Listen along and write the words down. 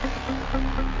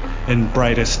In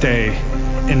brightest day,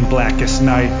 in blackest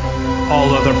night,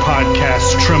 all other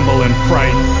podcasts tremble in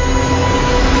fright.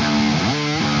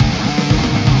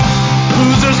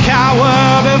 Losers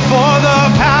cower before the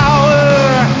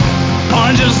power.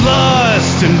 Oranges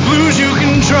lust and blues you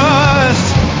can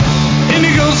trust.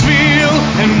 Indigos feel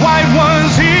and white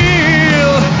ones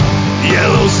heal.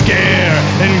 Yellow scare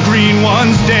and green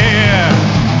ones dare.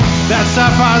 That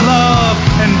sapphire love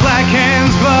and black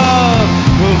hands glove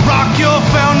will rock your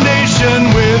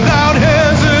foundation without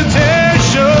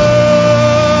hesitation.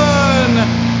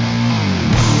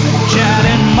 Chad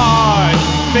and Mark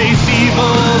face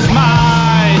evil's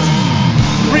might.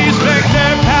 Respect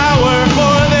their power,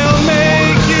 for they'll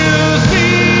make you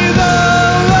see the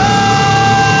light.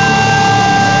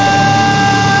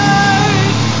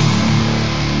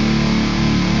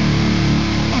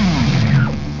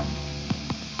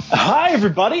 Hi,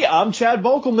 everybody. I'm Chad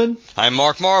Vogelman. I'm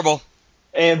Mark Marble.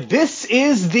 And this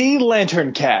is the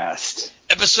LanternCast.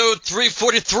 Episode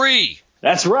 343.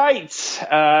 That's right.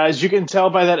 As you can tell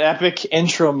by that epic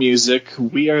intro music,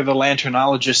 we are the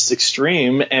Lanternologists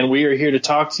Extreme, and we are here to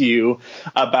talk to you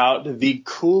about the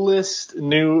coolest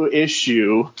new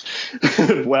issue.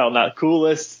 Well, not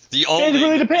coolest. The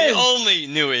only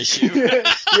new issue.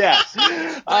 Yeah.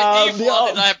 By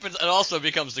default, it also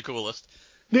becomes the coolest.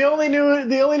 The only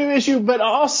new issue, but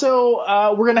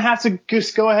also we're going to have to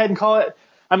just go ahead and call it.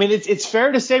 I mean, it's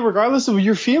fair to say, regardless of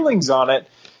your feelings on it,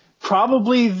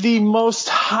 probably the most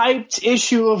hyped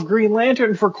issue of Green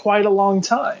Lantern for quite a long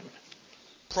time.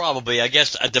 Probably. I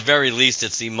guess at the very least,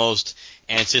 it's the most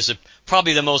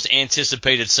probably the most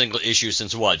anticipated single issue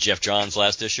since what? Jeff Johns'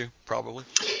 last issue? Probably.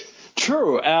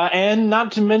 True. And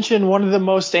not to mention one of the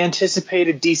most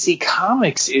anticipated DC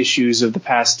Comics issues of the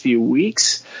past few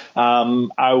weeks.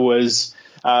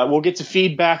 We'll get to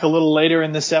feedback a little later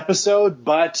in this episode,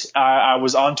 but I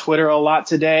was on Twitter a lot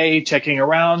today, checking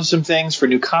around some things for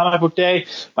New Comic Book Day.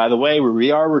 By the way, we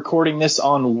are recording this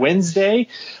on Wednesday,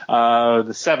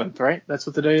 the 7th, right? That's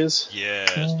what the day is? Yeah,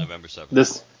 it's November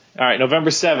 7th. All right,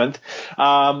 November 7th.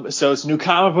 So it's New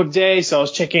Comic Book Day, so I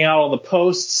was checking out all the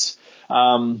posts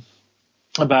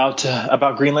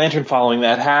about Green Lantern, following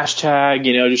that hashtag,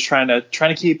 just trying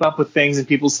to keep up with things and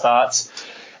people's thoughts.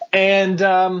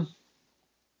 And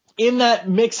in that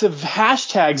mix of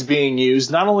hashtags being used,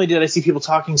 not only did I see people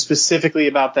talking specifically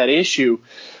about that issue,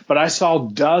 but I saw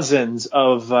dozens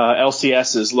of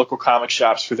LCSs, local comic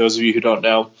shops, for those of you who don't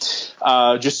know,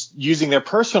 just using their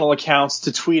personal accounts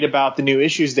to tweet about the new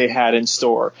issues they had in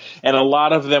store. And a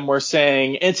lot of them were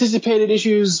saying anticipated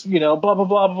issues, blah, blah, blah,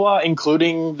 blah, blah,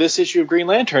 including this issue of Green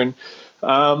Lantern.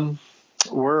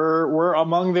 Were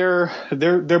among their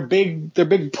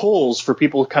big pulls for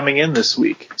people coming in this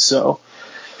week. So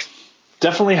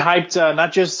definitely hyped,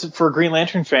 not just for Green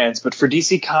Lantern fans, but for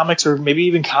DC Comics or maybe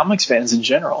even comics fans in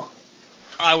general.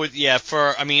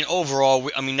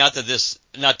 Overall, not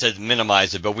to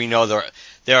minimize it, but we know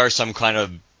there are some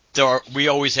we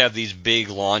always have these big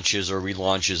launches or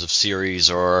relaunches of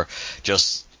series or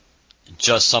just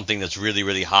something that's really,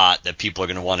 really hot that people are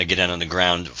going to want to get in on the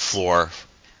ground floor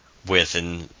with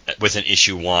an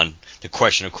issue one. The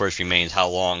question, of course, remains how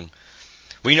long.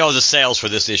 We know the sales for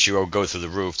this issue will go through the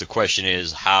roof. The question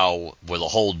is, how will the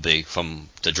hold be from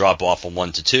the drop off from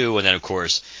 1 to 2, and then of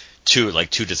course 2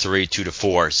 to 3, 2 to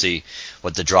 4. See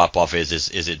what the drop off is.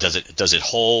 Does it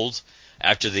hold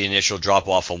after the initial drop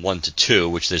off from 1 to 2,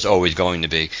 which there's always going to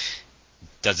be?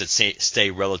 Does it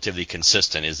stay relatively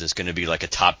consistent? Is this going to be like a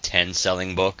top 10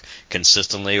 selling book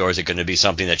consistently, or is it going to be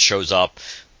something that shows up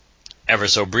ever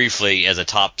so briefly as a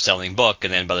top selling book,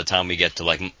 and then by the time we get to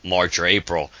like March or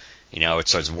April, it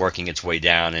starts working its way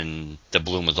down, and the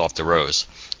bloom is off the rose.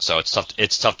 So it's tough.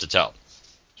 It's tough to tell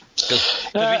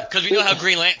because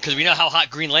we know how hot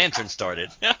Green Lantern started.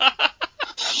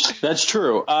 That's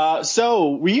true.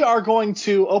 So we are going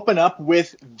to open up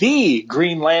with the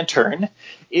Green Lantern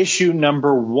issue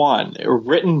number 1,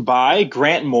 written by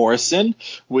Grant Morrison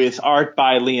with art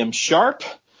by Liam Sharp.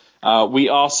 We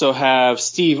also have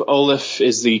Steve Oliff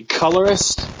is the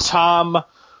colorist. Tom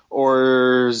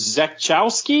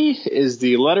Orzechowski is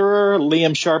the letterer.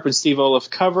 Liam Sharp and Steve Oliff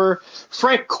cover.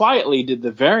 Frank Quietly did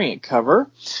the variant cover.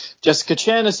 Jessica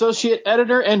Chen, associate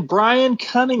editor, and Brian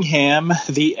Cunningham,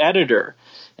 the editor.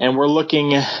 And we're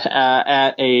looking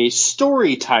at a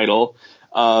story title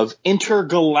of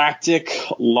Intergalactic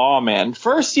Lawman.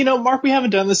 First, Mark, we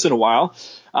haven't done this in a while.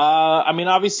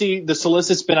 Obviously, the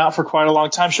solicit's been out for quite a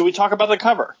long time. Should we talk about the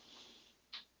cover?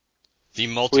 The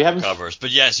multiple covers,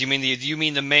 but yes, you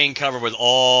mean the main cover with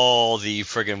all the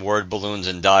friggin' word balloons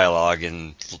and dialogue,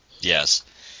 and yes,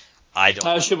 I don't.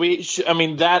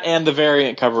 That and the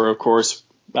variant cover, of course,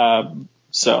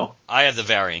 So I have the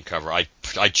variant cover. I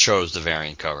chose the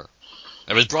variant cover.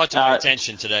 It was brought to my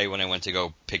attention today when I went to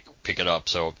go pick it up.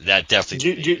 So that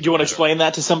definitely. Do you want to explain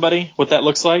that to somebody? What that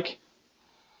looks like?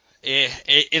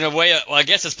 In a way, well, I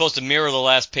guess it's supposed to mirror the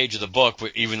last page of the book,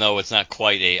 even though it's not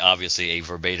quite obviously a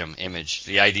verbatim image.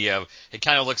 The idea of it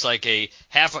kind of looks like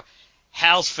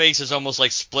Hal's face is almost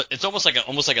like split. It's almost like a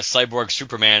cyborg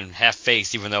Superman half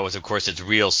face, even though of course it's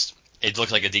real. It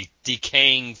looks like a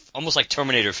decaying, almost like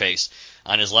Terminator face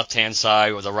on his left hand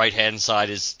side, or the right hand side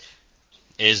is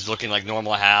looking like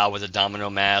normal Hal with a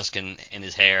domino mask and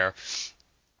his hair.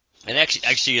 And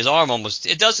actually, his arm almost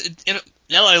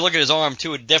now that I look at his arm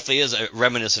too, it definitely is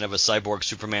reminiscent of a cyborg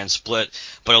Superman split.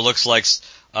 But it looks like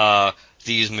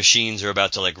these machines are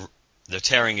about to they're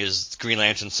tearing his Green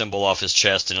Lantern symbol off his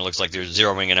chest, and it looks like they're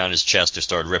zeroing in on his chest to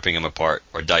start ripping him apart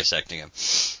or dissecting him.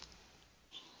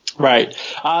 Right.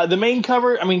 The main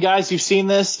cover. I mean, guys, you've seen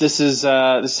this. This is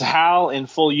Hal in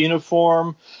full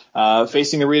uniform,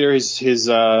 facing the reader. His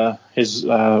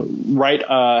right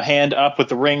hand up with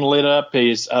the ring lit up.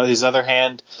 His other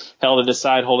hand held at his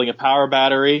side, holding a power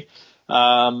battery.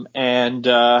 And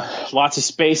lots of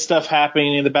space stuff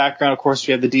happening in the background. Of course,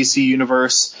 we have the DC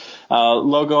Universe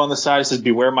logo on the side. It says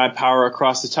 "Beware my power"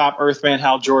 across the top. Earthman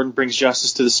Hal Jordan brings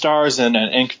justice to the stars,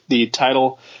 and the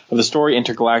title of the story,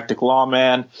 Intergalactic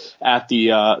Lawman, at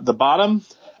the bottom.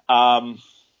 I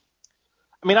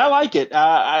mean, I like it.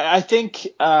 I think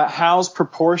Hal's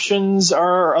proportions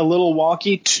are a little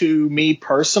wonky to me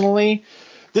personally.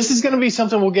 This is going to be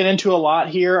something we'll get into a lot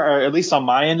here, or at least on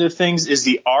my end of things, is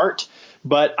the art.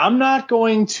 But I'm not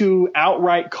going to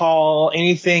outright call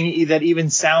anything that even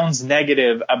sounds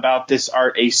negative about this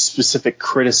art a specific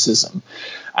criticism.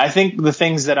 I think the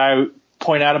things that I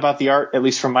point out about the art, at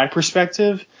least from my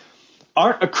perspective,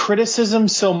 aren't a criticism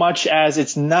so much as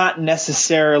it's not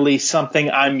necessarily something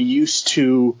I'm used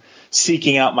to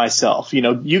seeking out myself. You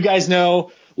know, you guys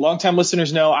know, longtime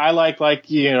listeners know, I like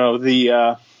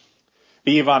the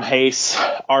Yvonne Hayes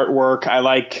artwork. I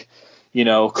like,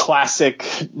 classic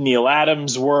Neil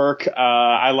Adams work.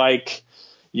 I like,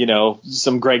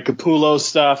 some Greg Capullo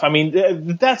stuff. I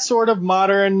mean, that sort of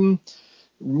modern,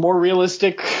 more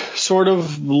realistic sort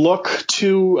of look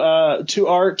to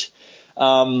art.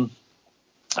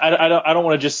 I don't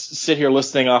want to just sit here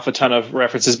listing off a ton of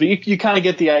references, but you kind of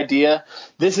get the idea.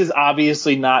 This is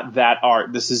obviously not that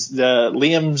art.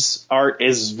 Liam's art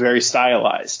is very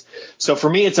stylized. So for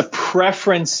me, it's a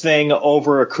preference thing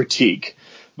over a critique.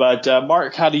 But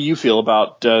Mark, how do you feel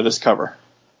about this cover?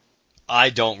 I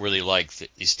don't really like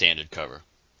the standard cover.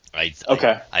 I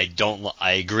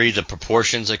agree the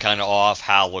proportions are kind of off.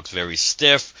 Hal looks very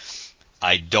stiff.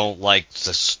 I don't like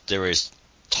there is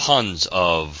tons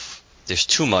of. There's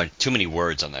too many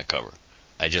words on that cover.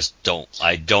 I just don't.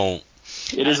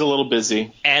 It is a little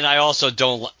busy. And I also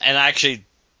don't. And actually,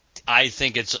 I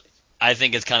think it's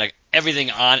kind of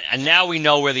everything on. And now we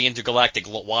know where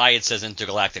why it says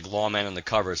Intergalactic Lawman on the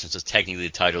cover, since it's technically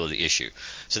the title of the issue.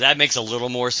 So that makes a little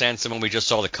more sense than when we just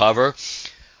saw the cover.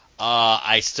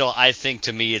 I think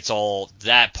to me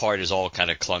that part is all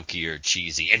kind of clunky or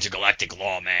cheesy. Intergalactic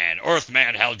Lawman,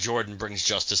 Earthman Hal Jordan brings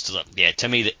justice to the. Yeah, to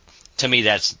me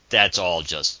that's all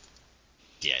just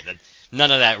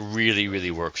none of that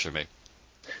really works for me.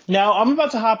 Now I'm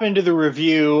about to hop into the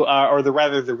review, or the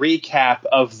recap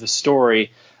of the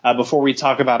story before we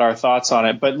talk about our thoughts on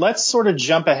it. But let's sort of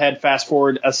jump ahead, fast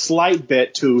forward a slight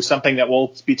bit to something that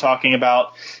we'll be talking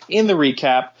about in the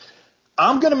recap.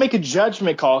 I'm going to make a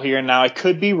judgment call here. Now I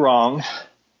could be wrong.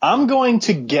 I'm going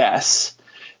to guess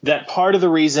that part of the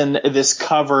reason this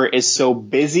cover is so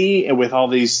busy with all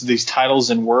these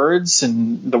titles and words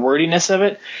and the wordiness of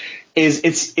it is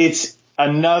it's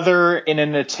another in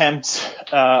an attempt,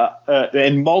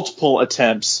 in multiple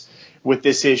attempts with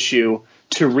this issue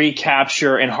to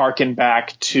recapture and harken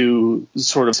back to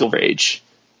sort of Silver Age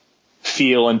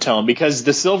feel and tone. Because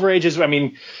the Silver Age is, I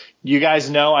mean, you guys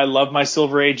know I love my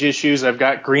Silver Age issues. I've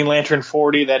got Green Lantern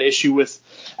 40, that issue with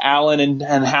Alan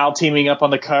and Hal teaming up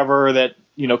on the cover, that,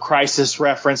 Crisis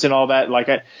reference and all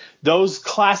that. Those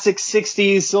classic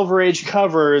 60s Silver Age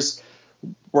covers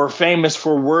were famous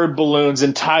for word balloons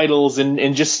and titles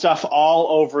and just stuff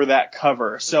all over that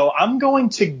cover. So I'm going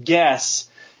to guess,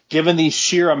 given the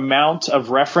sheer amount of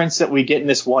reference that we get in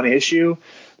this one issue,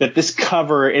 that this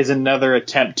cover is another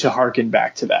attempt to harken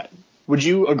back to that. Would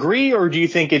you agree, or do you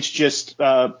think it's just,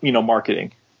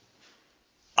 marketing?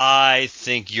 I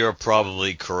think you're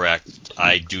probably correct.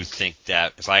 I do think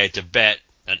that if I had to bet,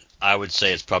 I would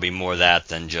say it's probably more that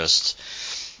than just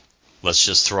let's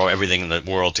just throw everything in the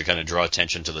world to kind of draw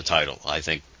attention to the title. I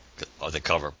think, or the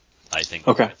cover. I think.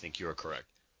 Okay. I think you're correct.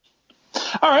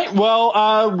 All right.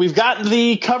 Well, we've got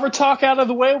the cover talk out of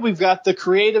the way. We've got the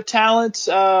creative talent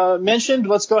mentioned.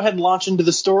 Let's go ahead and launch into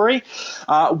the story.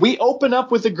 We open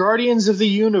up with the Guardians of the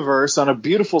Universe on a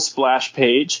beautiful splash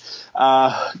page,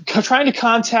 trying to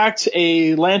contact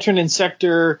a Lantern in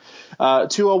Sector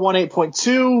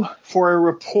 2018.2 for a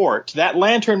report. That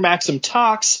Lantern, Maxim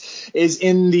Tox, is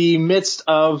in the midst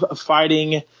of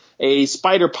fighting a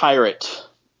spider pirate,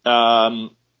 and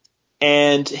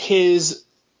his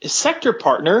sector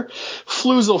partner,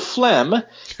 Fluzel Phlegm,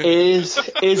 is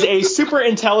a super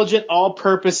intelligent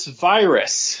all-purpose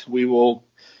virus. We'll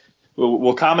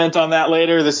comment on that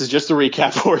later. This is just the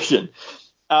recap portion.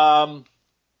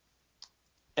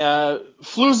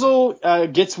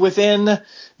 Fluzel gets within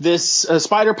this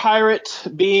spider pirate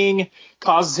being,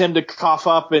 causes him to cough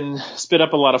up and spit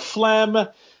up a lot of phlegm,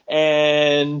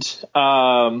 and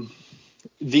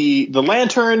the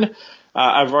Lantern.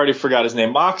 I've already forgot his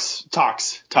name. Tox.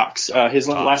 His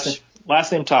last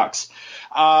name Tox.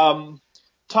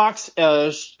 Tox,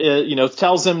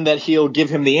 tells him that he'll give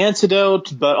him the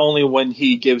antidote, but only when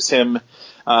he gives him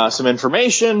some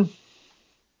information.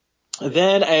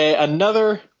 Then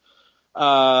another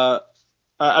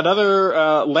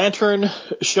Lantern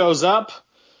shows up.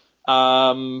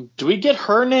 Do we get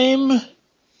her name?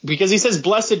 Because he says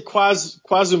Blessed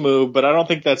Quazumu, but I don't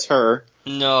think that's her.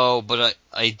 No, but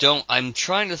I don't. I'm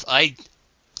trying to. I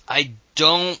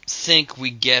don't think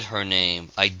we get her name.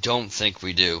 I don't think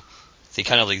we do. They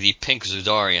kind of like the pink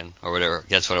Zudarian or whatever.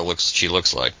 That's what she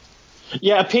looks like.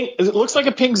 Yeah, pink. It looks like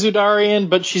a pink Zudarian,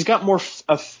 but she's got more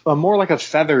like a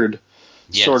feathered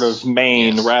sort of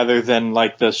mane rather than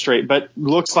like the straight. But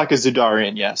looks like a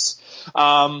Zudarian, yes.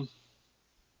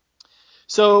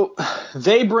 So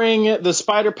they bring the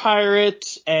spider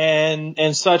pirate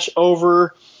and such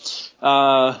over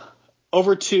to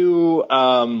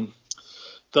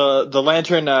the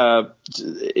Lantern.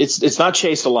 It's not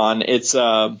Chaselon. It's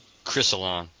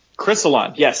Chrysalon.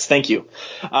 Chrysalon. Yes, thank you.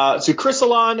 So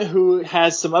Chrysalon, who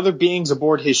has some other beings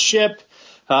aboard his ship,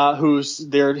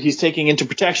 he's taking into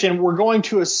protection. We're going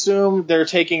to assume they're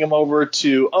taking him over to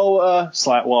New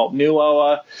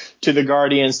Oa, to the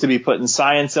Guardians to be put in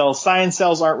science cells. Science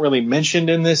cells aren't really mentioned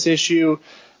in this issue.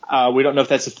 We don't know if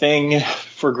that's a thing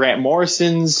for Grant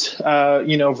Morrison's,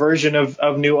 version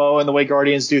of New Oa and the way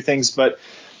Guardians do things, but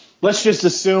let's just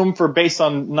assume, based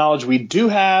on knowledge we do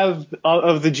have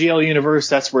of the GL universe,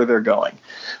 that's where they're going.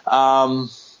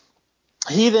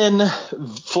 He then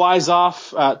flies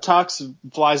off. Tox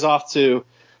flies off to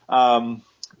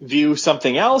view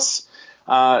something else,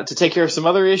 to take care of some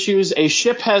other issues. A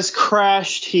ship has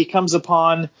crashed. He comes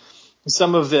upon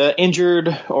some of the injured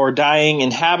or dying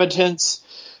inhabitants,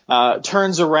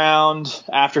 turns around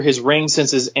after his ring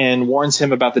senses and warns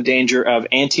him about the danger of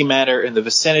antimatter in the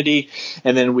vicinity.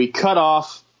 And then we cut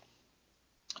off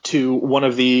to one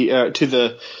of the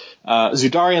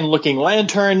Zudarian-looking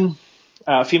Lantern,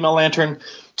 female Lantern,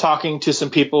 talking to some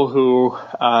people who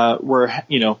were,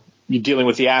 dealing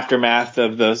with the aftermath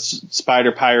of the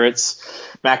spider pirates'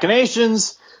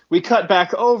 machinations. We cut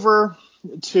back over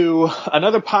to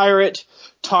another pirate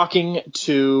talking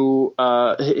to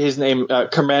his name,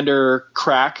 Commander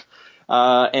Crack,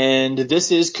 and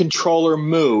this is Controller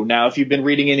Moo. Now, if you've been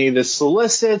reading any of the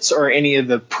solicits or any of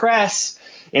the press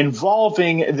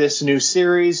involving this new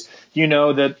series, you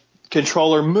know that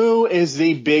Controller Moo is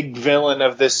the big villain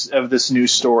of this new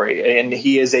story, and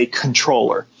he is a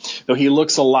controller, though he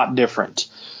looks a lot different.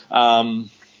 The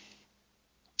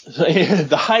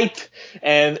height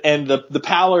and the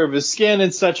pallor of his skin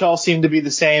and such all seem to be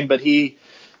the same, but he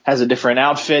has a different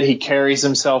outfit. He carries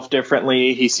himself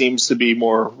differently. He seems to be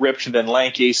more ripped than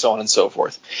lanky, so on and so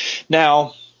forth.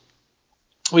 Now,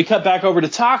 we cut back over to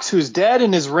Tox, who's dead,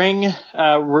 and his ring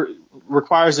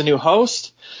requires a new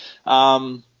host.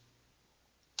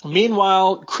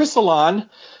 Meanwhile, Chrysalon,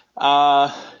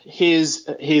 the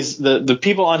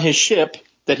people on his ship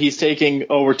that he's taking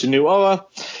over to New Oa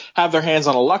have their hands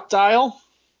on a luck dial.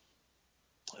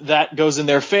 That goes in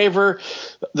their favor.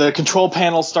 The control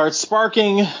panel starts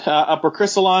sparking up where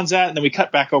Chrysalon's at, and then we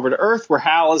cut back over to Earth, where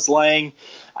Hal is laying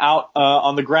out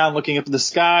on the ground looking up at the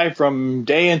sky from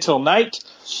day until night.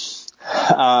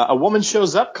 A woman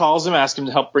shows up, calls him, asks him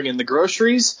to help bring in the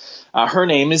groceries. Her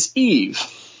name is Eve.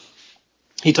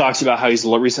 He talks about how he's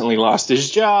recently lost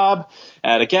his job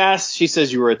at a gas. She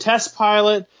says, "You were a test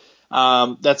pilot.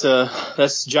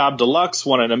 That's job deluxe,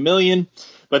 1 in a million.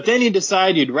 But then you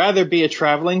decide you'd rather be a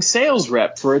traveling sales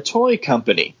rep for a toy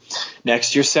company.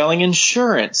 Next, you're selling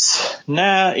insurance."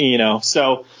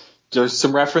 So there's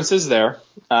some references there.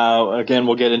 Again,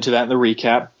 we'll get into that in the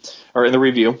recap or in the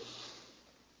review.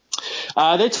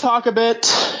 They talk a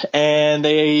bit, and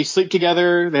they sleep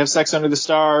together. They have sex under the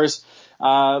stars.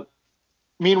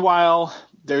 Meanwhile,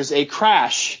 there's a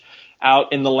crash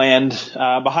out in the land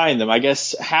behind them. I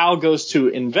guess Hal goes to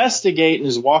investigate and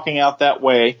is walking out that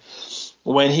way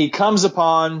when he comes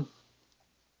upon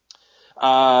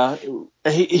I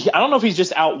don't know if he's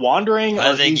just out wandering.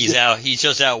 I think he's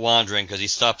just out wandering because he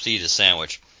stopped to eat a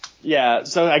sandwich. Yeah,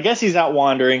 so I guess he's out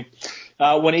wandering.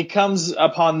 When he comes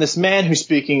upon this man who's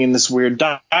speaking in this weird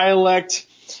dialect,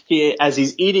 as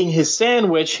he's eating his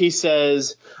sandwich, he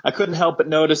says, "I couldn't help but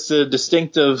notice the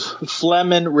distinctive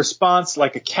phlegm response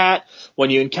like a cat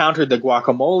when you encountered the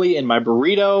guacamole in my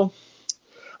burrito.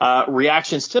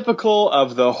 Reactions typical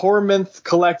of the Hormonth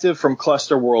Collective from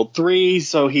Cluster World 3.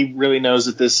 So he really knows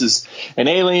that this is an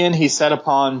alien he's set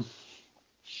upon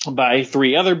by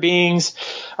 3 other beings.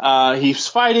 He's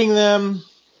fighting them.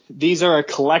 These are a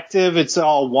collective. It's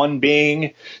all one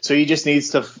being. So he just needs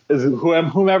to,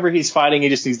 whomever he's fighting, he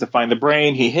just needs to find the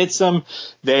brain. He hits them.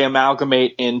 They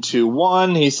amalgamate into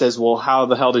one. He says, well, how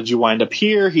the hell did you wind up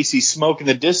here? He sees smoke in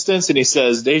the distance, and he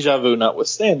says, deja vu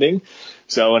notwithstanding.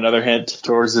 So another hint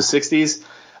towards the 60s.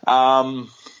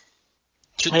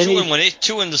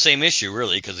 Two in the same issue,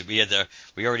 really, because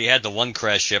we already had the one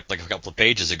crash ship like a couple of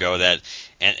pages ago that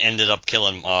ended up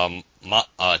killing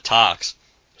Tox.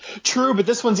 True, but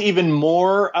this one's even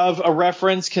more of a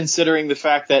reference considering the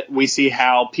fact that we see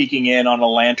Hal peeking in on a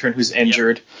Lantern who's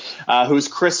injured, who's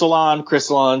Chrysalon.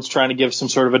 Chrysalon's trying to give some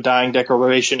sort of a dying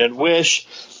declaration and wish.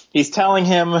 He's telling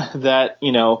him that,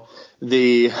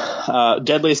 the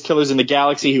deadliest killers in the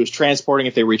galaxy he was transporting,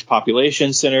 if they reach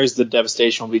population centers, the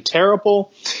devastation will be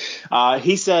terrible.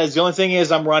 He says, the only thing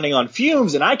is I'm running on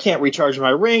fumes and I can't recharge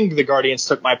my ring. The Guardians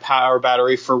took my power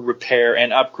battery for repair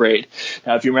and upgrade.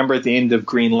 Now, if you remember at the end of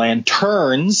Green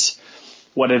Lanterns,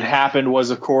 what had happened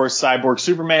was, of course, Cyborg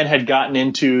Superman had gotten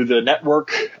into the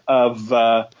network of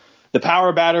the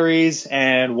power batteries,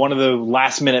 and one of the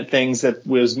last-minute things that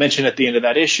was mentioned at the end of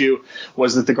that issue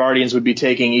was that the Guardians would be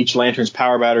taking each Lantern's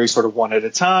power battery sort of one at a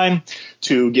time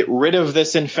to get rid of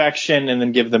this infection and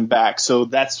then give them back. So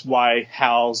that's why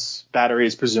Hal's battery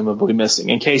is presumably missing,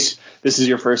 in case this is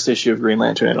your first issue of Green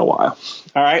Lantern in a while.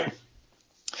 All right?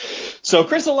 So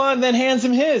Chrysalon then hands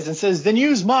him his and says, then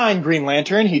use mine, Green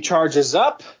Lantern. He charges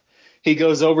up. He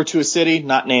goes over to a city,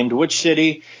 not named which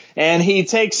city, and he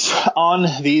takes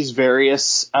on these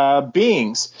various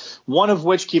beings, one of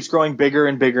which keeps growing bigger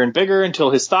and bigger and bigger until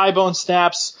his thigh bone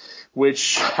snaps,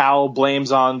 which Hal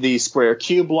blames on the square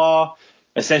cube law.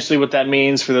 Essentially what that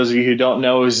means, for those of you who don't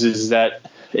know, is that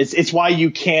it's why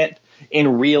you can't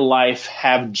in real life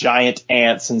have giant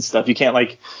ants and stuff. You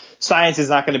can't, science is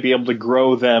not going to be able to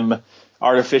grow them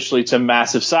artificially to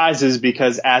massive sizes,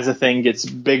 because as a thing gets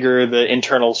bigger, the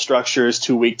internal structure is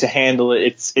too weak to handle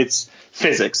it. It's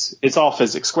physics. It's all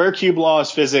physics. Square cube law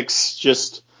is physics,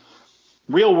 just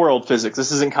real world physics.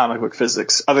 This isn't comic book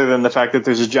physics, other than the fact that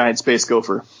there's a giant space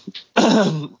gopher.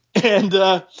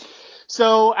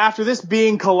 So after this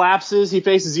being collapses, he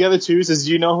faces the other two, says,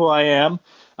 you know who I am.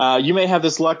 You may have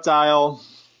this luck dial,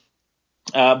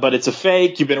 but it's a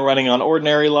fake. You've been running on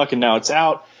ordinary luck, and now it's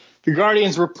out. The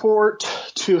Guardians report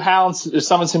to Hal and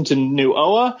summons him to New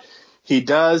Oa. He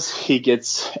does. He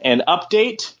gets an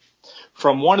update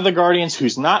from one of the Guardians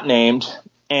who's not named,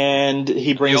 and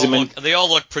he brings him in. They all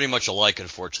look pretty much alike,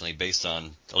 unfortunately, based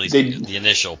on at least the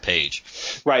initial page.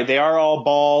 Right. They are all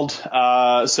bald,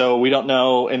 so we don't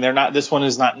know, and they're not. This one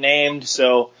is not named,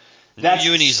 so that's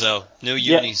new unis, though. New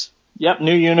unis. Yep,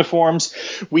 new uniforms.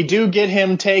 We do get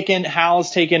him taken. Hal is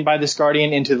taken by this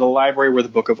Guardian into the library where the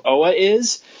Book of Oa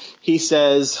is. He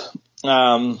says,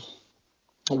 wherein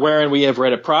we have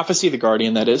read a prophecy, the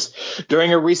Guardian that is.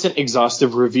 During a recent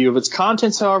exhaustive review of its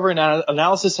contents, however, an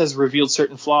analysis has revealed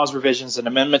certain flaws, revisions, and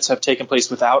amendments have taken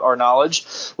place without our knowledge,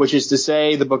 which is to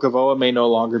say the Book of Oa may no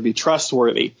longer be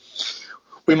trustworthy.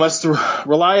 We must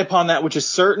rely upon that which is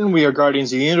certain. We are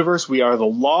guardians of the universe. We are the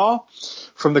law.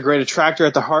 From the great attractor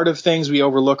at the heart of things, we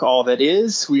overlook all that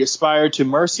is. We aspire to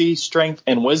mercy, strength,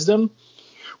 and wisdom.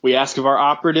 We ask of our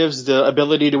operatives the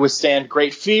ability to withstand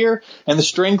great fear and the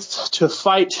strength to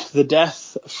fight to the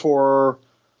death for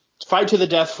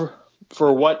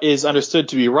what is understood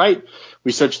to be right.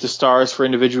 We search the stars for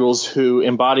individuals who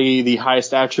embody the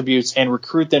highest attributes and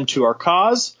recruit them to our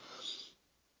cause.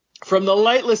 From the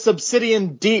lightless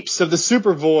obsidian deeps of the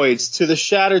supervoids to the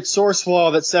shattered source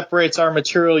wall that separates our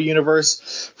material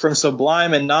universe from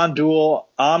sublime and non-dual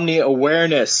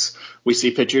omni-awareness. We see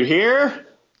pictured here.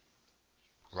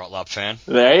 Rotlop fan.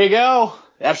 There you go.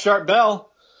 F-sharp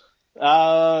bell.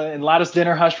 In loudest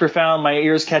dinner, hush profound, my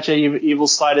ears catch a evil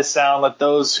slightest sound. Let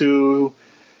those who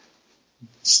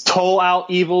Toll out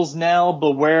evil's knell,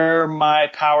 beware my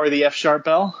power, the F sharp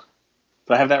bell.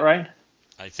 Do I have that right?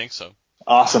 I think so.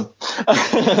 Awesome.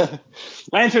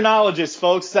 Lanternologists,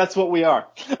 folks, that's what we are.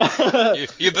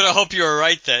 You better hope you were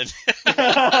right then.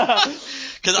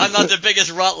 Because I'm not the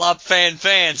biggest Rotlop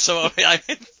fan, so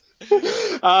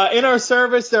in our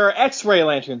service, there are X-ray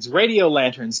lanterns, radio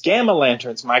lanterns, gamma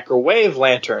lanterns, microwave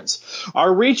lanterns.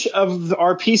 Our reach of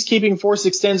our peacekeeping force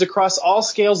extends across all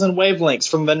scales and wavelengths,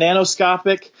 from the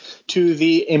nanoscopic to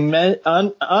the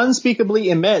unspeakably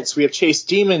immense. We have chased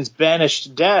demons,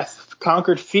 banished death,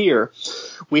 conquered fear.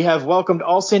 We have welcomed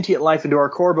all sentient life into our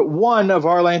core, but one of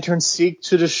our lanterns seek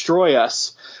to destroy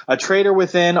us. A traitor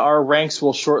within our ranks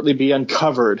will shortly be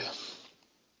uncovered.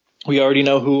 We already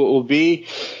know who it will be.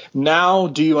 Now,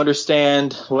 do you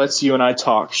understand? Let's you and I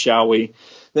talk, shall we?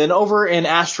 Then over in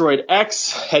Asteroid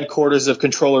X, headquarters of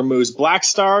Controller Moo's Black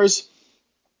Stars,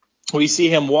 we see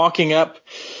him walking up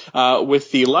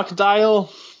with the luck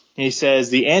dial. He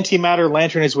says, the antimatter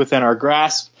lantern is within our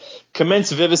grasp.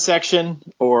 Commence vivisection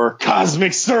or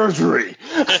cosmic surgery.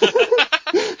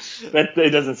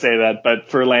 It doesn't say that, but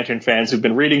for Lantern fans who've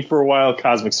been reading for a while,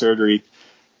 cosmic surgery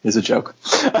is a joke.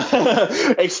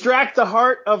 Extract the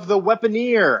heart of the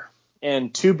weaponeer,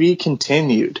 and to be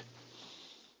continued.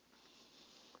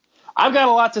 I've got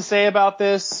a lot to say about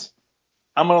this.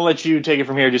 I'm going to let you take it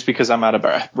from here just because I'm out of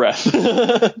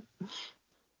breath.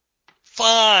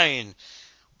 Fine.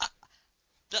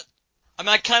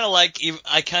 I kind of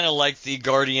like the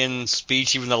Guardian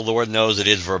speech, even though Lord knows it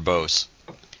is verbose.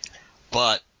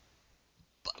 But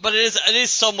it is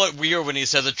somewhat weird when he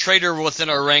says a traitor within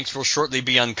our ranks will shortly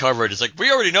be uncovered. It's like,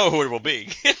 we already know who it will be.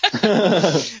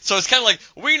 So it's kind of like,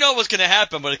 we know what's going to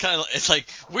happen, but it's like,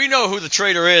 we know who the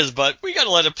traitor is, but we got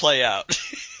to let it play out.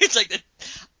 It's like,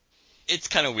 it's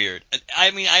kind of weird.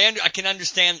 I mean, I can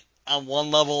understand on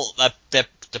one level that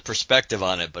the perspective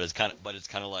on it, but it's kind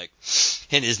of like,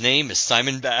 and his name is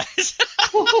Simon Bass.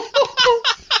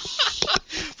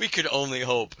 We could only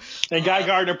hope. And Guy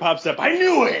Gardner pops up. I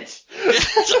knew it.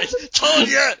 Told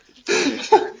you.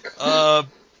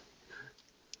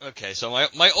 Okay, so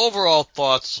my overall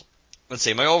thoughts. Let's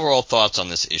see, my overall thoughts on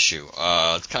this issue.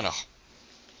 It's kind of.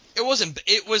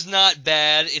 It was not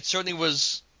bad. It certainly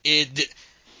was.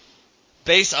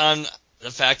 Based on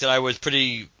the fact that I was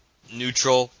pretty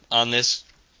neutral on this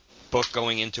book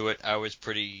going into it, I would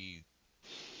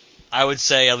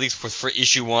say, at least for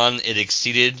issue 1, it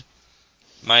exceeded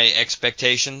my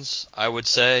expectations, I would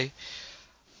say.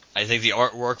 I think the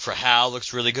artwork for Hal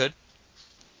looks really good.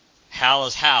 Hal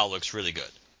looks really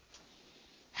good.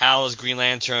 Hal as Green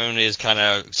Lantern is kind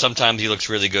of, sometimes he looks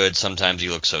really good, sometimes he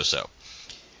looks so-so.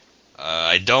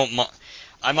 I'm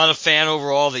not a fan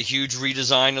overall of the huge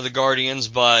redesign of the Guardians,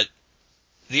 but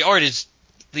the art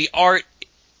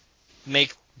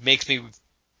makes me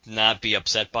not be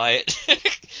upset by it.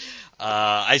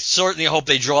 I certainly hope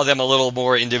they draw them a little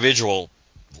more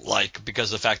individual-like,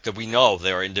 because of the fact that we know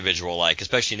they're individual-like,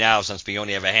 especially now since we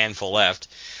only have a handful left.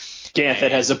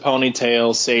 Ganthet has a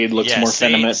ponytail. Sade looks more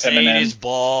feminine. Sade is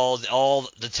bald. All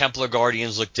the Templar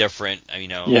Guardians look different.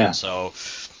 Yeah. So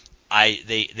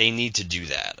they need to do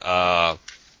that.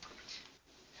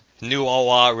 New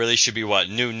Owa really should be what?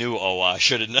 New Owa.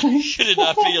 Should it not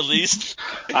be at least?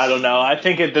 I don't know. I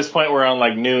think at this point we're on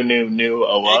like new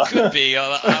Owa. It could be. I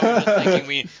was just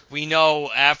thinking we know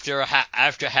after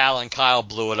Hal and Kyle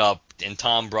blew it up and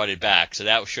Tom brought it back, so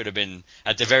that should have been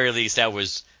at the very least that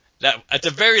was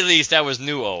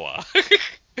new Owa.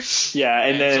 Yeah,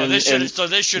 and then this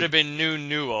should have been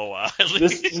new Owa. At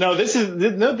least. This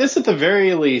is at the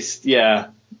very least. Yeah,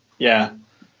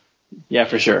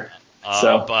 for sure.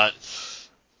 But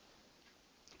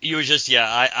you were just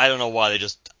I don't know why they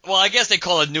just, well, I guess they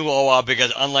call it new OA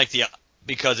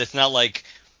because it's not like,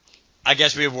 I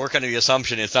guess we work under the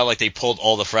assumption it's not like they pulled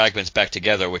all the fragments back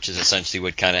together, which is essentially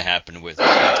what kind of happened when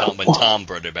Tom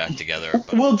brought it back together.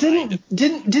 But well,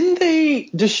 didn't they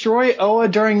destroy Oa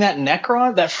during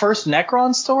that first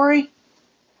Necron story?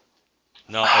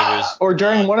 No, it was, or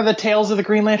during one of the Tales of the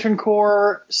Green Lantern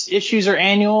Corps issues or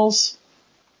annuals.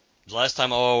 The last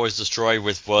time Oa was destroyed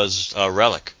was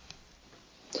Relic.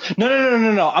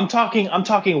 No. I'm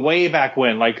talking way back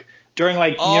when, like during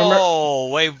like.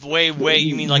 Wait.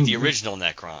 You mean like the original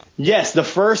Necron? Yes, the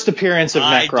first appearance of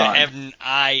Necron.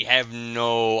 I have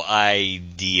no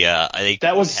idea.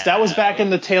 That was back in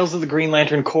the Tales of the Green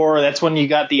Lantern Corps. That's when you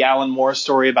got the Alan Moore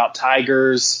story about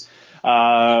tigers.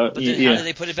 But then how did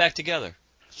they put it back together?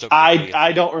 So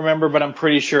I don't remember, but I'm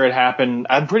pretty sure it happened.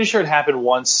 I'm pretty sure it happened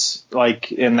once,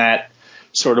 like in that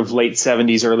sort of late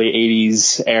 70s, early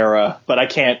 80s era.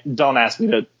 But don't ask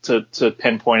me to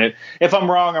pinpoint it. If I'm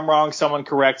wrong, I'm wrong. Someone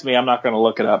correct me. I'm not going to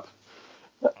look it up.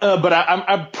 But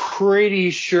I'm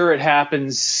pretty sure it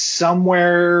happens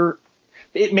somewhere,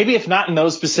 maybe if not in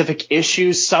those specific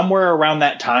issues, somewhere around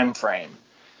that time frame.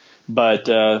 But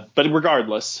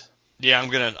regardless. Yeah, I'm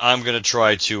gonna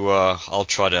try to I'll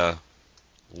try to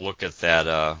look at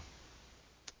that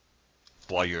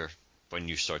when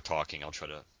you start talking. I'll try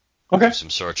to do some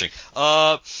searching.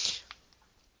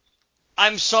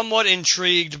 I'm somewhat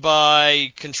intrigued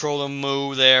by Controller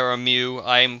Mu there, or Mew.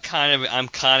 I'm kind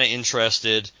of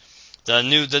interested. The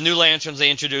new lanterns they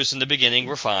introduced in the beginning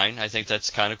were fine. I think that's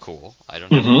kind of cool. I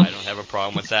don't have a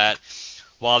problem with that.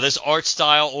 While this art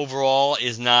style overall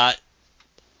is not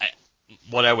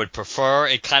what I would prefer,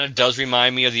 it kind of does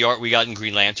remind me of the art we got in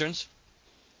Green Lanterns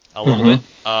a little bit.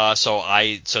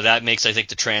 So that makes, I think,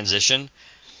 the transition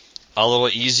a little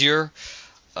easier.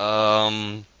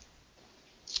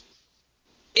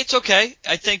 It's okay.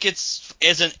 I think it's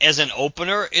as an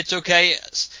opener, it's okay.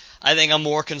 I think I'm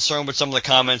more concerned with some of the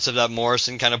comments that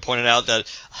Morrison kind of pointed out, that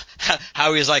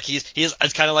how it's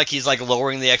kind of like he's like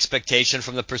lowering the expectation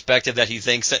from the perspective that he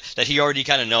thinks that he already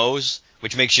kind of knows,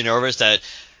 which makes you nervous that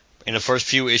in the first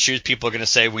few issues people are going to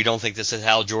say we don't think this is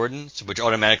Hal Jordan, which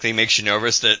automatically makes you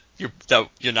nervous that you're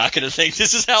not going to think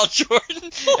this is Hal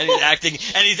Jordan,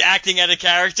 and he's acting at a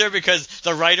character because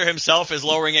the writer himself is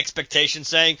lowering expectations,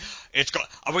 saying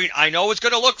I know it's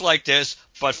going to look like this,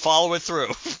 but follow it through.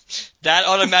 That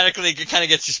automatically kind of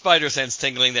gets your spider sense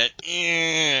tingling. That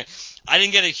I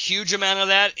didn't get a huge amount of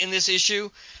that in this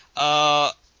issue.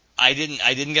 I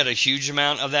didn't get a huge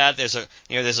amount of that. There's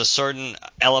a certain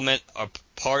element or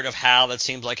part of Hal that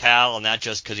seems like Hal, and not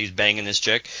just because he's banging this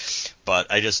chick, but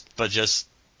just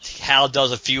Hal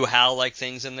does a few Hal-like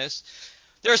things in this.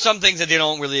 There are some things that they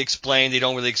don't really explain. They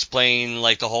don't really explain,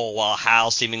 like the whole,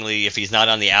 Hal seemingly, if he's not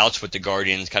on the outs with the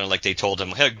Guardians, kind of like they told him,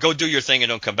 hey, go do your thing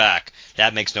and don't come back.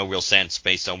 That makes no real sense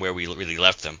based on where we really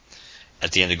left them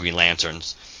at the end of Green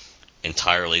Lanterns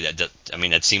entirely.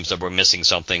 It seems that we're missing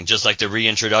something. Just like the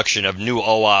reintroduction of New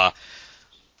Oa.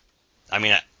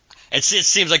 It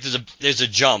seems like there's a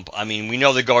jump. We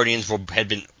know the Guardians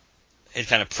had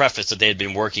kind of prefaced that they had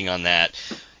been working on that.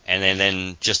 And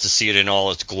then just to see it in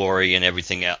all its glory and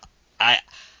everything else,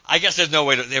 I guess there's no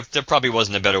way there probably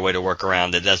wasn't a better way to work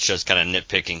around it. That's just kind of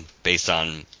nitpicking based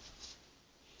on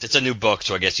it's a new book,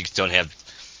 so I guess you don't have.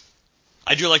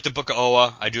 I do like the Book of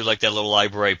Oa. I do like that little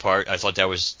library part. I thought that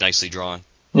was nicely drawn.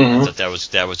 I thought that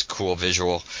was a cool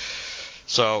visual.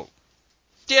 So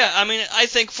yeah, I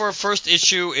think for a first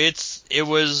issue, it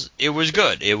was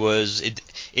good.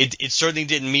 It certainly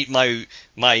didn't meet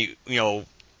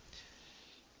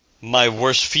my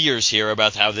worst fears here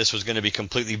about how this was going to be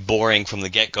completely boring from the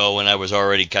get-go, and I was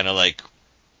already kind of like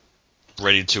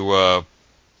ready to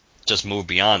just move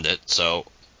beyond it,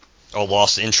 or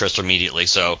lost interest immediately.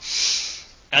 So,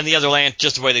 and the other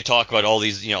just the way they talk about all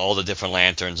these, all the different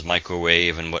lanterns,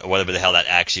 microwave, and whatever the hell that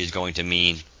actually is going to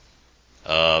mean,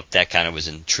 that kind of was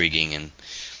intriguing.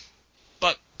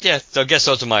 But yeah, so I guess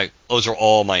those are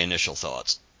all my initial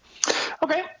thoughts.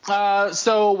 Okay,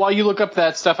 so while you look up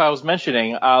that stuff I was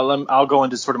mentioning, I'll go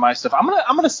into sort of my stuff. I'm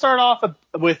gonna start off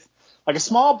with like a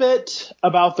small bit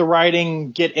about the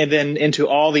writing, and then into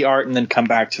all the art, and then come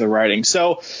back to the writing.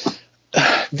 So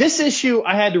this issue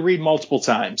I had to read multiple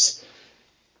times.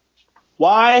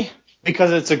 Why?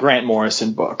 Because it's a Grant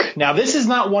Morrison book. Now, this is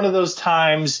not one of those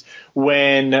times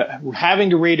when having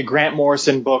to read a Grant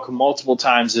Morrison book multiple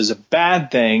times is a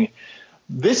bad thing.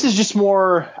 This is just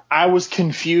more, I was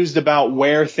confused about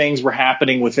where things were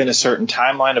happening within a certain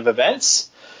timeline of events.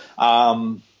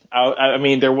 There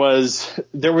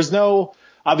was no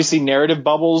obviously narrative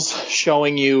bubbles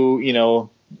showing you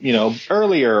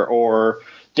earlier or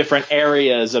different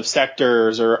areas of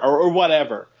sectors or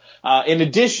whatever. In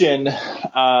addition,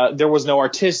 there was no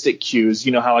artistic cues.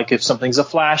 You know how like if something's a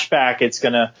flashback, it's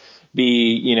gonna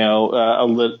be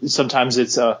sometimes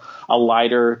it's a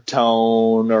lighter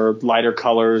tone or lighter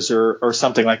colors or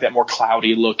something like that, more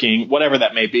cloudy looking, whatever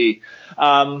that may be.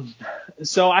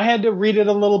 So I had to read it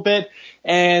a little bit,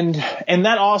 and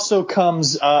that also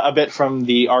comes a bit from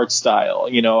the art style.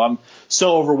 I'm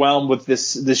so overwhelmed with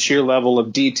this sheer level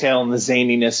of detail and the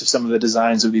zaniness of some of the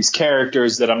designs of these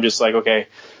characters that I'm just like, okay,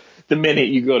 the minute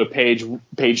you go to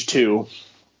page 2,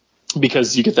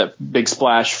 because you get that big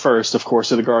splash first, of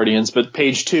course, of the Guardians, but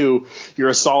page 2, you're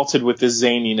assaulted with this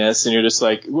zaniness, and you're just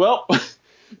like, well,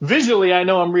 visually, I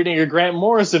know I'm reading a Grant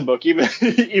Morrison book, even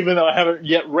though I haven't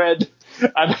yet read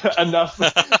enough of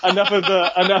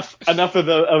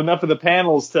the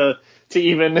panels to to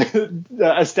even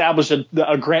establish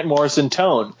a Grant Morrison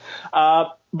tone.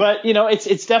 But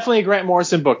it's definitely a Grant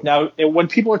Morrison book. Now, when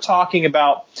people are talking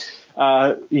about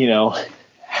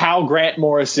how Grant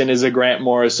Morrison is a Grant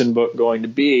Morrison book going to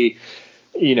be,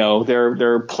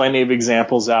 there are plenty of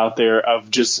examples out there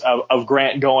of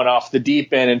Grant going off the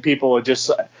deep end, and people are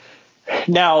just.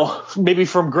 Now, maybe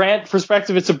from Grant's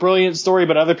perspective, it's a brilliant story,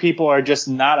 but other people are just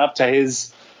not up to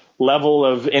his level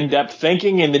of in-depth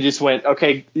thinking, and they just went,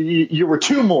 okay, you were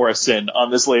too Morrison on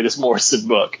this latest Morrison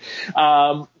book.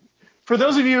 For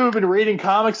those of you who have been reading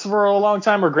comics for a long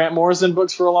time or Grant Morrison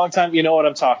books for a long time, you know what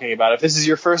I'm talking about. If this is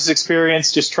your first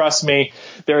experience, just trust me.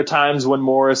 There are times when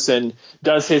Morrison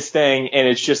does his thing, and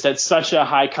it's just at such a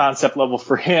high concept level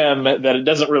for him that it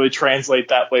doesn't really translate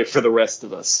that way for the rest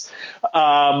of us.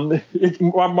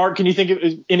 Mark, can you think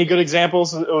of any good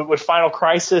examples? Would Final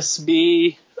Crisis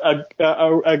be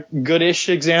a goodish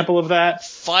example of that?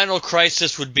 Final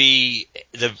Crisis would be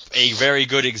a very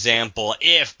good example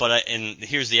and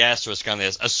here's the asterisk on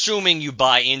this, assuming you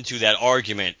buy into that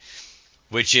argument,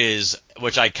 which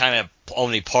I kind of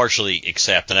only partially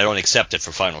accept, and I don't accept it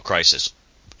for Final Crisis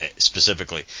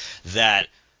specifically, that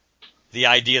the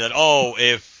idea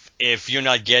that, if you're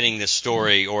not getting this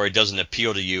story or it doesn't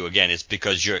appeal to you, again, it's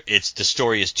because the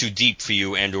story is too deep for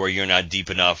you, and or you're not deep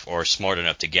enough or smart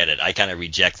enough to get it. I kind of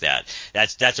reject that.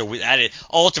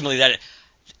 Ultimately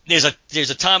there's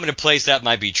a time and a place that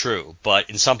might be true, but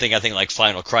in something I think like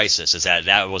Final Crisis is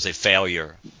that was a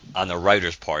failure on the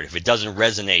writer's part. If it doesn't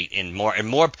resonate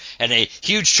and a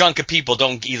huge chunk of people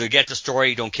don't either get the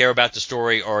story, don't care about the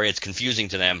story, or it's confusing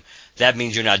to them, that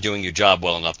means you're not doing your job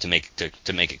well enough to make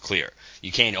it clear.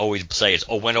 You can't always say it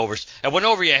went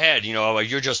over your head.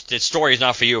 The story is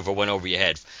not for you if it went over your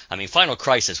head. I mean, Final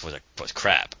Crisis was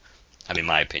crap. I mean,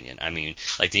 my opinion. I mean,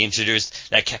 like they introduced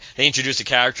a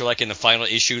character like in the final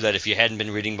issue that if you hadn't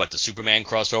been reading the Superman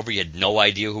crossover, you had no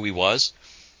idea who he was.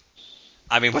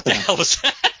 I mean, what the hell was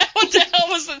that? What the hell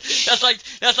was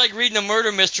that? That's like reading a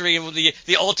murder mystery, and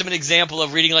the ultimate example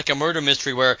of reading like a murder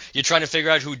mystery where you're trying to figure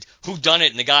out who done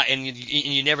it, and the guy, and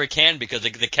you never can, because the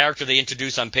character they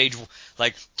introduce on page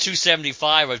like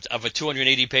 275 of a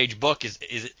 280 page book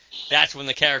is that's when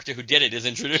the character who did it is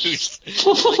introduced.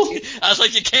 I was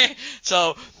like, you can't.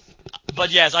 So,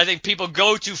 but yes, I think people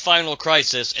go to Final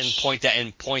Crisis and point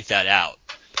that out.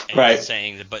 And right.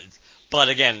 Saying that, but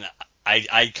again,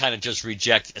 I kind of just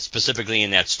reject specifically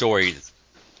in that story,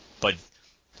 but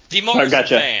the Morrison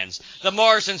fans, the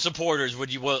Morrison supporters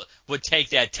would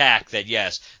take that tack that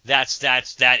yes,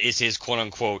 that is his quote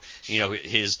unquote,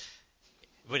 his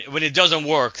when it doesn't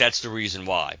work, that's the reason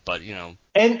why. But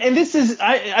and this is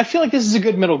I feel like this is a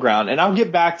good middle ground, and I'll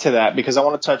get back to that because I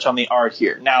want to touch on the art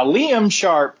here. Now, Liam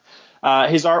Sharp.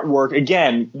 His artwork,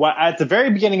 again, at the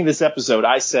very beginning of this episode,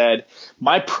 I said,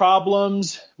 my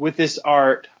problems with this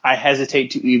art, I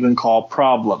hesitate to even call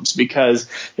problems, because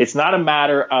it's not a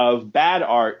matter of bad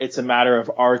art. It's a matter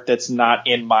of art that's not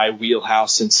in my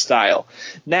wheelhouse and style.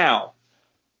 Now,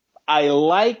 I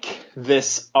like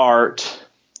this art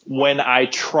when I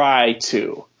try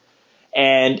to.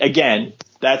 And again,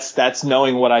 that's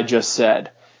knowing what I just said.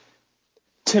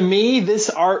 To me, this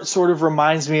art sort of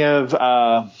reminds me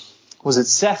of, was it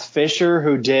Seth Fisher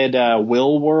who did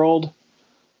Will World?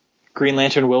 Green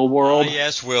Lantern Will World? Oh,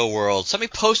 yes, Will World.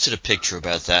 Somebody posted a picture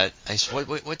about that. I'm trying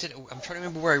to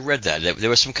remember where I read that. There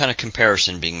was some kind of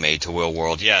comparison being made to Will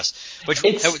World, yes.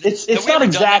 It's not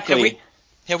exactly.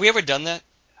 Have we ever done that?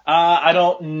 I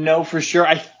don't know for sure.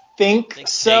 I think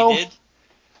so.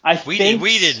 They did.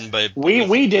 We didn't, but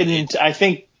we didn't. I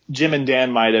think Jim and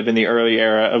Dan might have in the early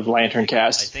era of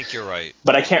LanternCast. I think you're right.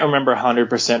 But I can't remember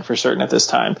 100% for certain at this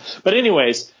time. But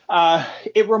anyways,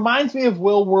 it reminds me of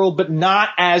Will World, but not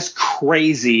as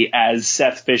crazy as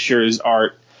Seth Fisher's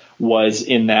art was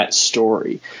in that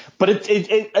story. But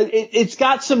it's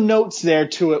got some notes there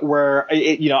to it where,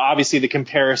 obviously the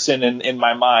comparison in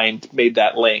my mind made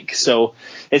that link. So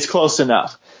it's close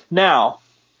enough. Now,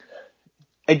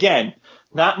 again,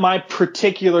 not my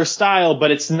particular style,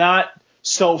 but it's not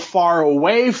so far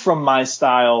away from my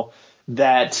style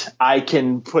that I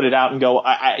can put it out and go,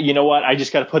 you know what? I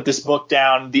just got to put this book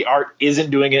down. The art isn't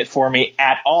doing it for me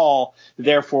at all.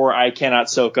 Therefore, I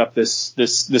cannot soak up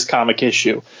this comic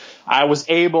issue. I was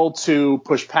able to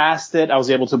push past it. I was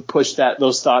able to push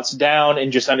those thoughts down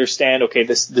and just understand, okay,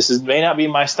 this may not be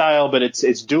my style, but it's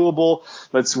doable.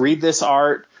 Let's read this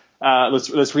art.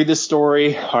 Let's read this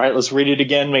story. All right, let's read it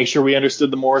again. Make sure we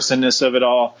understood the Morrison-ness of it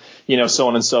all, so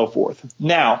on and so forth.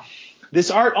 Now,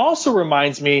 this art also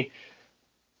reminds me,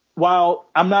 while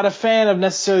I'm not a fan of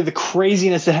necessarily the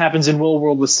craziness that happens in Will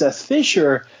World with Seth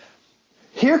Fisher,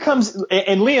 here comes,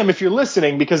 and Liam, if you're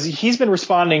listening, because he's been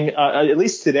responding, at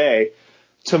least today,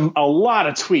 to a lot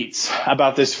of tweets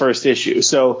about this first issue.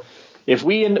 So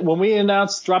when we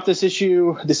drop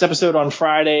this episode on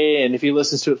Friday, and if he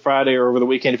listens to it Friday or over the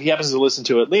weekend, if he happens to listen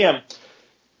to it, Liam,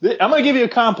 I'm going to give you a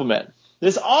compliment.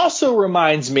 This also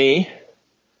reminds me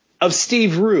of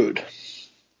Steve Rude.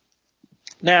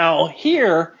 Now,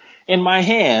 here in my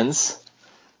hands,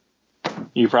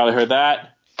 you probably heard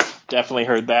that. Definitely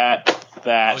heard that.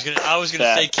 I was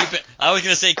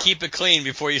gonna say keep it clean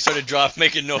before you started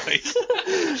making noise.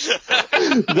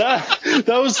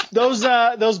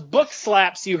 Those book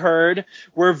slaps you heard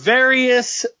were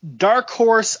various Dark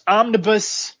Horse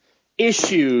omnibus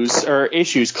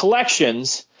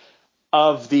collections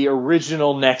of the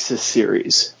original Nexus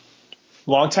series.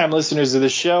 Longtime listeners of the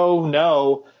show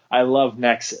know I love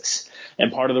Nexus.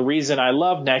 And part of the reason I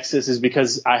love Nexus is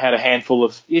because I had a handful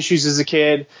of issues as a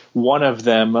kid. One of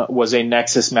them was a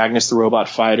Nexus Magnus the Robot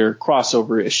Fighter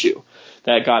crossover issue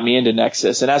that got me into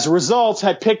Nexus. And as a result,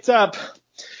 I picked up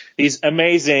these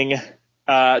amazing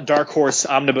Dark Horse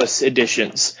omnibus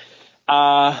editions.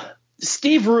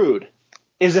 Steve Rude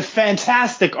is a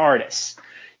fantastic artist.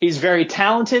 He's very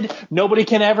talented. Nobody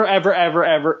can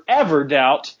ever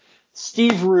doubt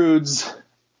Steve Rude's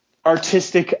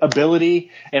artistic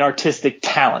ability and artistic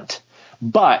talent.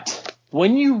 But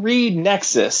when you read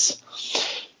Nexus,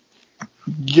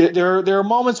 there are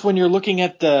moments when you're looking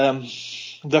at the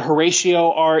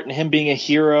Horatio art and him being a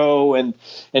hero and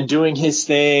doing his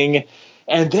thing,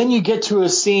 and then you get to a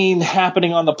scene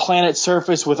happening on the planet's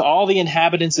surface with all the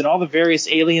inhabitants and all the various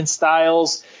alien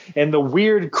styles and the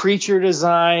weird creature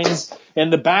designs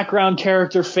and the background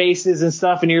character faces and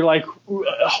stuff, and you're like,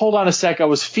 hold on a sec, I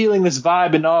was feeling this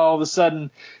vibe, and all of a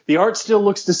sudden the art still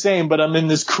looks the same, but I'm in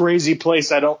this crazy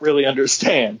place I don't really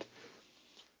understand.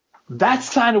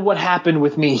 That's kind of what happened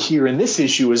with me here in this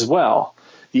issue as well.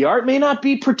 The art may not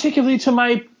be particularly to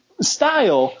my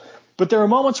style, but there are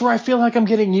moments where I feel like I'm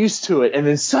getting used to it, and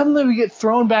then suddenly we get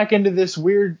thrown back into this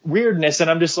weirdness, and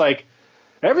I'm just like,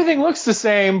 everything looks the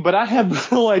same, but I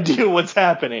have no idea what's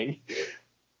happening.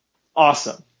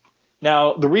 Awesome.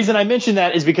 Now, the reason I mention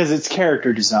that is because it's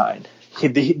character design.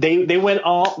 They went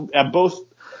all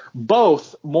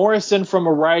both Morrison from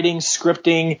a writing,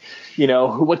 scripting,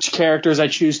 which characters I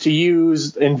choose to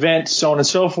use, invent, so on and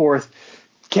so forth,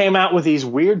 came out with these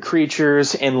weird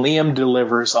creatures, and Liam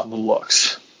delivers on the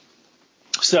looks.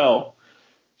 So,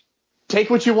 take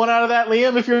what you want out of that,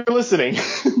 Liam, if you're listening.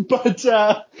 But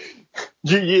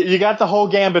you got the whole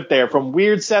gambit there, from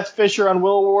weird Seth Fisher on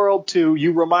Will World to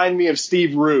you remind me of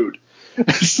Steve Rude.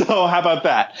 So how about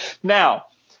that? Now,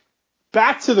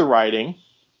 back to the writing.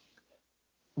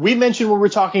 We mentioned when we were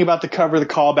talking about the cover, the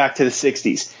callback to the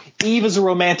 60s. Eve is a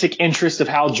romantic interest of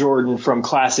Hal Jordan from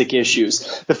classic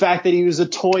issues. The fact that he was a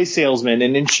toy salesman,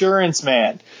 an insurance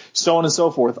man, so on and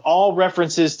so forth. All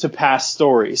references to past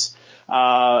stories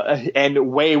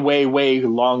and way, way, way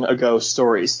long ago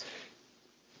stories.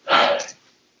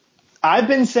 I've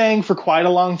been saying for quite a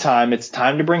long time it's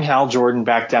time to bring Hal Jordan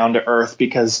back down to earth,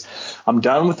 because I'm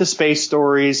done with the space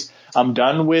stories. I'm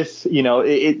done with,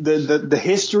 the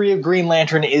history of Green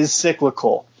Lantern is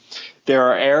cyclical. There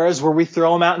are eras where we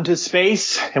throw him out into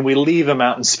space and we leave him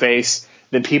out in space.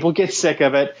 Then people get sick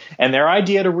of it, and their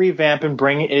idea to revamp and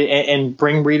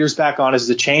bring readers back on is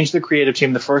to change the creative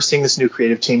team. The first thing this new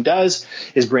creative team does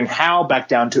is bring Hal back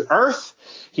down to earth.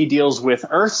 He deals with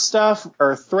Earth stuff,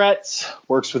 Earth threats,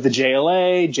 works with the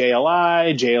JLA,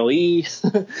 JLI,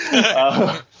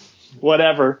 JLE,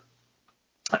 whatever.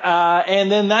 And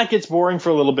then that gets boring for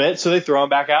a little bit, so they throw him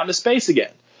back out into space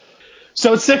again.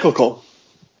 So it's cyclical.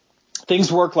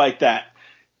 Things work like that.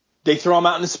 They throw him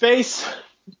out into space,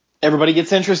 everybody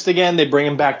gets interest again, they bring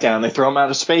him back down. They throw him out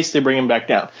of space, they bring him back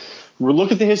down. We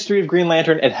look at the history of Green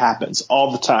Lantern, it happens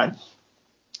all the time.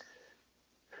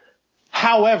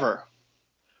 However,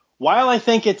 while I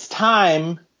think it's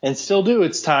time, and still do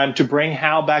it's time, to bring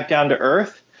Hal back down to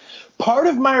Earth, part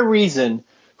of my reason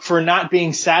for not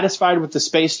being satisfied with the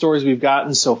space stories we've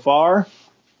gotten so far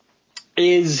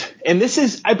is, and this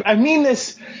is, I mean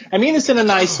this in a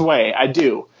nice way, I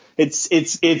do.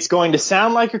 It's going to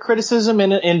sound like a criticism,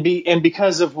 and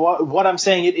because of what I'm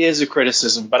saying, it is a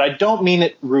criticism, but I don't mean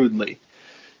it rudely.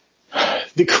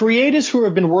 The creators who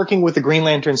have been working with the Green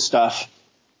Lantern stuff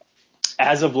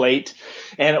as of late,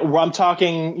 and I'm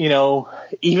talking,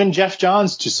 even Jeff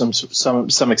Johns to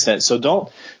some extent. So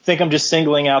don't think I'm just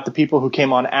singling out the people who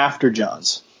came on after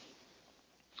Johns.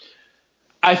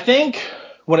 I think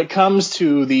when it comes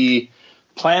to the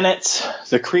planets,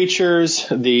 the creatures,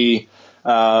 the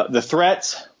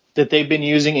threats that they've been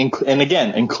using, and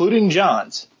again, including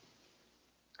Johns,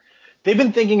 they've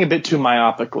been thinking a bit too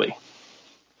myopically.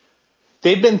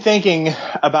 They've been thinking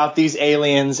about these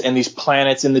aliens and these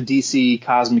planets in the DC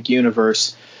cosmic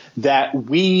universe that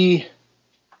we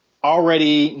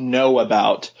already know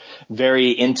about very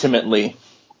intimately.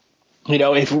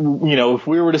 If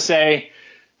we were to say,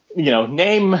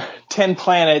 name 10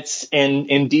 planets in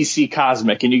DC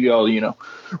cosmic, and you go,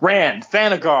 Rand,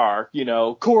 Thanagar,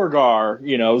 Korgar,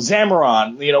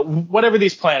 Zamaron, whatever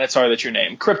these planets are that you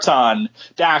name, Krypton,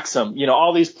 Daxam,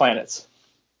 all these planets.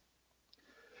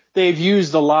 They've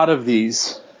used a lot of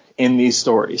these in these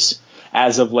stories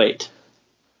as of late.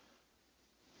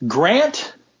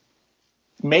 Grant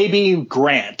may be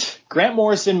Grant. Grant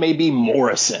Morrison may be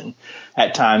Morrison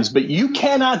at times, but you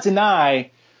cannot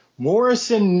deny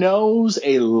Morrison knows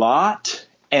a lot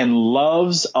and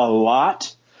loves a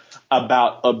lot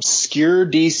about obscure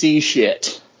DC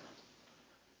shit.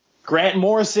 Grant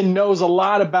Morrison knows a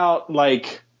lot about,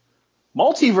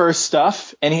 multiverse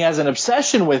stuff, and he has an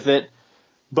obsession with it.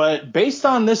 But based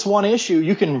on this one issue,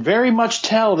 you can very much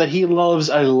tell that he loves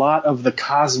a lot of the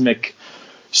cosmic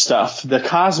stuff, the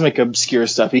cosmic obscure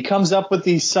stuff. He comes up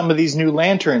with some of these new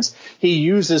lanterns. He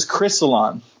uses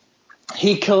Chrysalon.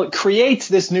 He creates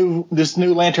this new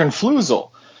lantern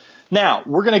Fluzal. Now,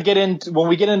 we're going to get into, when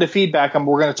we get into feedback,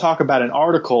 we're going to talk about an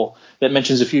article that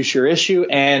mentions a future issue.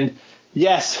 And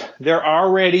yes, there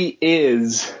already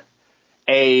is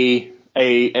a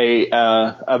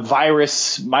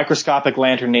virus microscopic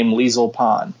lantern named Liesel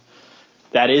Pon.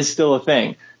 That is still a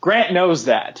thing. Grant knows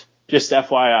that, just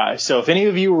FYI. So if any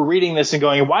of you were reading this and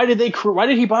going, why did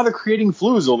he bother creating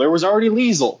Fluzal? There was already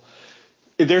Liesel.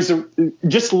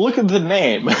 Just look at the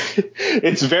name.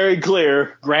 It's very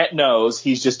clear. Grant knows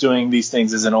he's just doing these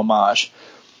things as an homage.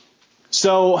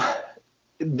 So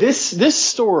this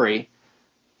story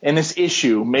and this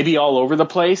issue may be all over the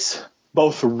place,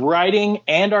 both writing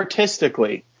and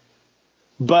artistically,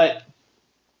 but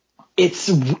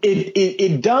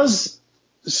it does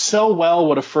so well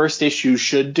what a first issue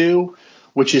should do,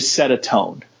 which is set a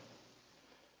tone.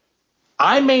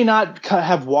 I may not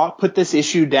have put this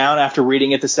issue down after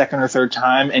reading it the second or third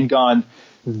time and gone,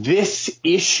 this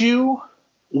issue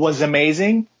was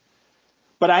amazing,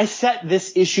 but I set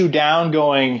this issue down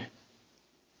going,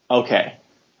 okay,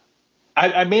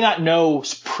 I may not know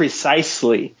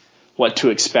precisely what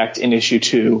to expect in issue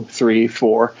 2, 3,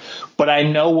 4, but I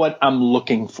know what I'm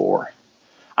looking for.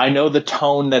 I know the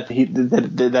tone that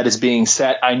is being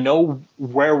set. I know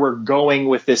where we're going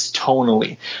with this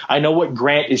tonally. I know what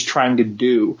Grant is trying to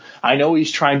do. I know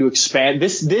he's trying to expand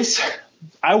this.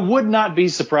 I would not be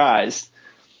surprised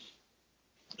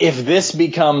if this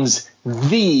becomes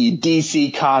the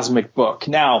DC cosmic book.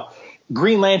 Now,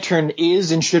 Green Lantern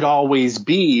is and should always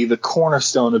be the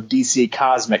cornerstone of DC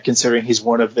Cosmic, considering he's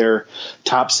one of their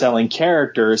top-selling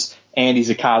characters, and he's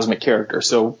a cosmic character.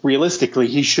 So realistically,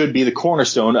 he should be the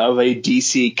cornerstone of a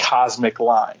DC Cosmic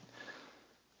line.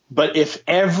 But if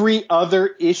every other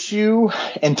issue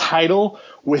and title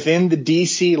within the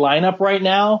DC lineup right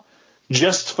now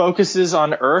just focuses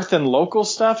on Earth and local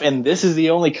stuff, and this is the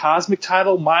only cosmic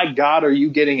title, my God, are you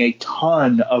getting a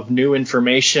ton of new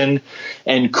information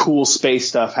and cool space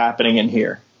stuff happening in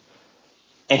here.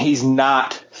 And he's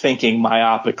not thinking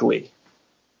myopically.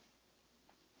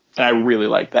 And I really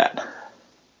like that.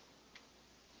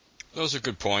 Those are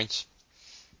good points.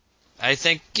 I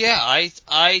think,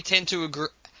 I tend to agree.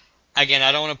 Again,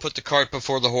 I don't want to put the cart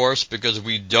before the horse because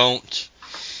we don't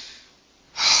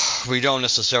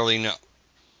necessarily know.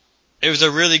 It was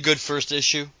a really good first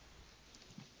issue,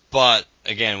 but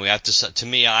again, we have to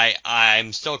me,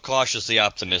 I'm still cautiously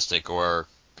optimistic, or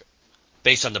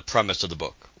based on the premise of the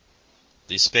book.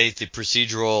 The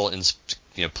procedural and,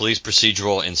 police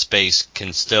procedural in space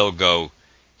can still go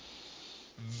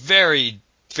very,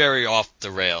 very off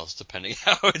the rails, depending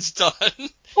how it's done.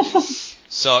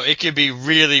 So it could be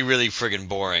really, really friggin'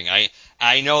 boring.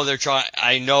 I know they're trying.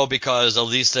 I know because at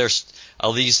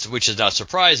least, which is not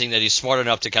surprising, that he's smart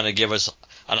enough to kind of give us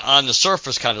an on the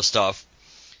surface kind of stuff,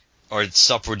 or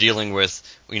stuff we're dealing with,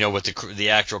 with the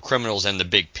actual criminals, and the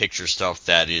big picture stuff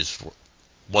that is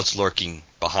what's lurking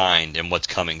behind and what's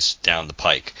coming down the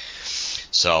pike.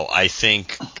 So I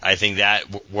think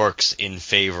that works in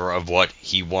favor of what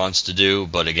he wants to do.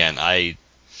 But again, I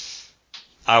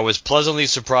was pleasantly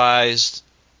surprised,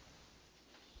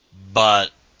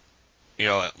 but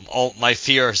all my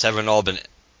fears haven't all been.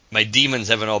 My demons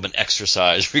haven't all been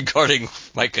exercised regarding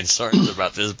my concerns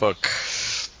about this book.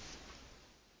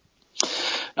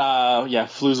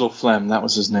 Fluzal Flem, that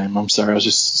was his name. I'm sorry, I was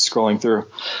just scrolling through.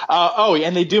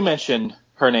 And they do mention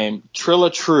her name,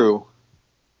 Trilla True,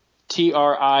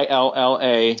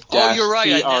 TRILLA-TRU. Oh, you're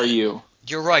right.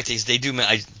 You're right. They do.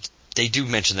 They do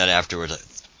mention that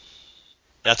afterwards.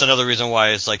 That's another reason why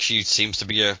it's like she seems to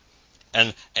be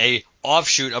a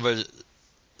offshoot of a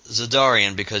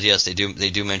Zadarian, because yes, they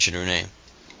do mention her name.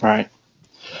 Right.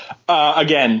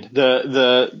 Again,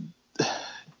 a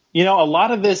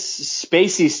lot of this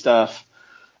spacey stuff,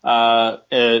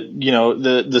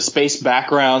 the space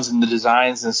backgrounds and the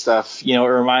designs and stuff, it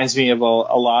reminds me of a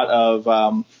lot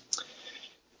of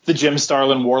the Jim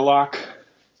Starlin Warlock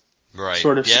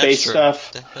sort of space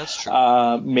stuff. That's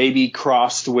true. Maybe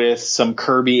crossed with some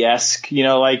Kirby-esque,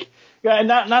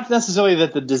 not necessarily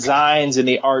that the designs and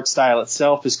the art style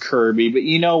itself is Kirby, but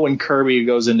when Kirby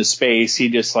goes into space, he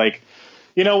just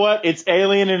you know what? It's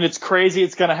alien and it's crazy.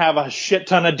 It's going to have a shit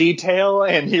ton of detail,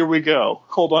 and here we go.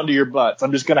 Hold on to your butts.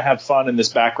 I'm just going to have fun in this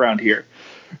background here.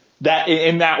 That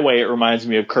in that way, it reminds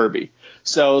me of Kirby.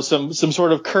 So some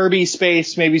sort of Kirby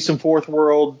space, maybe some Fourth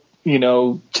World,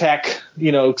 tech,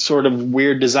 sort of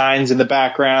weird designs in the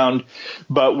background,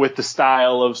 but with the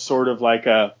style of sort of like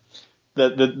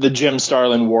the Jim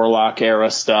Starlin Warlock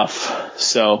era stuff.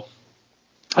 So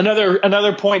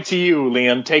another point to you,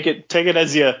 Liam. Take it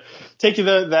as you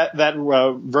that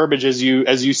verbiage as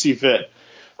you see fit.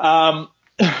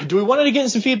 Do we want to get into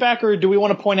some feedback, or do we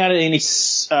want to point out any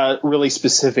really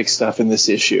specific stuff in this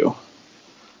issue?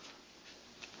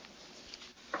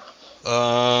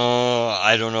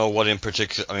 I don't know what in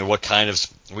particular. I mean, what kind of?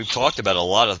 We've talked about a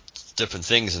lot of different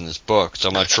things in this book, so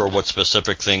I'm not sure what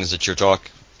specific things that you're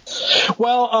talking.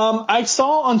 Well, I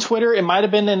saw on Twitter, it might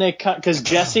have been because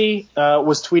Jesse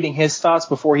was tweeting his thoughts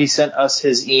before he sent us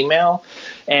his email,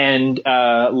 and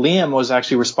Liam was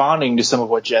actually responding to some of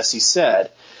what Jesse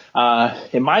said.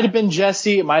 It might have been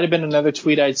Jesse, it might have been another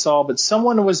tweet I saw, but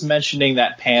someone was mentioning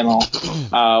that panel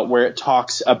where it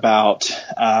talks about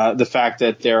the fact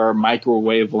that there are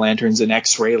microwave lanterns and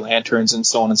X-ray lanterns and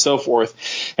so on and so forth,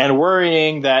 and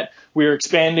worrying that we're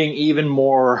expanding even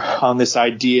more on this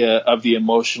idea of the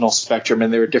emotional spectrum,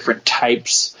 and there are different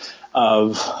types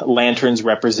of lanterns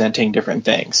representing different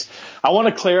things. I want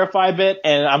to clarify a bit,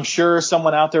 and I'm sure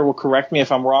someone out there will correct me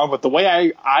if I'm wrong, but the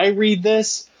way I read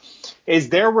this is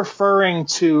they're referring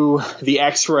to the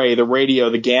X-ray, the radio,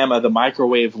 the gamma, the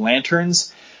microwave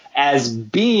lanterns as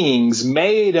beings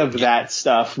made of that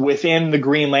stuff within the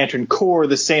Green Lantern Corps,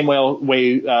 the same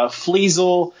way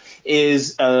Fleasel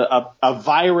is a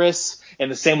virus, and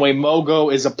the same way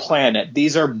Mogo is a planet.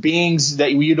 These are beings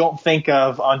that you don't think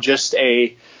of on just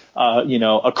a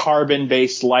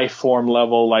carbon-based life form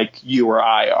level like you or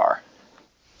I are.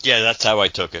 Yeah, that's how I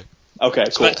took it. Okay,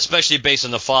 cool. Especially based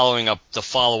on the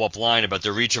follow-up line about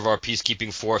the reach of our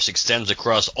peacekeeping force extends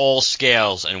across all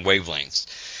scales and wavelengths.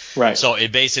 Right. So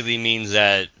it basically means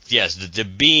that yes, the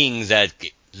beings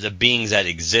that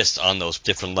exist on those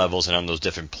different levels and on those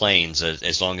different planes,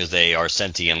 as long as they are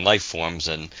sentient life forms,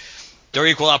 and they're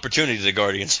equal opportunity, the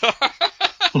Guardians are.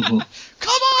 Mm-hmm.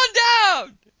 Come on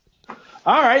down!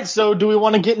 All right, so do we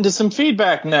want to get into some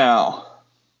feedback now?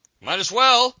 Might as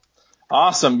well.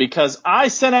 Awesome, because I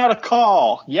sent out a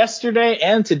call yesterday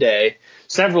and today,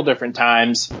 several different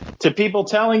times, to people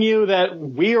telling you that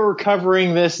we are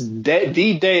covering this the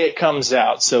day it comes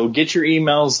out. So get your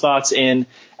emails, thoughts in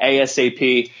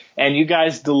ASAP, and you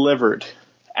guys delivered.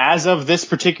 As of this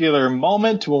particular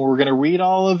moment, when we're going to read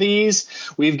all of these,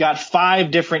 we've got 5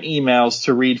 different emails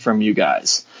to read from you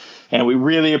guys, and we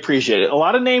really appreciate it. A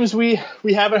lot of names we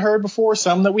haven't heard before,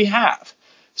 some that we have.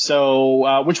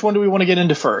 So which one do we want to get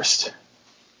into first?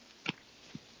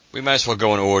 We might as well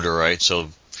go in order, right? So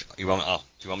do you want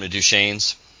me to do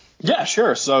Shane's? Yeah,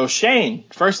 sure. So Shane,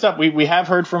 first up, we have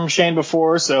heard from Shane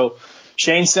before. So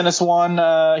Shane sent us one.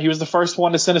 He was the first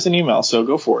one to send us an email. So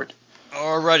go for it.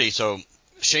 Alrighty. So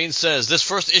Shane says, this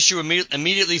first issue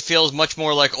immediately feels much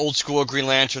more like old school Green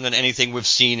Lantern than anything we've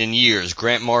seen in years.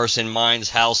 Grant Morrison mines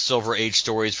Hal's Silver Age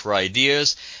stories for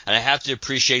ideas, and I have to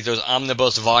appreciate those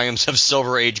omnibus volumes of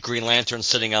Silver Age Green Lantern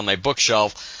sitting on my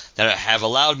bookshelf that have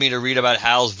allowed me to read about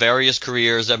Hal's various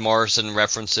careers that Morrison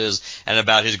references and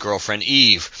about his girlfriend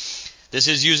Eve. This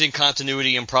is using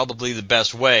continuity in probably the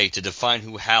best way to define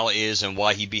who Hal is and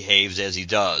why he behaves as he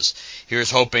does. Here's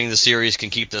hoping the series can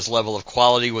keep this level of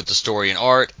quality with the story and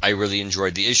art. I really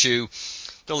enjoyed the issue.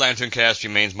 The LanternCast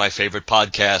remains my favorite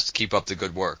podcast. Keep up the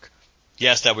good work.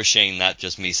 Yes, that was Shane, not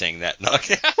just me saying that. No.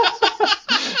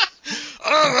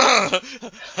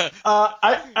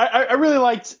 I really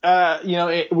liked,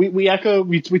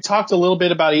 we talked a little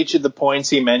bit about each of the points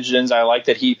he mentions. I like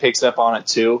that he picks up on it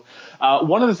too.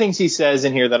 One of the things he says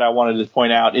in here that I wanted to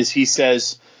point out is he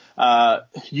says,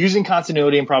 using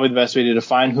continuity and probably the best way to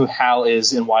define who Hal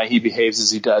is and why he behaves as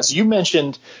he does. You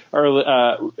mentioned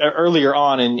earlier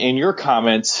on in your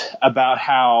comments about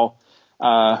how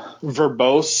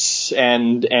verbose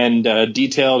and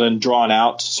detailed and drawn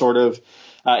out, sort of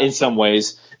in some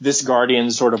ways. This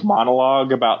Guardian sort of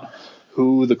monologue about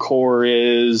who the core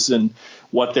is and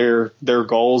what their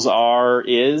goals are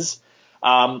is.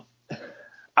 I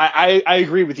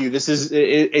agree with you.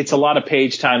 It's a lot of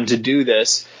page time to do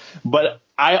this, but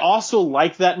I also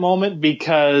like that moment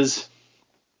because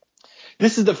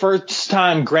this is the first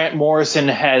time Grant Morrison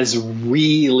has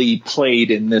really played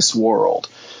in this world.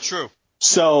 True.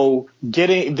 So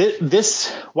getting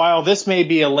this, while this may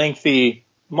be a lengthy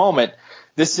moment,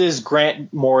 this is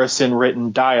Grant Morrison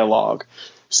written dialogue.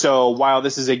 So while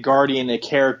this is a Guardian, a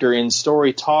character in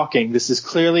story talking, this is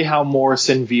clearly how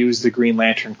Morrison views the Green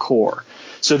Lantern Corps.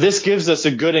 So this gives us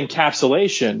a good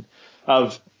encapsulation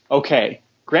of, okay,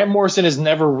 Grant Morrison has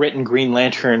never written Green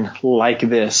Lantern like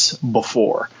this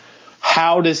before.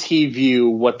 How does he view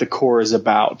what the Corps is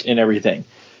about and everything?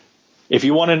 If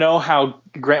you want to know how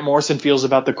Grant Morrison feels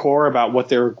about the Corps, about what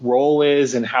their role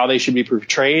is and how they should be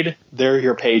portrayed, there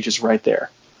your page is right there.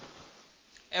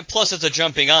 And plus, it's a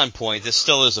jumping on point. This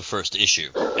still is a first issue,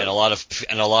 and a lot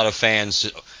of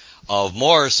fans of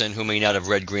Morrison who may not have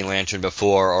read Green Lantern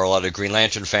before, or a lot of Green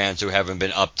Lantern fans who haven't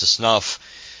been up to snuff,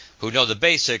 who know the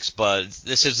basics. But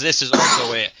this is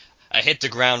also a hit the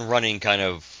ground running kind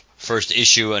of first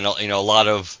issue, and a lot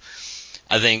of,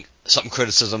 I think, some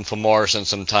criticism from Morrison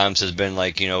sometimes has been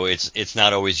like, it's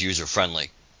not always user friendly,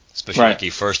 especially like a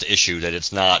first issue, that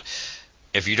it's not.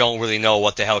 If you don't really know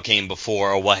what the hell came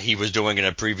before or what he was doing in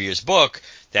a previous book,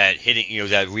 that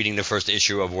that reading the first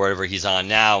issue of wherever he's on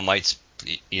now might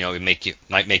make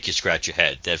you scratch your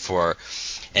head.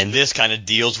 And this kind of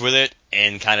deals with it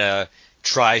and kind of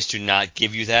tries to not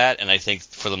give you that. And I think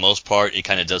for the most part, it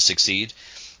kind of does succeed.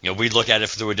 We look at it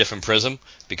through a different prism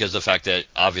because of the fact that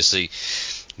obviously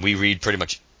we read pretty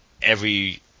much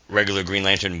every regular Green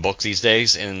Lantern book these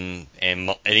days, and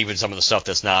even some of the stuff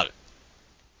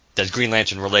that's Green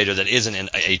Lantern related that isn't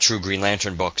a true Green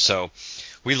Lantern book. So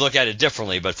we look at it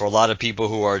differently. But for a lot of people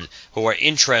who are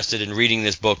interested in reading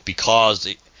this book because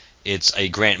it's a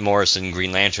Grant Morrison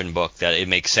Green Lantern book, that it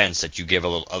makes sense that you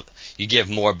give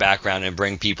more background and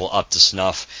bring people up to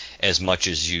snuff as much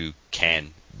as you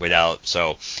can without.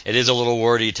 So it is a little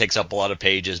wordy. It takes up a lot of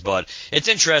pages, but it's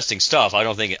interesting stuff. I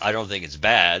don't think it's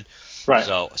bad. Right.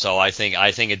 So I think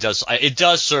it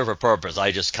does serve a purpose.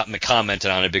 I just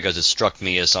commented on it because it struck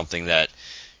me as something that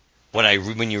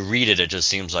when you read it, it just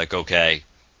seems like okay,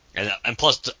 and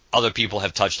plus other people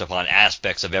have touched upon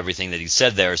aspects of everything that he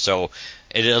said there. So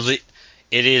it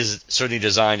is certainly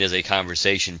designed as a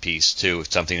conversation piece too.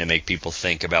 It's something to make people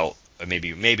think about, or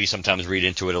maybe sometimes read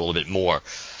into it a little bit more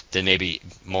than maybe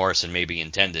Morrison maybe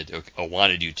intended or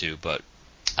wanted you to. But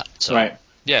so right.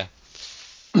 Yeah.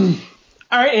 All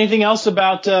right. Anything else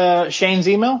about Shane's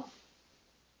email?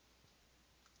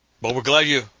 Well, we're glad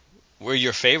we're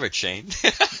your favorite, Shane.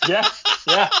 Yeah.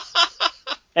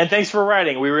 And thanks for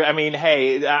writing.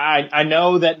 Hey, I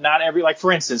know that not every, like,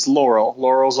 for instance,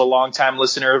 Laurel's a longtime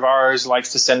listener of ours,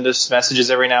 likes to send us messages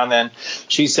every now and then.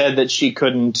 She said that she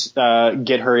couldn't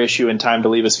get her issue in time to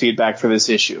leave us feedback for this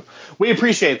issue. We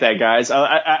appreciate that, guys.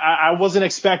 I wasn't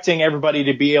expecting everybody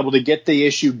to be able to get the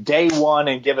issue day one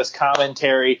and give us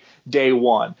commentary day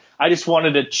one. I just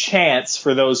wanted a chance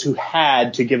for those who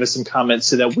had to give us some comments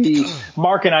so that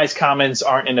Mark and I's comments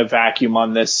aren't in a vacuum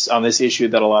on this issue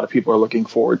that a lot of people are looking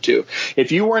forward to.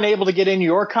 If you weren't able to get in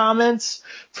your comments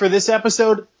for this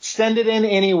episode, send it in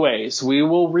anyways. We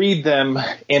will read them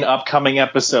in upcoming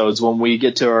episodes when we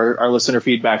get to our listener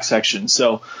feedback section.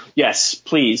 So yes,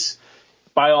 please,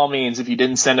 by all means, if you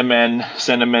didn't send them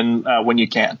in when you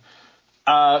can.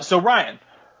 So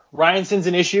Ryan sends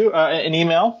an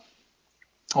email.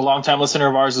 A longtime listener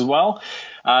of ours as well.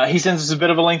 He sends us a bit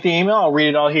of a lengthy email. I'll read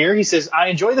it all here. He says, I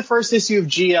enjoy the first issue of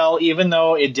GL, even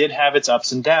though it did have its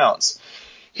ups and downs.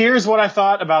 Here's what I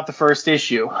thought about the first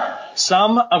issue.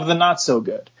 Some of the not so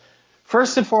good.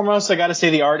 First and foremost, I got to say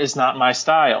the art is not my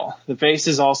style. The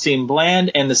faces all seem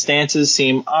bland and the stances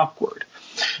seem awkward.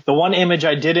 The one image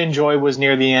I did enjoy was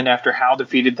near the end after Hal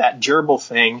defeated that gerbil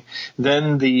thing.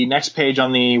 Then the next page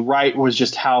on the right was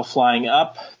just Hal flying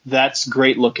up. That's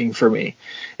great looking for me.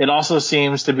 It also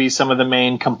seems to be some of the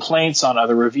main complaints on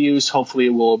other reviews. Hopefully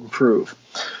it will improve.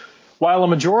 While a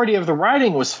majority of the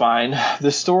writing was fine,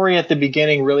 the story at the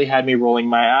beginning really had me rolling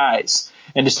my eyes.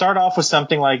 And to start off with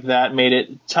something like that made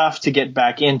it tough to get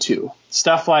back into.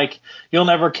 Stuff like, "You'll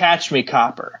never catch me,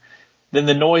 Copper." Then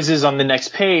the noises on the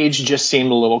next page just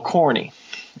seemed a little corny.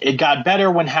 It got better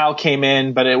when Hal came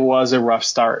in, but it was a rough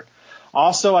start.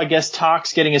 Also, I guess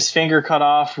Tox getting his finger cut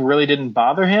off really didn't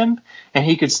bother him, and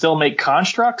he could still make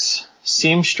constructs.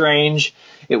 Seemed strange.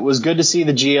 It was good to see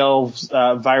the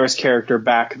GL virus character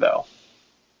back, though.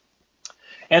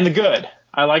 And the good.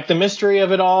 I like the mystery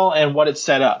of it all and what it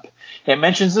set up. It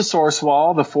mentions the Source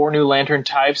Wall, the 4 new lantern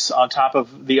types on top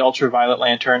of the Ultraviolet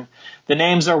Lantern. The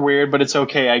names are weird, but it's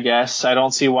okay, I guess. I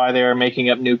don't see why they are making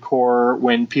up new core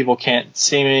when people can't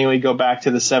seemingly go back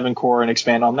to the 7 core and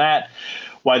expand on that.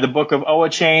 Why the Book of Oa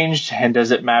changed, and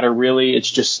does it matter really? It's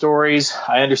just stories.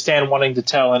 I understand wanting to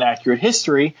tell an accurate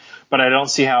history, but I don't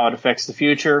see how it affects the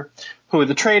future, who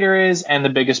the traitor is, and the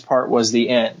biggest part was the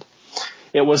end.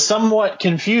 It was somewhat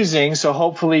confusing, so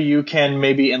hopefully you can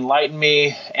maybe enlighten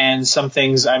me and some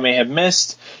things I may have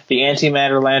missed. The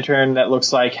antimatter lantern that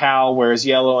looks like Hal wears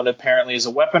yellow and apparently is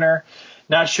a weaponer.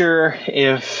 Not sure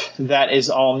if that is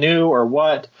all new or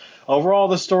what. Overall,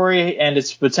 the story and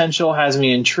its potential has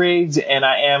me intrigued, and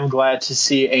I am glad to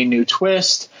see a new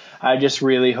twist. I just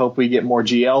really hope we get more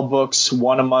GL books.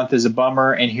 One a month is a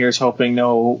bummer, and here's hoping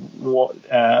no more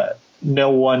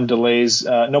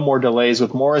delays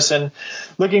with Morrison.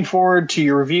 Looking forward to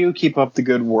your review. Keep up the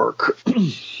good work.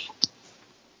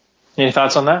 Any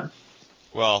thoughts on that?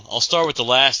 Well, I'll start with the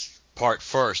last part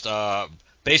first.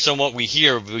 Based on what we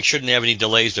hear, we shouldn't have any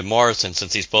delays with Morrison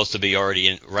since he's supposed to be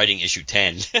already writing issue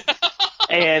 10.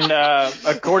 And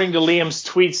according to Liam's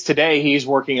tweets today, he's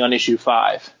working on issue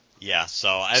 5. Yeah,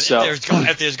 so if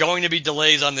there's going to be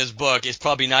delays on this book, it's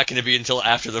probably not going to be until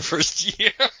after the first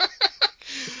year.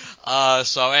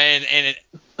 So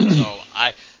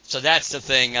that's the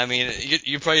thing. I mean,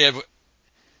 you probably have.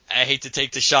 I hate to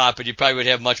take the shot, but you probably would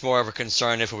have much more of a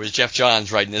concern if it was Jeff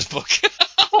Johns writing this book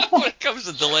when it comes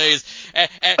to delays.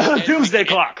 And Doomsday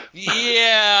Clock.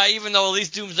 Yeah, even though at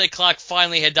least Doomsday Clock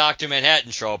finally had Dr.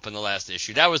 Manhattan show up in the last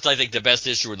issue. That was, I think, the best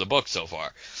issue of the book so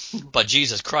far. But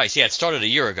Jesus Christ, yeah, it started a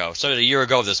year ago.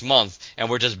 This month, and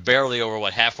we're just barely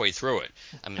over, halfway through it.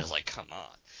 I mean, it's like, come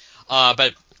on.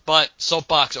 But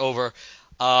soapbox over.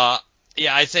 Yeah,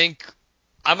 I think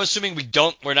I'm assuming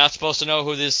we're not supposed to know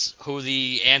who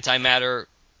the antimatter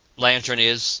lantern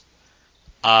is.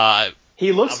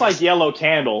 He looks like Yellow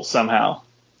Candle somehow.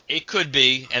 It could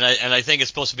be, and I think it's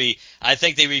supposed to be. I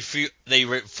think they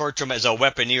refer to him as a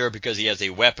weaponeer because he has a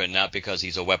weapon, not because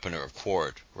he's a weaponer of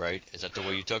Quard, right? Is that the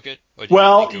way you took it?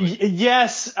 Well,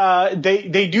 yes,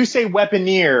 they do say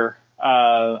weaponeer,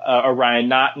 Orion,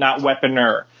 not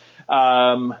weaponer.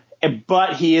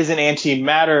 But he is an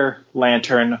antimatter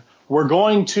lantern. We're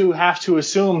going to have to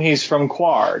assume he's from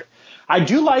Quard. I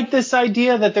do like this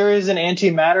idea that there is an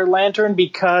antimatter lantern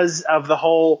because of the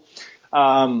whole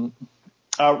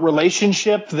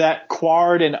relationship that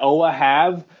Quard and Oa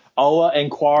have. Oa and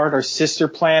Quard are sister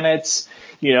planets.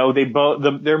 You know,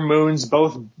 their moons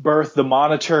both birth the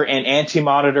Monitor and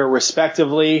Anti-Monitor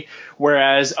respectively,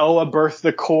 whereas Oa birthed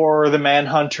the Core, the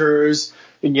Manhunters.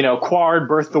 You know, Quard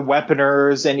birthed the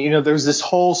Weaponers, and there's this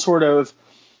whole sort of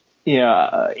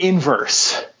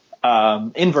inverse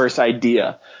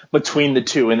idea between the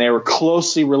two, and they were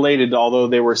closely related, although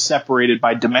they were separated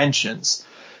by dimensions.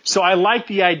 So I like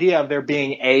the idea of there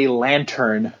being a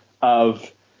lantern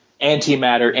of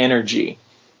antimatter energy.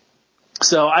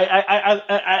 So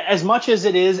I as much as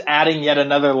it is adding yet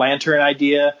another lantern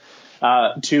idea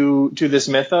to this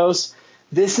mythos,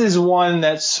 this is one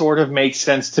that sort of makes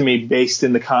sense to me based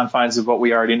in the confines of what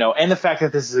we already know, and the fact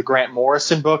that this is a Grant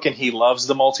Morrison book and he loves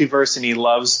the multiverse and he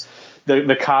loves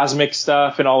the cosmic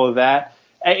stuff and all of that.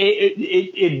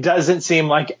 It doesn't seem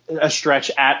like a stretch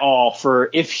at all for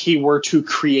if he were to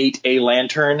create a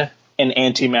lantern, an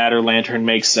antimatter lantern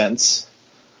makes sense.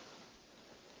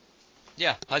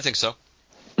 Yeah, I think so.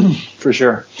 For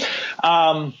sure.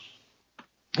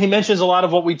 He mentions a lot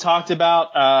of what we talked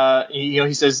about.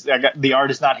 He says the art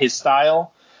is not his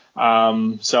style.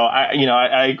 So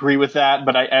I agree with that,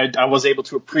 but I was able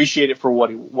to appreciate it for what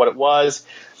it was.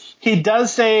 He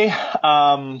does say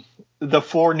the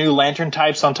 4 new lantern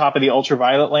types on top of the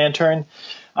ultraviolet lantern.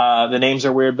 The names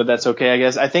are weird, but that's okay, I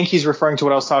guess. I think he's referring to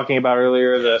what I was talking about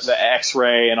earlier, the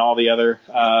X-ray and all the other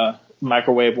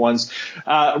microwave ones.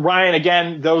 Ryan,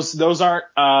 again, those aren't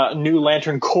new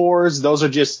lantern cores. Those are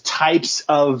just types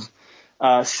of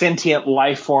sentient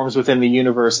life forms within the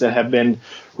universe that have been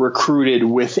recruited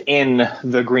within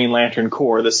the Green Lantern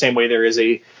Corps. The same way there is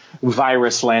a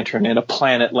virus lantern and a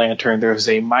planet lantern, there's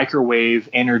a microwave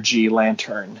energy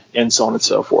lantern, and so on and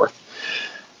so forth.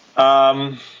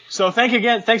 So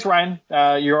thanks Ryan.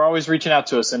 You're always reaching out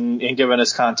to us and giving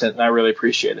us content, and I really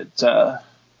appreciate it.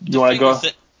 You want to go?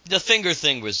 The finger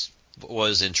thing was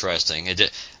interesting.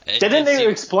 Didn't they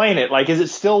explain it? Like, is it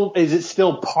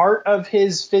still part of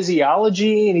his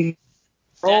physiology? And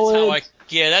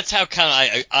That's how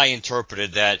kind of I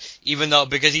interpreted that. Even though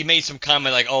because he made some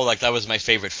comment like, oh, like that was my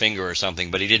favorite finger or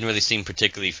something, but he didn't really seem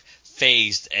particularly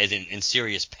phased as in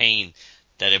serious pain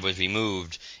that it was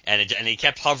removed, and he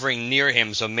kept hovering near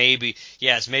him. So maybe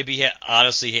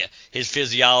honestly his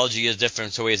physiology is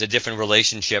different, so he has a different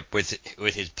relationship with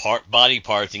his body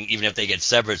parts, and even if they get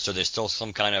severed, so there's still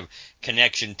some kind of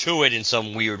connection to it in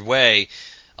some weird way.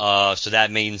 So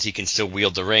that means he can still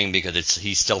wield the ring because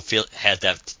he still has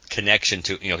that connection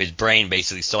to, his brain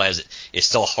basically still has it's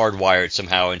still hardwired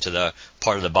somehow into the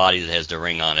part of the body that has the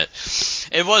ring on it.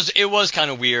 It was kind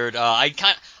of weird.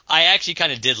 I actually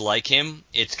kind of did like him.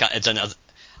 It's another.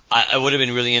 I would have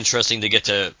been really interesting to get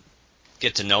to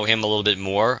know him a little bit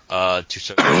more.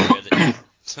 Too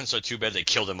bad they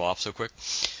killed him off so quick.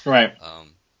 Right.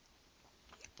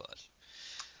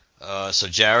 So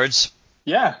Jared's.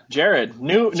 Yeah, Jared.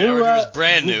 Jared was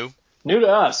brand new. New to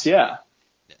us, yeah.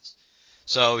 Yes.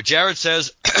 So Jared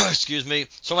says, excuse me,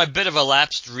 so I'm a bit of a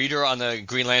lapsed reader on the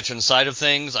Green Lantern side of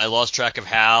things. I lost track of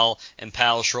Hal and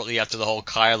Pal shortly after the whole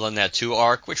Kyle and that 2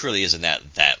 arc, which really isn't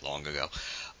that long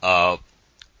ago.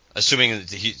 Assuming that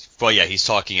he's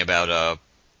talking about,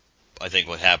 I think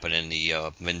what happened in the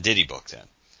Venditti book then.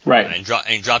 Right.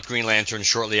 And dropped Green Lantern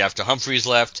shortly after Humphreys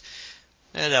left.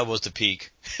 And that was the peak.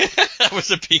 That was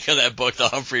the peak of that book, the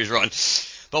Humphreys run.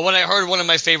 But when I heard one of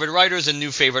my favorite writers and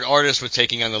new favorite artist was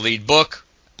taking on the lead book,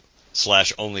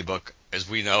 / only book, as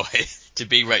we know to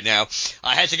be right now,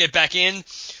 I had to get back in.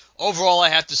 Overall, I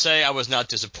have to say I was not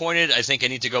disappointed. I think I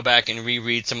need to go back and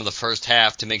reread some of the first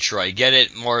half to make sure I get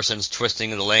it. Morrison's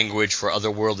twisting of the language for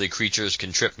otherworldly creatures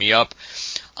can trip me up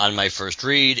on my first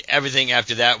read. Everything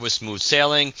after that was smooth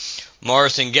sailing.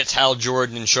 Morrison gets Hal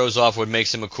Jordan and shows off what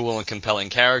makes him a cool and compelling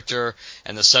character,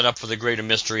 and the setup for the greater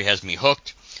mystery has me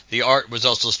hooked. The art was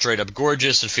also straight up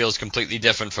gorgeous. It feels completely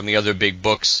different from the other big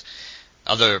books,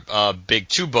 big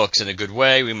 2 books in a good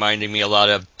way, reminding me a lot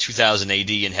of 2000 AD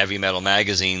and heavy metal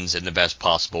magazines in the best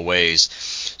possible ways.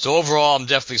 So overall, I'm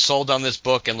definitely sold on this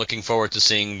book and looking forward to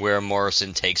seeing where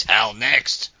Morrison takes Hal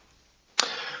next.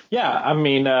 Yeah, I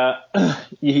mean,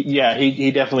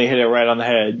 he definitely hit it right on the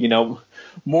head.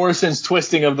 Morrison's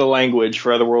twisting of the language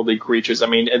for otherworldly creatures. I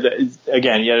mean,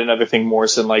 again, yet another thing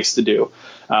Morrison likes to do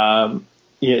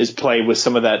is play with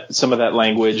some of that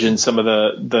language and some of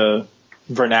the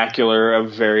vernacular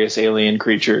of various alien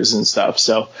creatures and stuff.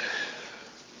 So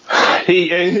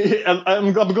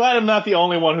I'm glad I'm not the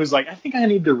only one who's like, I think I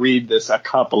need to read this a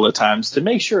couple of times to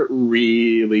make sure it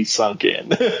really sunk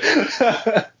in.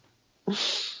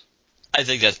 I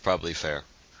think that's probably fair.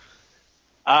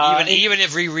 Even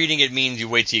if rereading it means you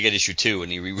wait till you get issue 2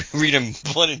 and you reread them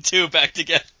 1 and 2 back to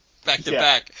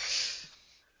back.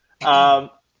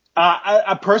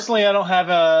 I personally, I don't have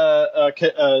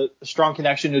a strong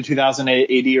connection to 2000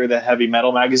 AD or the heavy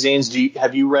metal magazines.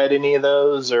 Have you read any of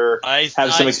those or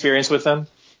have some experience with them?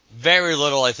 Very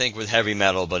little, I think, with heavy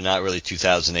metal, but not really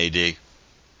 2000 AD.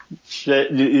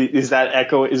 Is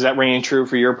that ringing true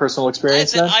for your personal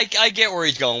experience? I get where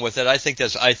he's going with it. I think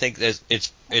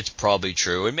it's probably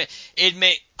true. Now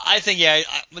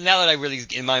that I really,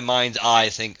 in my mind's eye,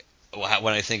 think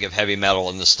when I think of heavy metal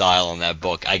and the style in that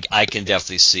book, I can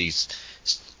definitely see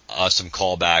some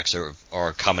callbacks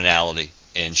or commonality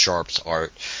in Sharp's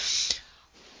art.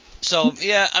 So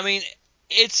yeah, I mean,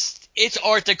 it's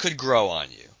art that could grow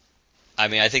on you. I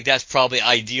mean, I think that's probably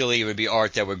ideally it would be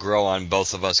art that would grow on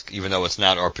both of us, even though it's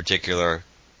not our particular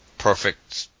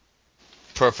perfect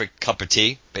cup of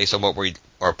tea based on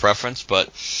our preference, but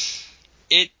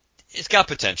it's got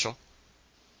potential.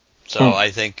 So I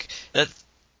think that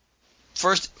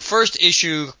first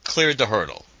issue cleared the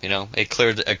hurdle. It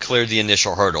cleared the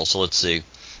initial hurdle. So let's see.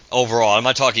 Overall, I'm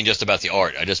not talking just about the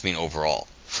art. I just mean overall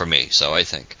for me. So I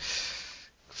think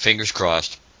fingers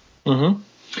crossed. Mm-hmm.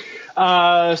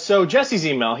 So Jesse's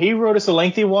email, he wrote us a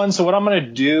lengthy one. So what I'm going to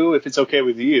do, if it's okay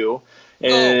with you,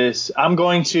 is I'm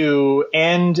going to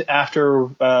end after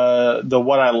the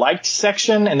what I liked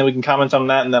section, and then we can comment on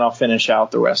that, and then I'll finish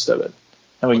out the rest of it.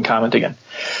 And we can comment again.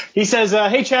 He says,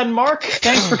 hey, Chad and Mark,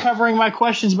 thanks for covering my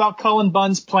questions about Cullen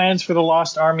Bunn's plans for the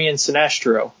Lost Army in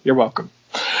Sinestro. You're welcome.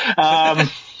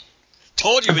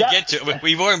 Told you we'd get to it.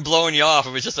 We weren't blowing you off.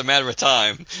 It was just a matter of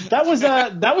time. That was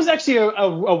actually a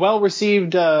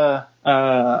well-received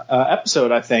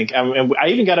episode, I think. And I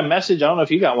even got a message. I don't know if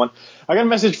you got one. I got a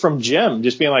message from Jim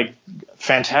just being like,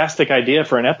 fantastic idea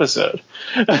for an episode.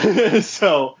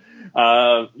 So,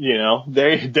 there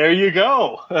you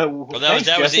go. Well,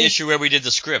 that was the issue where we did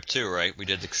the script too, right? We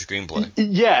did the screenplay.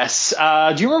 Yes.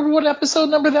 Do you remember what episode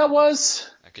number that was?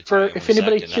 I could tell you if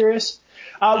anybody's curious.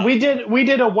 We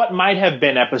did a what might have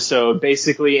been episode,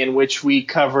 basically, in which we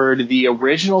covered the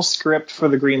original script for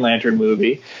the Green Lantern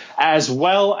movie, as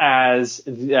well as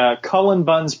Cullen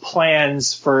Bunn's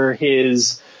plans for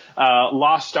his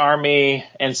Lost Army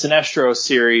and Sinestro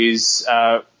series.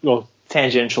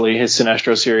 Tangentially, his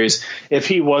Sinestro series, if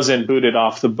he wasn't booted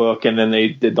off the book, and then they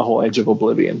did the whole Edge of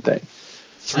Oblivion thing.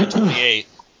 328.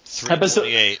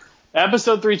 328.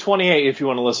 Episode 328, if you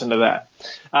want to listen to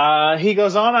that. He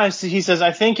goes on, he says,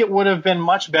 I think it would have been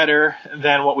much better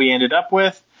than what we ended up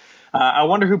with. I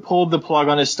wonder who pulled the plug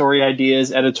on his story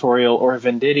ideas, editorial, or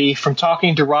Venditti. From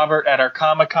talking to Robert at our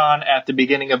Comic-Con at the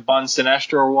beginning of Bunn's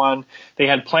Sinestro one, they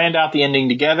had planned out the ending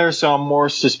together, so I'm more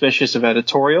suspicious of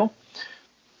editorial.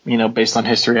 Based on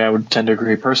history, I would tend to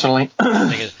agree personally.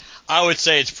 I would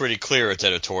say it's pretty clear it's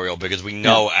editorial, because we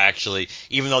know, actually,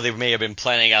 even though they may have been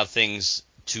planning out things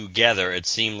together, it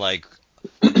seemed like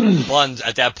Bunn's,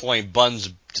 at that point,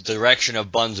 the direction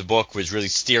of Bunn's book was really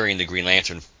steering the Green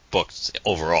Lantern books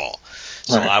overall.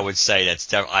 So right. I would say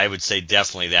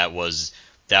definitely that was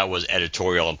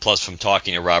editorial. And plus, from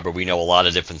talking to Robert, we know a lot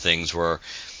of different things were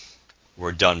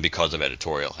done because of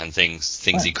editorial, and things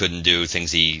right. he couldn't do,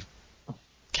 things he,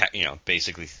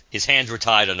 basically his hands were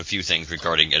tied on a few things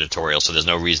regarding editorial. So there's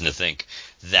no reason to think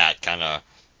that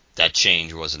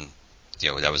change wasn't.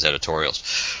 That was editorials.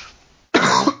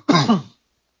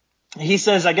 He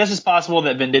says, I guess it's possible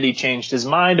that Venditti changed his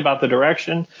mind about the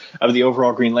direction of the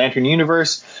overall Green Lantern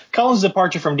universe. Cullen's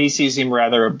departure from DC seemed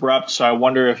rather abrupt, so I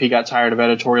wonder if he got tired of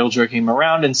editorial jerking him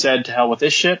around and said, to hell with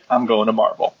this shit, I'm going to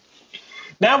Marvel.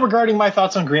 Now, regarding my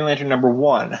thoughts on Green Lantern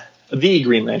 *1, the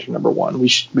Green Lantern *1,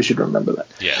 we should remember that.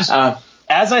 Yes.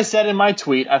 As I said in my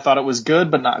tweet, I thought it was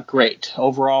good, but not great.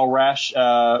 Overall rating,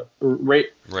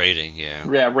 yeah.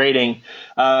 Yeah, rating,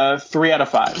 3 out of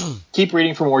 5. Keep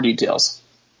reading for more details.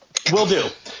 Will do.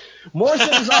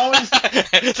 Morrison is always...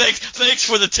 Thanks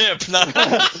for the tip.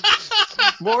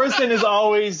 Morrison is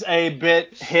always a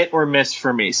bit hit or miss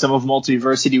for me. Some of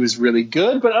Multiversity was really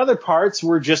good, but other parts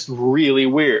were just really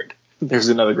weird. There's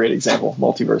another great example,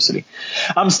 Multiversity.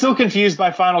 I'm still confused by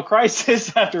Final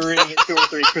Crisis after reading it 2 or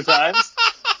 3 times.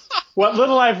 What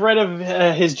little I've read of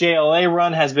his JLA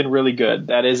run has been really good.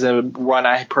 That is a run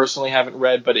I personally haven't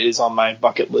read, but it is on my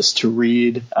bucket list to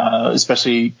read,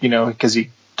 especially, because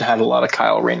he had a lot of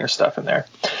Kyle Rayner stuff in there.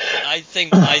 I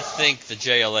think the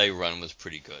JLA run was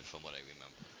pretty good from what I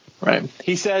remember. Right.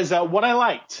 He says, what I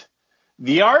liked.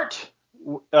 The art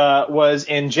was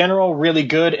in general really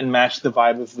good and matched the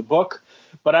vibe of the book,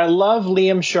 but I love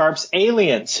Liam Sharp's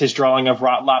Aliens. His drawing of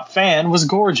Rotlop Fan was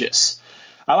gorgeous.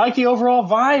 I like the overall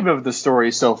vibe of the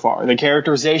story so far. The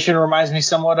characterization reminds me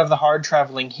somewhat of the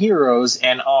hard-traveling heroes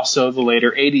and also the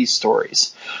later 80s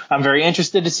stories. I'm very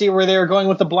interested to see where they are going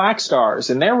with the Black Stars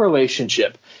and their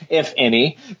relationship, if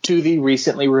any, to the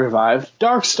recently revived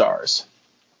Dark Stars.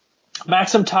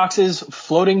 Maxim Tox's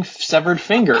floating severed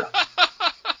finger.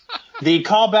 The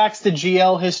callbacks to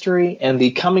GL history and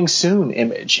the coming soon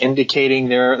image indicating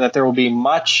that there will be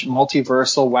much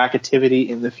multiversal wackativity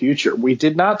in the future. We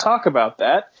did not talk about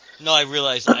that. No, I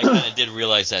kind of did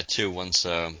realize that too once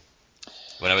when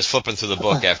I was flipping through the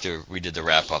book after we did the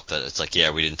wrap up, that it's like,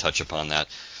 yeah, we didn't touch upon that.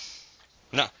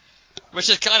 No, which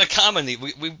is kind of common.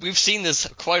 We've seen this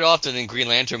quite often in Green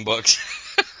Lantern books,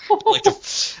 like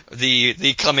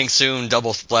the coming soon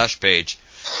double splash page.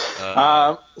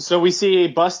 So we see a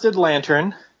busted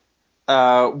lantern.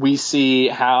 We see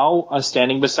Hal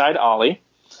standing beside Ollie.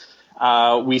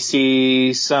 We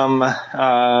see some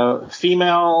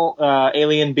female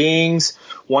alien beings.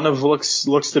 One of looks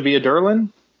to be a Durlan,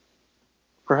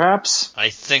 perhaps. I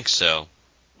think so.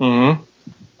 Mm-hmm.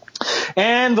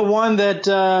 And the one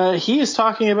that he is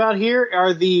talking about here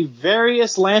are the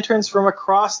various lanterns from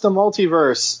across the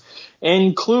multiverse,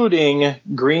 including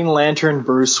Green Lantern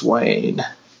Bruce Wayne.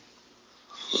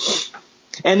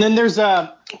 And then there's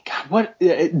I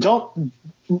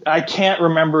can't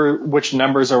remember which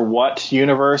numbers are what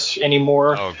universe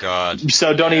anymore. Oh, God.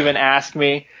 So don't even ask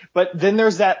me. But then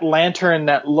there's that lantern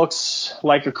that looks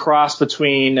like a cross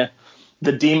between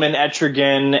the Demon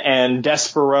Etrigan and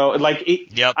Despero.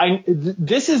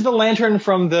 This is the lantern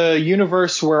from the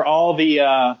universe where all the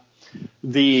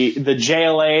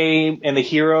JLA and the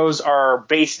heroes are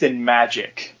based in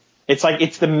magic.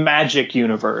 It's the magic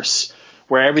universe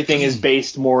where everything is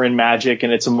based more in magic,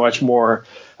 and it's a much more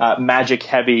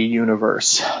magic-heavy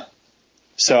universe.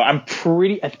 So I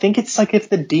think it's like if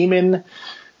the Demon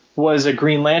was a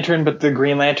Green Lantern, but the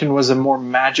Green Lantern was a more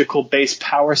magical-based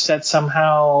power set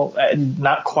somehow.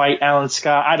 Not quite Alan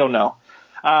Scott. I don't know.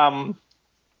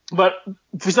 But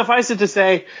suffice it to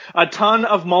say, a ton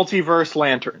of multiverse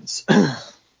lanterns.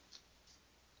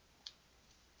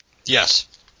 Yes.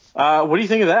 What do you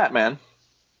think of that, man?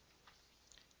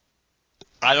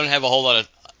 I don't have a whole lot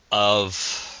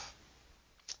of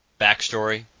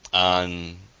backstory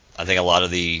on, I think, a lot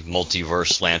of the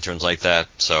multiverse lanterns like that.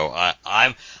 So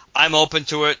I'm open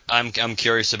to it. I'm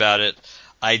curious about it.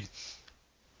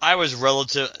 I was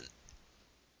relative.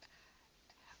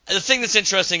 The thing that's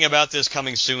interesting about this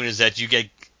coming soon is that you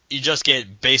just get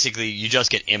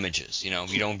images. You know,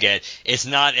 you don't get. It's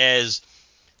not as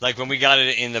like when we got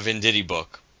it in the Venditti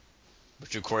book,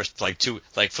 which of course for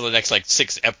the next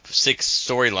six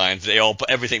storylines,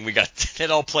 everything we got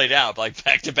it all played out like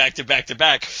back to back to back to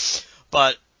back.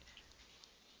 But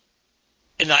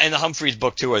in the Humphreys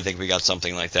book too, I think we got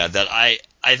something like that. That I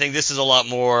think this is a lot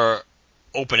more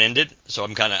open ended. So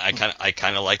I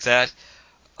kind of like that.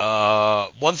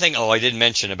 One thing I didn't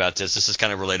mention about this is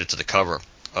kind of related to the cover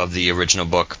of the original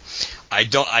book. I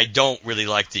don't really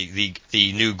like the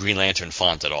new Green Lantern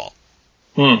font at all.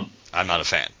 I'm not a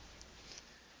fan.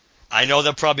 I know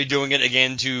they're probably doing it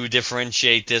again to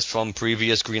differentiate this from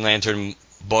previous Green Lantern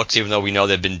books, even though we know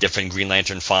there have been different Green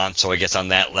Lantern fonts, so I guess on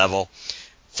that level,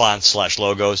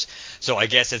 fonts/logos. So I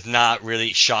guess it's not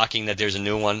really shocking that there's a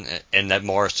new one and that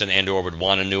Morrison and/or would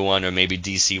want a new one, or maybe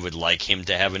DC would like him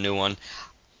to have a new one.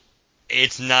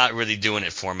 It's not really doing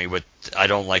it for me. I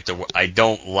don't like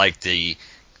the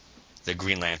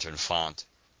Green Lantern font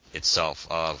itself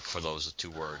for those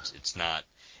two words. It's not.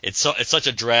 It's such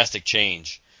a drastic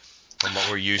change from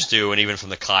what we're used to, and even from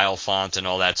the Kyle font and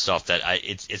all that stuff, that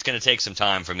it's going to take some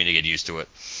time for me to get used to it.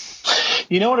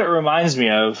 You know what it reminds me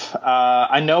of?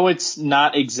 I know it's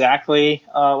not exactly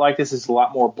like this. It's a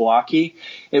lot more blocky.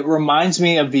 It reminds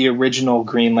me of the original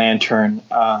Green Lantern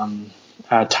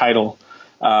title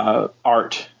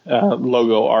art,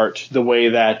 logo art, the way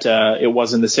that it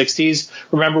was in the 60s.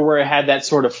 Remember where it had that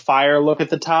sort of fire look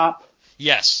at the top?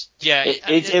 Yes. Yeah.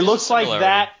 It looks like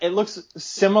that. It looks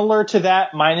similar to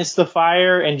that minus the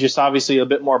fire and just obviously a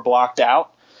bit more blocked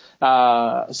out.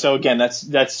 So again,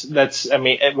 that's I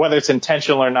mean, whether it's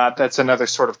intentional or not, that's another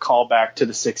sort of callback to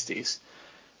the 60s.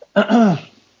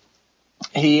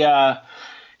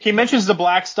 He mentions the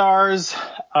Black Stars.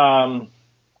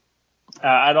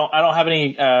 I don't have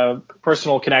any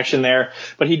personal connection there,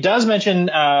 but he does mention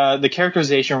the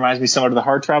characterization reminds me somewhat of the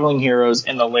hard traveling heroes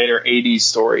in the later 80s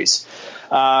stories.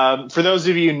 For those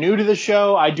of you new to the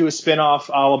show, I do a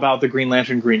spinoff all about the Green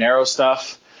Lantern, Green Arrow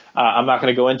stuff. I'm not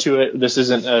going to go into it. This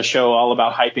isn't a show all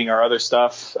about hyping our other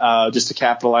stuff, just to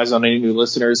capitalize on any new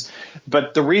listeners.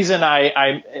 But the reason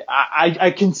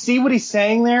I can see what he's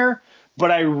saying there,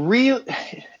 but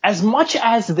as much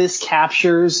as this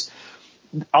captures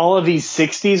all of these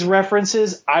 60s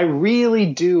references, I really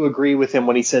do agree with him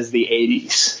when he says the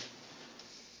 80s.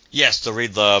 Yes, to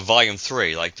read the volume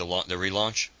 3, like the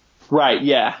relaunch. Right.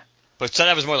 Yeah. But so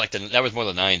that was more the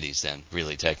 90s then,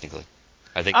 really, technically.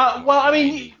 I think.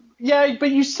 Yeah, but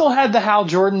you still had the Hal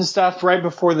Jordan stuff right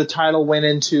before the title went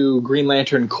into Green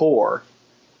Lantern Corps,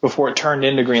 before it turned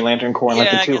into Green Lantern Corps in the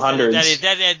 200s.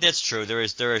 That's true.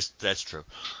 That's true.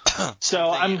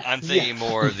 So I'm thinking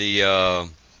more of the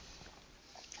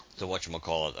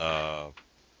whatchamacallit,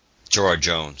 Gerard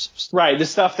Jones. Right, the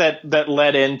stuff that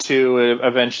led into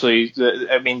eventually.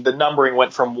 The numbering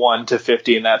went from 1 to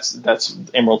 50, and that's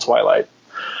Emerald Twilight.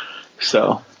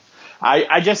 So. The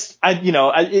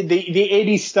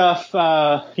 80s stuff,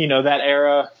 that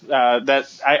era,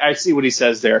 I see what he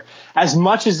says there. As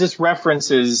much as this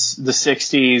references the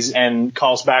 60s and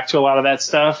calls back to a lot of that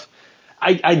stuff,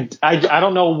 I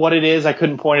don't know what it is. I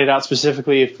couldn't point it out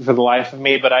specifically for the life of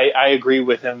me, but I agree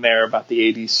with him there about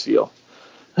the 80s feel.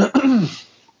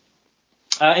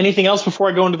 Anything else before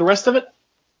I go into the rest of it?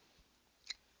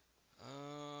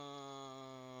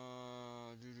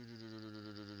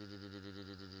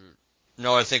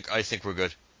 No, I think we're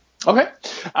good. Okay.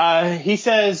 He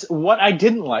says, what I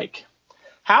didn't like.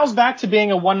 Hal's back to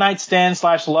being a one-night stand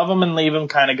 / love him and leave him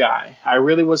kind of guy. I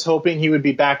really was hoping he would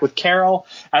be back with Carol,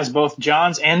 as both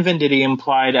Johns and Venditti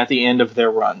implied at the end of their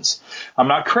runs. I'm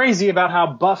not crazy about how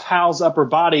buff Hal's upper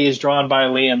body is drawn by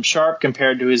Liam Sharp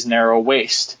compared to his narrow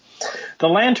waist. The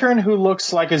Lantern who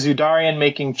looks like a Zudarian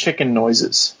making chicken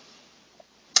noises.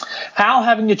 Hal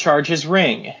having to charge his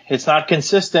ring. It's not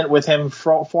consistent with him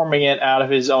forming it out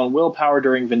of his own willpower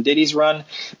during Venditti's run.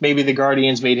 Maybe the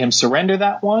Guardians made him surrender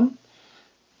that one.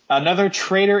 Another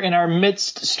traitor in our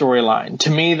midst storyline.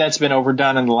 To me, that's been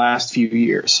overdone in the last few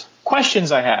years.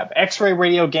 Questions I have. X-ray,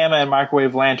 radio, gamma, and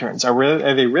microwave lanterns.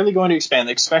 Are they really going to expand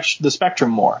the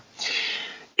spectrum more?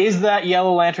 Is that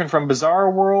Yellow Lantern from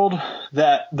Bizarro World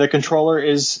that the controller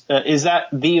is that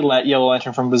the Yellow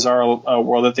Lantern from Bizarro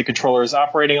World that the controller is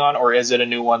operating on, or is it a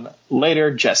new one later?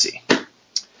 Jesse.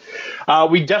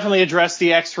 We definitely addressed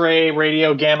the X-ray,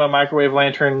 radio, gamma, microwave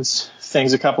lanterns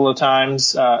things a couple of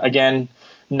times. Again,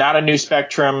 not a new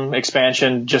spectrum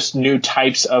expansion, just new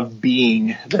types of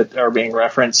being that are being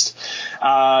referenced.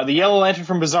 The Yellow Lantern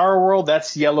from Bizarro World,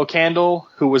 that's Yellow Candle,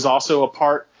 who was also a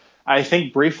part, I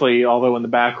think briefly, although in the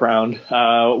background,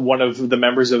 one of the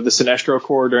members of the Sinestro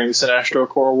Corps during the Sinestro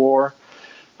Corps War.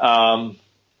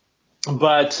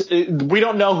 But we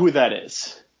don't know who that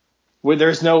is.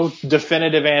 There's no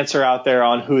definitive answer out there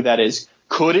on who that is.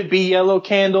 Could it be Yellow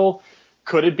Candle?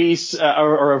 Could it be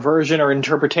or a version or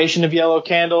interpretation of Yellow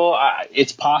Candle?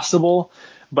 It's possible,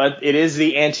 but it is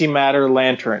the antimatter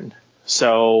lantern,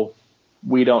 so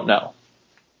we don't know.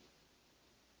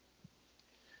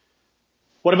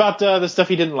 What about the stuff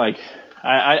he didn't like?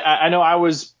 I know I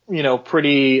was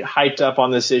pretty hyped up on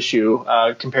this issue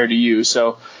compared to you.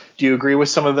 So do you agree with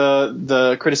some of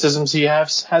the criticisms he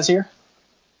has here?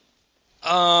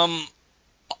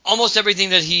 Almost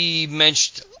everything that he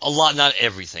mentioned, a lot, not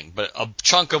everything, but a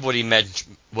chunk of what he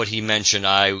mentioned,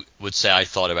 I would say I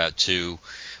thought about too.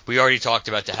 We already talked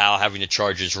about the Hal having to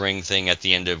charge his ring thing at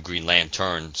the end of Green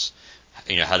Lanterns,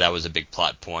 how that was a big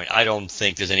plot point. I don't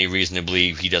think there's any reason to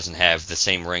believe he doesn't have the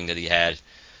same ring that he had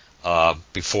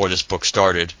before this book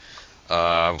started.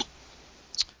 At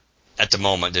the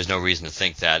moment, there's no reason to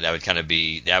think that. That would kind of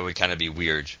be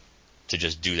weird to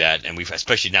just do that, and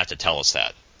especially not to tell us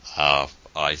that.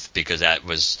 Because that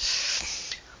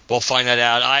was, we'll find that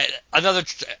out. Another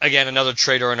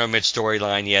traitor in our mid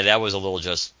storyline. Yeah, that was a little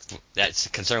that's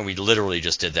concerning. We literally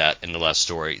just did that in the last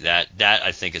story. That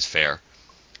I think is fair.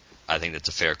 I think that's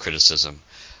a fair criticism.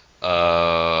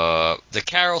 The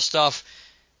Carol stuff,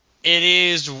 it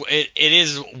is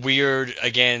weird.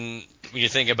 Again, when you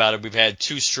think about it, we've had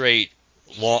two straight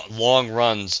long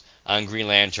runs on Green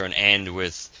Lantern end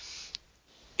with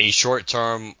a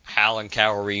short-term Hal and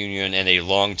Carol reunion and a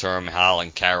long-term Hal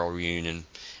and Carol reunion.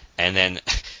 And then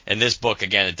in this book,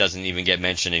 again, it doesn't even get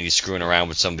mentioned and he's screwing around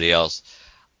with somebody else.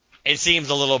 It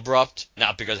seems a little abrupt,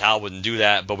 not because Hal wouldn't do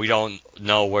that, but we don't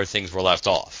know where things were left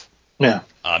off. Yeah.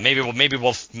 Maybe we're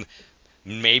going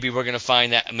to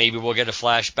find that. Maybe we'll get a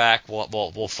flashback.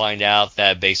 We'll find out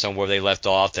that based on where they left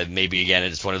off, that maybe, again,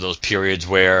 it's one of those periods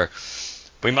where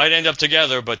we might end up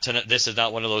together, but this is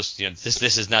not one of those,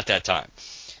 this is not that time.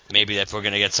 Maybe if we're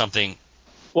going to get something.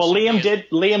 Well,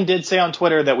 Liam did say on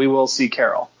Twitter that we will see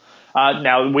Carol.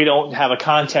 Now, we don't have a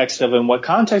context of in what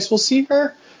context we'll see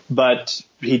her, but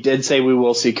he did say we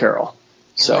will see Carol.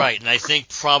 So. Right, and I think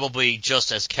probably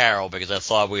just as Carol, because I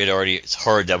thought we had already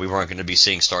heard that we weren't going to be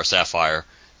seeing Star Sapphires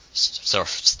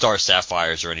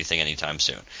or anything anytime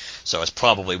soon. So it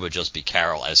probably would just be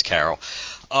Carol as Carol.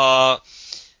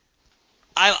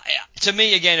 To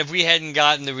me, again, if we hadn't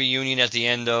gotten the reunion at the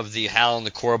end of the Hal and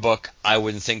the Core book, I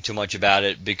wouldn't think too much about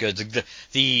it, because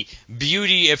the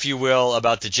beauty, if you will,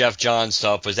 about the Jeff Johns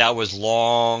stuff was that was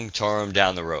long-term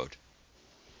down the road.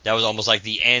 That was almost like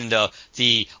the end of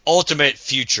the ultimate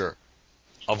future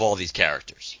of all these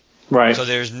characters. Right. So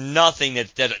there's nothing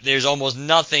there's almost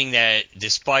nothing that,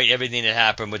 despite everything that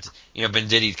happened with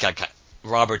Venditti,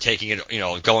 Robert taking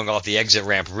it, going off the exit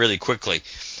ramp really quickly.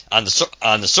 On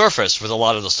the surface, with a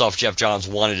lot of the stuff Jeff Johns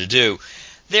wanted to do,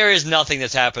 there is nothing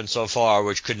that's happened so far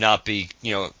which could not be,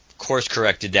 course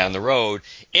corrected down the road.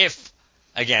 If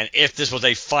this was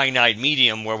a finite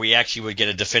medium where we actually would get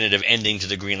a definitive ending to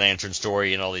the Green Lantern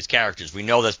story and all these characters, we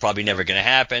know that's probably never going to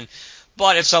happen.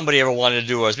 But if somebody ever wanted to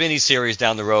do a mini-series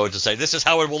down the road to say this is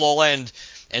how it will all end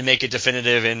and make it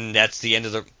definitive, and that's the end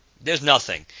of there's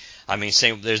nothing. I mean,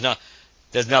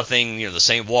 There's nothing, the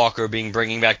St. Walker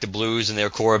bringing back the Blues and their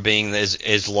core being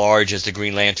as large as the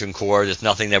Green Lantern core. There's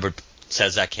nothing that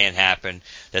says that can't happen.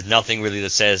 There's nothing really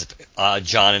that says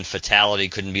John and Fatality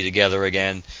couldn't be together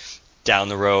again down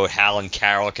the road. Hal and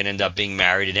Carol can end up being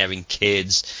married and having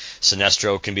kids.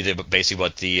 Sinestro can be basically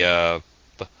what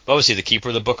was he, the keeper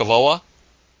of the Book of Oa?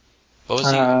 What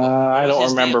was he? I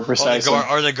don't remember precisely.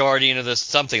 Or the guardian of this,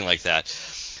 something like that.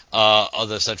 Of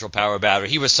the Central Power Battery.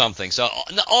 He was something. So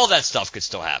all that stuff could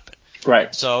still happen.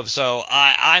 Right. So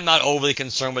I'm not overly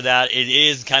concerned with that. It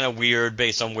is kind of weird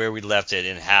based on where we left it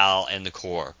in Hal and the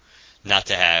Core not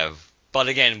to have. But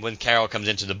again, when Carol comes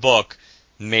into the book,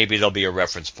 maybe there'll be a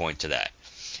reference point to that.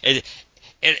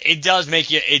 It does make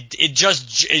you it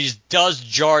does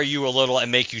jar you a little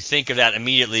and make you think of that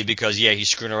immediately, because he's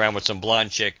screwing around with some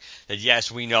blonde chick that,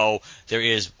 yes, we know there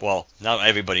is. Well, not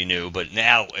everybody knew, but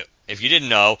now, if you didn't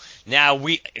know, now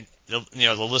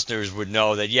the listeners would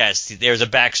know that, yes, there's a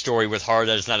backstory with her,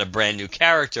 that it's not a brand new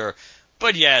character,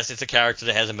 but yes, it's a character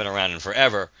that hasn't been around in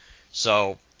forever.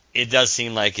 So it does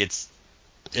seem like it's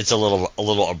a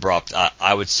little abrupt.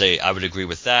 I would say I would agree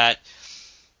with that.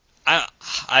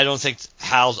 I don't think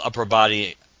Hal's upper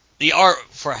body, the art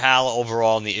for Hal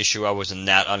overall in the issue, I wasn't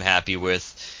that unhappy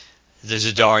with. The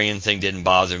Zidarian thing didn't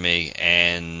bother me,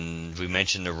 and we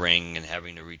mentioned the ring and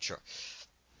having to recharge.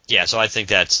 Yeah, so I think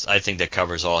that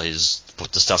covers all the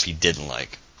stuff he didn't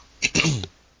like.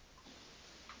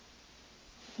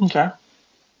 Okay.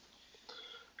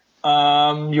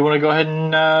 You want to go ahead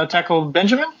and tackle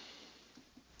Benjamin?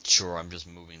 Sure, I'm just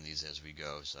moving these as we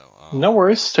go. So no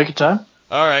worries. Take your time.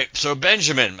 All right, so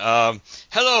Benjamin,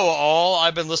 hello all.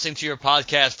 I've been listening to your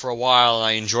podcast for a while, and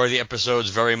I enjoy the episodes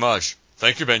very much.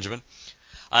 Thank you, Benjamin.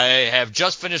 I have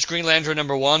just finished Green Lantern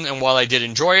 #1, and while I did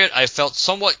enjoy it, I felt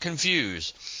somewhat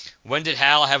confused. When did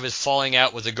Hal have his falling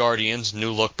out with the Guardians?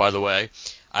 New look, by the way.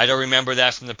 I don't remember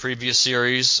that from the previous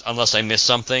series, unless I missed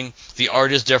something. The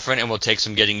art is different and will take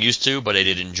some getting used to, but I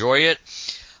did enjoy it.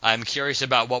 I'm curious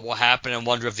about what will happen and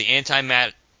wonder if the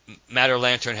Antimatter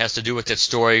Lantern has to do with its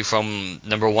story from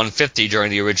number 150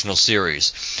 during the original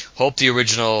series. Hope the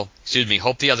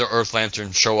other Earth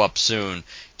Lanterns show up soon.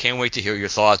 Can't wait to hear your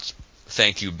thoughts.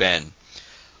 Thank you, Ben.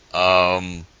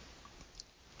 I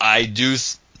do.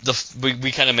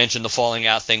 We kind of mentioned the falling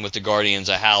out thing with the Guardians,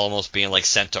 Hal almost being like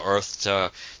sent to Earth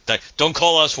to don't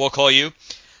call us, we'll call you,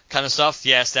 kind of stuff.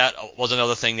 Yes, that was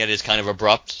another thing that is kind of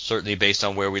abrupt, certainly based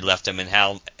on where we left him in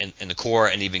Hal in the Corps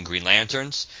and even Green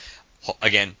Lanterns.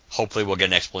 Again, hopefully we'll get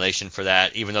an explanation for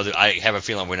that, even though I have a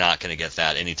feeling we're not going to get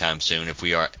that anytime soon if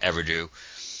we ever do.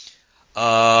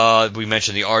 We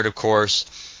mentioned the art, of course.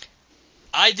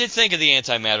 I did think of the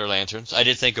Antimatter Lanterns. I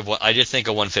did think of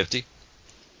 150.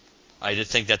 I did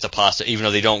think that's a possibility, even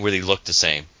though they don't really look the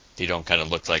same. They don't kind of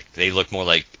look like, they look more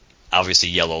like, obviously,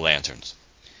 yellow lanterns,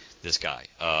 this guy.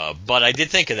 But I did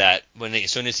think of that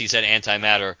as soon as he said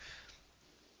antimatter.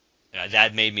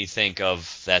 That made me think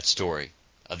of that story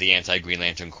of the anti-Green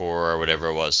Lantern Corps or whatever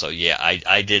it was. So yeah,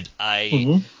 I did.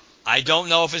 I don't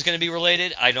know if it's going to be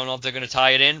related. I don't know if they're going to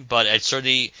tie it in, but it's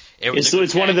certainly it's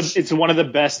one of the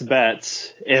best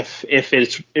bets. If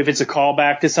it's a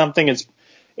callback to something,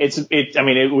 I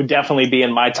mean, it would definitely be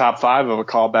in my top 5 of a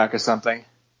callback or something.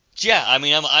 Yeah, I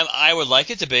mean, I would like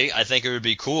it to be. I think it would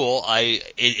be cool.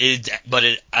 It's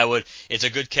a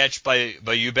good catch by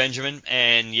you, Benjamin.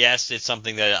 And yes, it's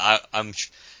something that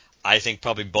I think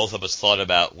probably both of us thought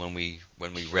about when we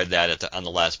read that on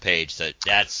the last page.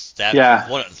 Certainly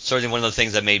one of the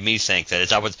things that made me think that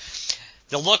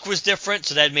the look was different,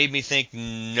 so that made me think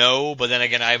no. But then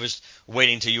again, I was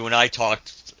waiting till you and I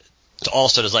talked.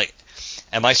 Also, there's like,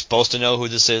 am I supposed to know who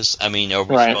this is? I mean, are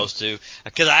we supposed to?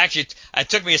 Because it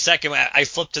took me a second. I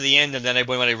flipped to the end, and then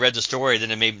when I read the story,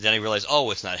 then I realized,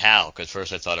 oh, it's not Hal. Because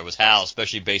first I thought it was Hal,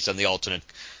 especially based on the alternate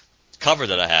cover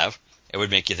that I have. It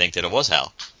would make you think that it was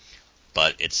Hal,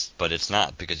 but it's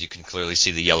not, because you can clearly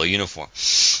see the yellow uniform.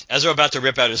 Ezra about to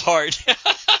rip out his heart.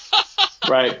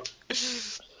 Right.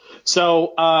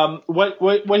 So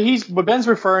what Ben's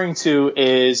referring to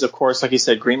is, of course, like he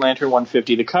said, Green Lantern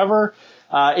 150, the cover.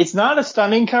 It's not a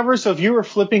stunning cover, so if you were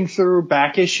flipping through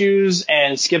back issues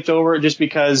and skipped over it just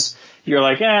because you're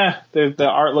like, the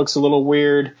art looks a little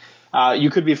weird, you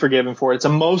could be forgiven for it. It's a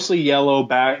mostly yellow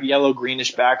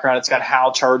greenish background. It's got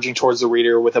Hal charging towards the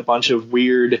reader with a bunch of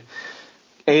weird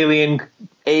alien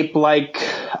ape-like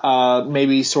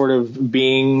maybe sort of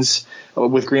beings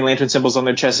with Green Lantern symbols on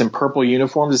their chests and purple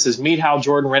uniforms. It says, "Meet Hal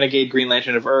Jordan, renegade Green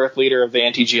Lantern of Earth, leader of the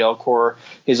anti-GL Corps.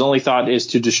 His only thought is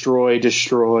to destroy,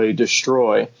 destroy,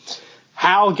 destroy."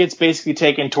 Hal gets basically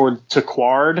taken to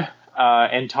Quard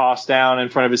and tossed down in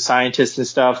front of his scientists and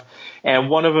stuff. And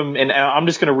one of them, and I'm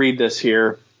just going to read this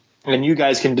here, and you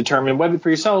guys can determine whether for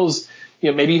yourselves,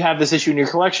 maybe you have this issue in your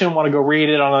collection, want to go read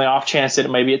it on the off chance that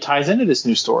maybe it ties into this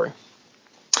new story.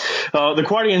 The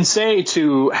Guardians say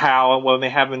to Hal when they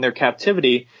have him in their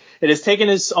captivity, "It has taken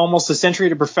us almost a century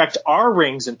to perfect our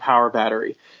rings and power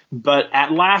battery. But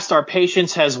at last our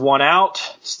patience has won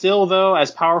out. Still, though,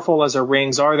 as powerful as our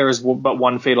rings are, there is but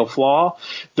one fatal flaw.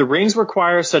 The rings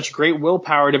require such great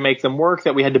willpower to make them work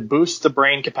that we had to boost the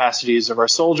brain capacities of our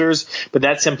soldiers, but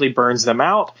that simply burns them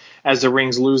out. As the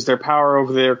rings lose their power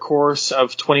over their course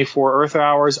of 24 Earth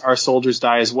hours, our soldiers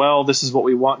die as well. This is what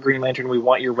we want, Green Lantern. We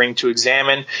want your ring to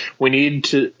examine. We need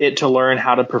it to learn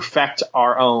how to perfect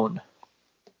our own."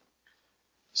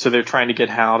 So they're trying to get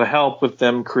Hal to help with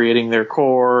them creating their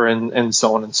core and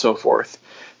so on and so forth.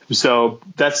 So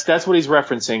that's what he's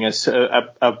referencing as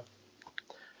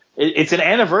it's an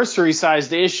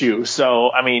anniversary-sized issue.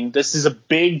 So, I mean, this is a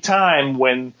big time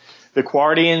when the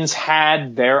Guardians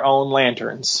had their own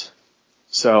lanterns.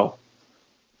 So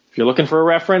if you're looking for a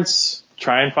reference,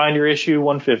 try and find your issue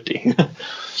 150.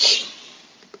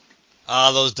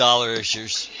 Those dollar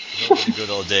issues. Those were the good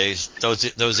old days.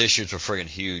 Those issues were friggin'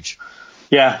 huge.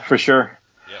 Yeah, for sure.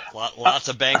 Yep, lots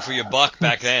of bang for your buck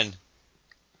back then.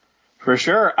 For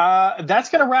sure. That's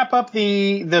going to wrap up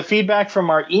the feedback from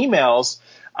our emails.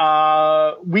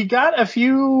 We got a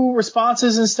few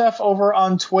responses and stuff over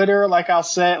on Twitter. Like I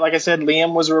said,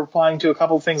 Liam was replying to a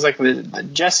couple of things like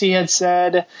that Jesse had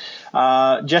said.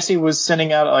 Jesse was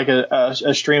sending out like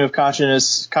a stream of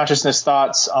consciousness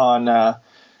thoughts on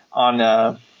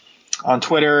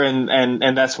Twitter,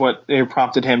 and that's what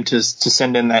prompted him to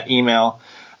send in that email.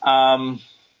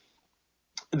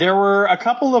 There were a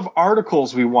couple of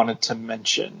articles we wanted to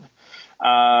mention.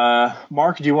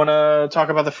 Mark, do you want to talk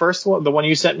about the first one, the one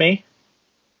you sent me?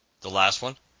 The last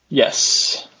one?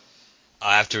 Yes.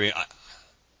 I have to.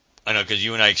 I know, because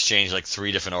you and I exchanged like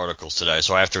 3 different articles today,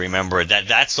 so I have to remember it.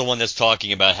 That's the one that's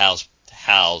talking about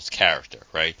Hal's character,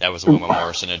 right? That was the one where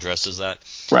Morrison addresses that.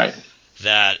 Right.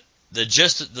 That the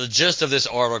gist of this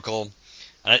article.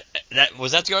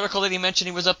 Was that the article that he mentioned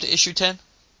he was up to issue 10?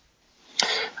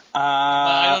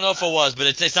 I don't know if it was, but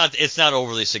it's not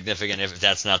overly significant if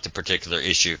that's not the particular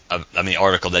issue.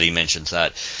 Article that he mentions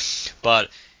that, but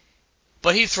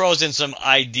he throws in some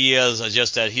ideas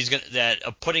just that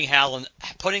putting Hal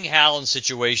in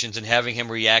situations and having him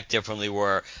react differently.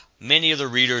 Where many of the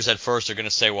readers at first are going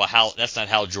to say, "Well, that's not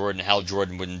Hal Jordan. Hal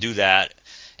Jordan wouldn't do that."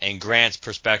 And Grant's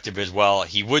perspective is, well,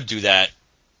 he would do that.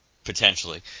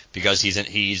 Potentially, because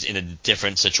he's in a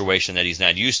different situation that he's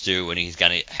not used to, and he's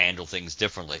going to handle things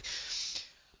differently.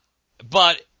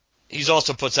 But he's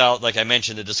also puts out, like I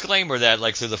mentioned, a disclaimer that,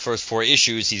 like, through the first 4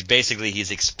 issues,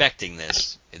 he's expecting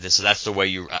this. That's the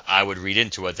way I would read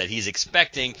into it, that he's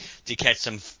expecting to catch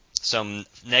some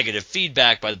negative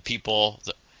feedback by the people,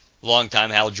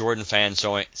 longtime Hal Jordan fans,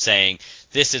 saying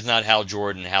this is not Hal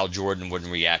Jordan. Hal Jordan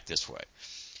wouldn't react this way.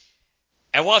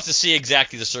 And we'll have to see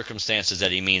exactly the circumstances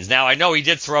that he means. Now, I know he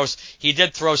did throw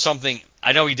something.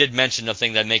 I know he did mention the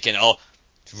thing that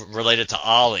related to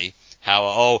Ollie,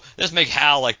 how let's make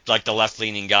Hal like the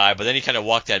left-leaning guy, but then he kind of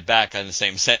walked that back on the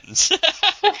same sentence.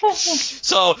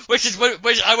 So, which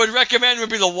I would recommend would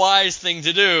be the wise thing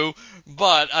to do.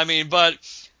 But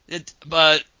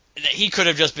he could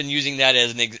have just been using that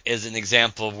as an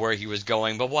example of where he was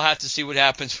going. But we'll have to see what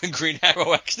happens when Green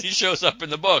Arrow actually shows up in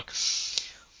the book.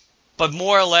 But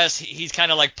more or less, he's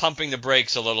kind of like pumping the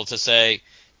brakes a little to say,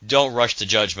 don't rush to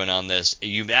judgment on this.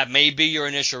 That may be your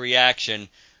initial reaction,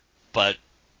 but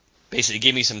basically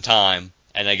give me some time.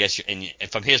 And I guess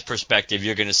from his perspective,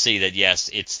 you're going to see that, yes,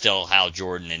 it's still Hal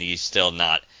Jordan, and he's still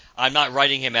not. I'm not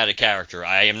writing him out of character.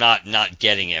 I am not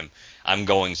getting him. I'm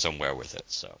going somewhere with it.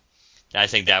 So I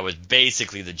think that was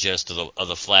basically the gist of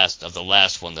the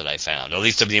last one that I found, or at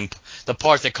least of the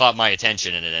part that caught my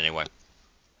attention in it anyway.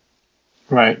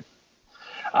 Right.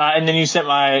 And then you sent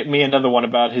me another one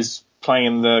about his playing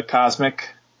in the Cosmic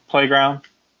Playground.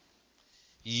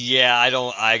 Yeah,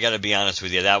 I gotta be honest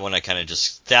with you. That one I kind of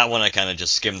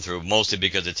just skimmed through, mostly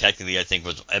because it technically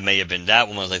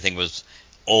was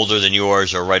older than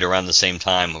yours, or right around the same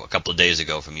time a couple of days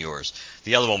ago from yours.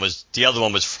 The other one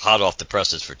was hot off the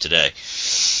presses for today.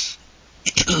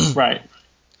 Right.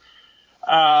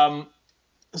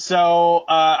 So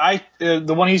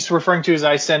the one he's referring to is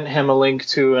I sent him a link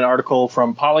to an article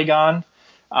from Polygon.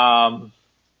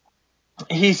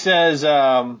 He says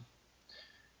when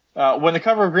the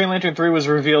cover of Green Lantern 3 was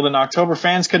revealed in October,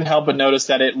 fans couldn't help but notice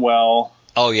that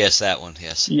Oh yes, that one.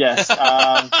 Yes. Yes.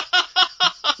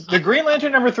 The Green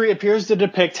Lantern number 3 appears to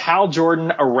depict Hal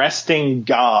Jordan arresting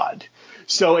God.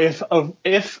 So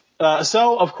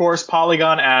of course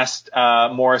Polygon asked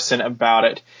Morrison about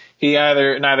it. He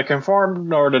neither confirmed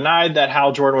nor denied that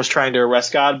Hal Jordan was trying to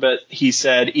arrest God, but he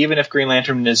said even if Green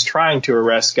Lantern is trying to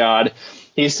arrest God,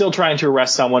 he's still trying to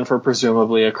arrest someone for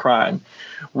presumably a crime.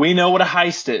 We know what a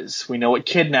heist is. We know what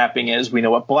kidnapping is. We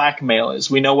know what blackmail is.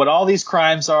 We know what all these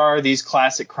crimes are, these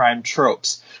classic crime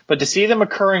tropes. But to see them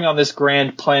occurring on this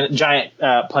giant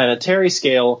planetary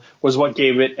scale was what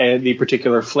gave it the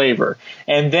particular flavor.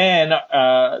 And then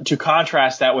to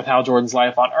contrast that with Hal Jordan's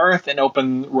life on Earth and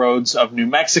open roads of New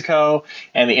Mexico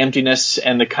and the emptiness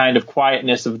and the kind of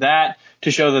quietness of that, to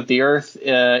show that the Earth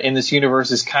in this universe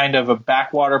is kind of a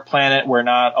backwater planet where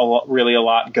not really a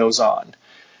lot goes on.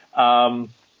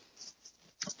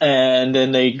 And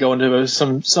then they go into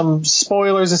some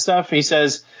spoilers and stuff. He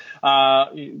says,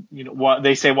 what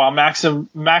they say, while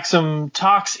Maxim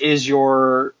Tox is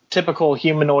your typical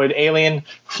humanoid alien,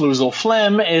 Fluzal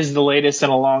Flem is the latest in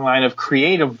a long line of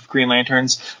creative Green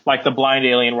Lanterns, like the blind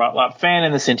alien Rotlop Fan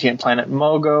and the sentient planet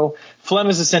Mogo. Flem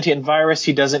is a sentient virus.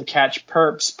 He doesn't catch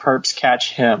perps. Perps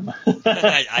catch him.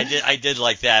 I did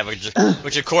like that,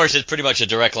 which of course is pretty much a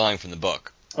direct line from the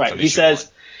book. Right. He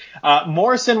says,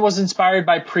 Morrison was inspired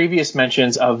by previous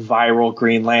mentions of viral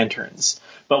Green Lanterns,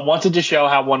 but wanted to show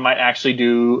how one might actually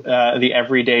do the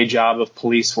everyday job of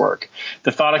police work.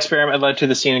 The thought experiment led to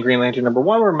the scene in Green Lantern #1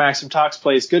 where Maxim Tox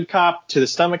plays good cop to the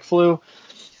stomach flu.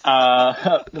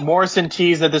 Morrison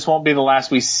teased that this won't be the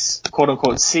last we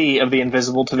quote-unquote see of the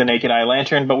invisible to the naked eye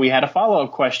lantern, but we had a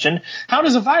follow-up question. How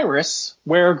does a virus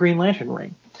wear a Green Lantern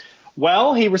ring?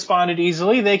 Well, he responded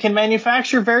easily, they can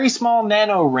manufacture very small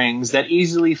nano rings that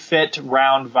easily fit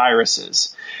round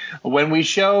viruses. When we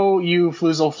show you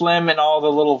Fluzel Flim and all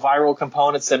the little viral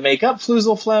components that make up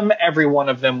Fluzel Flim, every one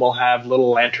of them will have little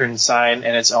lantern sign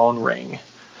and its own ring.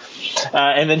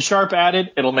 And then Sharp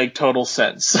added, it'll make total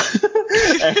sense.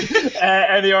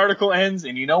 and the article ends,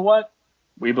 and you know what?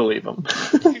 We believe him.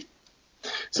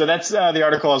 So that's the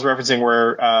article I was referencing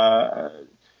where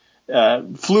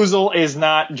Fluzel is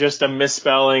not just a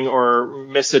misspelling or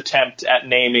misattempt at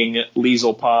naming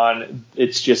Leaselpon.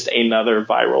 It's just another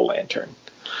viral lantern.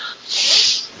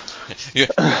 You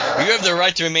have the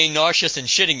right to remain nauseous and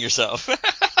shitting yourself.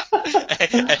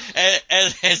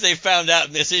 as they found out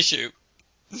in this issue.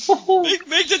 Make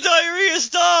the diarrhea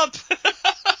stop!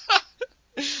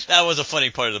 That was a funny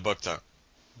part of the book, though.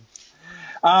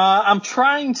 I'm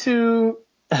trying to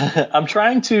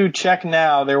check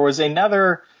now. There was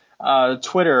another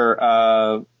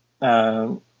Twitter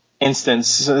instance.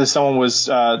 Someone was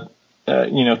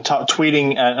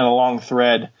tweeting in a long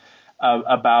thread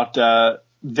about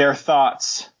their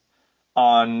thoughts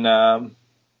on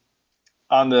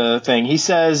the thing. He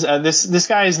says this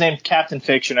guy is named Captain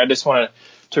Fiction. I just want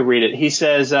to read it. He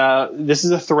says, this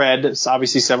is a thread. It's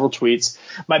obviously several tweets.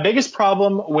 My biggest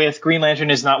problem with Green Lantern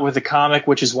is not with the comic,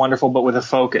 which is wonderful, but with the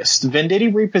focus.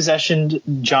 Venditti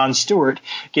repossessioned John Stewart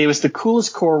gave us the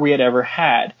coolest core we had ever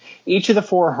had. Each of the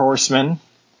four horsemen,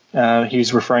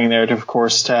 he's referring there, of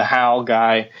course, to Hal,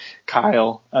 Guy,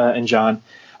 Kyle, and John,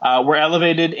 were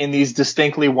elevated in these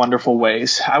distinctly wonderful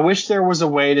ways. I wish there was a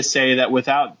way to say that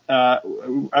without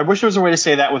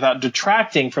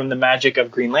detracting from the magic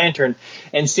of Green Lantern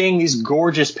and seeing these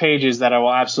gorgeous pages that I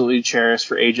will absolutely cherish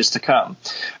for ages to come.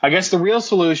 I guess the real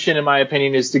solution, in my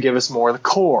opinion, is to give us more of the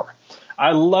core.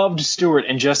 I loved Stewart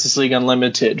in Justice League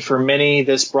Unlimited. For many,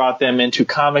 this brought them into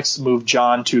comics, moved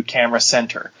John to camera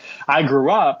center. I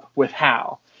grew up with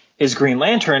Hal. His Green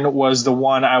Lantern was the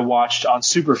one I watched on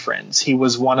Super Friends. He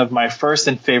was one of my first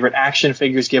and favorite action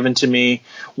figures given to me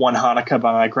one Hanukkah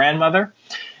by my grandmother.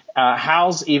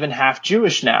 Hal's even half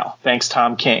Jewish now, thanks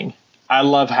Tom King. I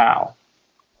love Hal.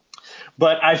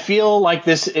 But I feel like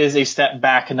this is a step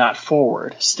back and not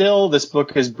forward. Still, this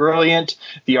book is brilliant,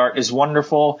 the art is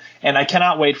wonderful, and I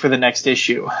cannot wait for the next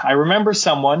issue. I remember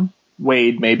someone,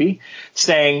 Wade maybe,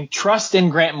 saying, trust in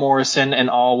Grant Morrison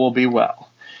and all will be well.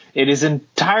 It is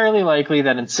entirely likely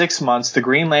that in 6 months, the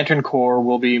Green Lantern Corps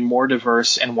will be more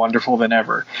diverse and wonderful than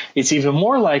ever. It's even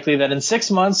more likely that in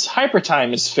 6 months,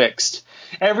 Hypertime is fixed.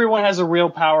 Everyone has a real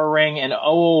power ring, and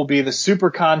O will be the super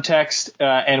context,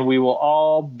 and we will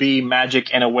all be magic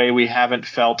in a way we haven't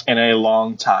felt in a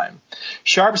long time.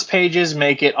 Sharp's pages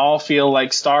make it all feel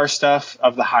like star stuff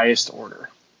of the highest order.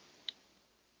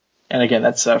 And again,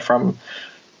 that's from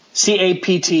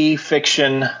CAPT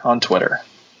Fiction on Twitter.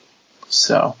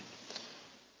 So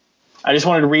I just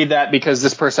wanted to read that because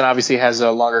this person obviously has a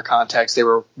longer context. They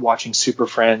were watching Super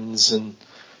Friends and,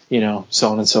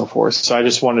 so on and so forth. So I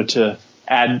just wanted to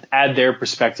add their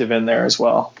perspective in there as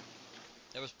well.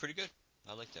 That was pretty good.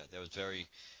 I like that. That was very,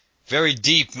 very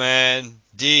deep, man.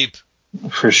 Deep.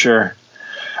 For sure.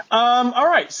 All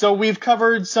right. So we've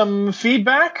covered some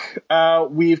feedback.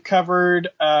 We've covered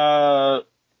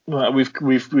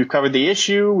we've covered the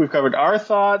issue. We've covered our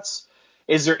thoughts.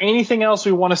 Is there anything else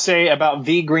we want to say about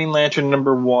the Green Lantern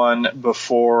 #1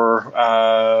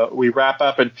 before we wrap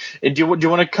up? And do you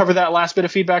want to cover that last bit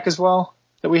of feedback as well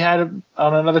that we had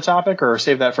on another topic, or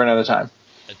save that for another time?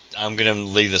 I'm going to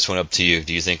leave this one up to you.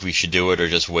 Do you think we should do it or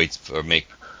just wait or make?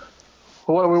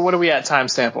 What are we at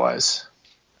timestamp wise?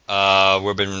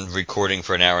 We've been recording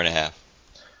for an hour and a half.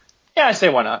 Yeah, I say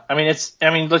why not. I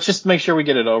mean, let's just make sure we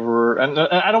get it over. And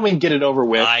I don't mean get it over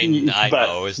with. I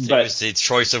know. It's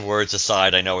choice of words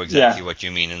aside. I know exactly what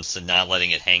you mean, and so not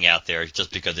letting it hang out there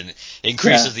just because it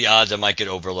increases the odds it might get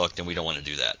overlooked, and we don't want to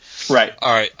do that. Right.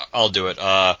 All right, I'll do it.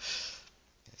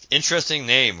 Interesting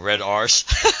name, Red Arse.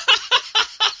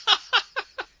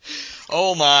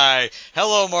 Oh my.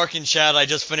 Hello, Mark and Chad. I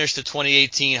just finished the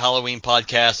 2018 Halloween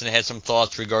podcast and had some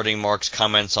thoughts regarding Mark's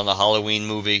comments on the Halloween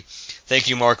movie. Thank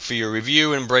you, Mark, for your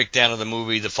review and breakdown of the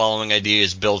movie. The following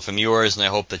ideas build from yours, and I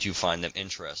hope that you find them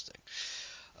interesting.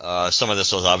 Some of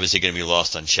this was obviously going to be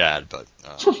lost on Chad, but...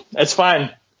 That's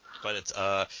fine. But it's...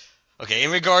 Okay,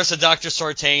 in regards to Dr.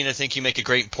 Sartain, I think you make a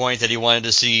great point that he wanted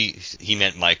to see. He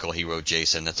meant Michael. He wrote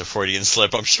Jason. That's a Freudian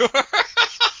slip, I'm sure.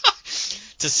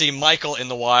 To see Michael in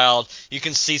the wild. You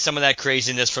can see some of that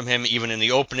craziness from him even in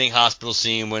the opening hospital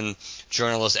scene when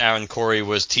journalist Aaron Corey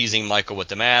was teasing Michael with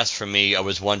the mask. For me, I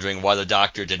was wondering why the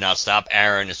doctor did not stop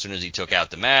Aaron as soon as he took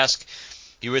out the mask.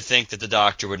 You would think that the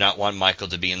doctor would not want Michael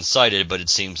to be incited, but it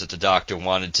seems that the doctor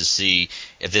wanted to see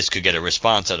if this could get a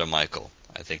response out of Michael.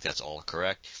 I think that's all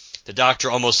correct. The doctor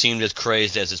almost seemed as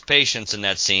crazed as his patients in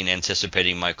that scene,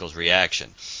 anticipating Michael's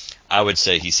reaction. I would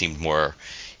say he seemed more.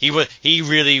 He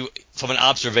really, from an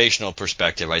observational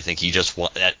perspective, I think he just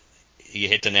he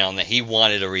hit the nail on that. He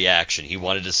wanted a reaction. He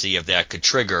wanted to see if that could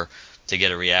trigger to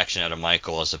get a reaction out of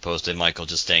Michael, as opposed to Michael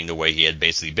just staying the way he had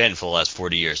basically been for the last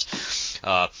 40 years.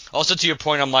 Also, to your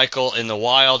point on Michael in the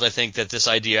wild, I think that this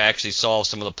idea actually solves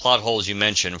some of the plot holes you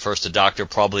mentioned. First, the doctor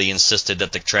probably insisted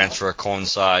that the transfer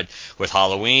coincide with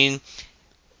Halloween.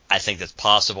 I think that's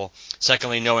possible.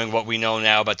 Secondly, knowing what we know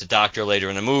now about the doctor later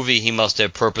in the movie, he must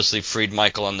have purposely freed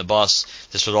Michael on the bus.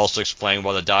 This would also explain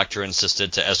why the doctor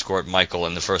insisted to escort Michael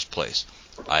in the first place.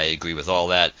 I agree with all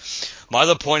that. My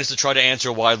other point is to try to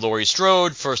answer why Laurie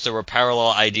Strode. First, there were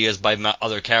parallel ideas by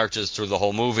other characters through the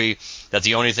whole movie, that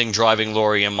the only thing driving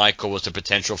Laurie and Michael was the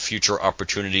potential future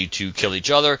opportunity to kill each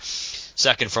other.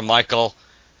 Second, for Michael,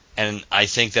 and I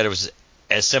think that it was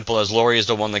as simple as Laurie is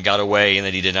the one that got away and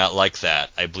that he did not like that.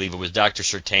 I believe it was Dr.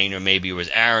 Sartain or maybe it was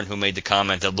Aaron who made the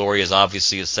comment that Laurie is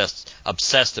obviously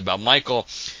obsessed about Michael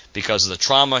because of the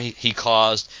trauma he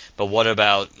caused. But what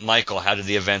about Michael? How did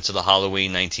the events of the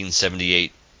Halloween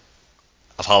 1978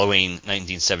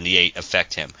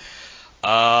 affect him?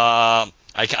 I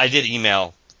did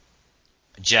email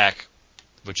Jack,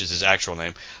 which is his actual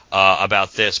name,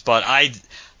 about this, but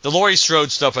the Laurie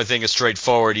Strode stuff I think is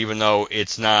straightforward, even though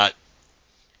it's not.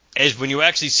 As when you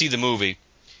actually see the movie,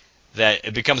 that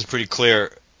it becomes pretty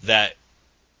clear that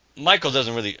Michael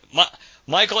doesn't really.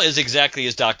 Michael is exactly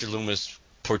as Dr. Loomis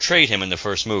portrayed him in the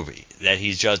first movie. That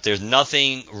he's just there's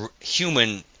nothing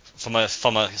human from a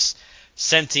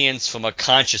sentience, from a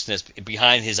consciousness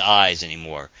behind his eyes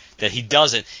anymore. That he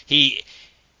doesn't.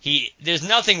 There's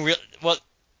nothing real. Well,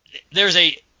 there's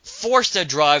a force that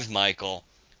drives Michael.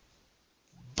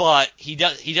 But he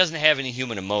doesn't have any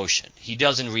human emotion. He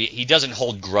doesn't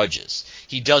hold grudges.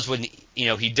 He does what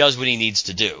he needs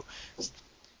to do.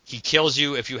 He kills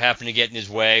you if you happen to get in his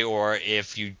way or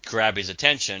if you grab his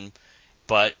attention,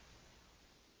 but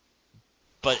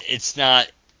it's not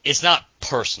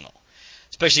personal.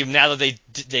 Especially now that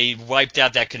they wiped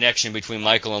out that connection between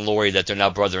Michael and Laurie, that they're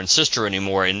not brother and sister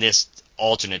anymore in this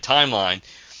alternate timeline.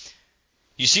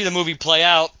 You see the movie play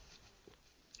out.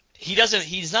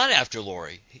 He's not after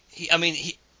Laurie. He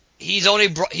only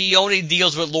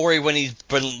deals with Laurie when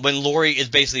Laurie is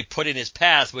basically put in his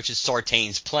path, which is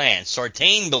Sartain's plan.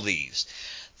 Sartain believes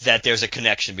that there's a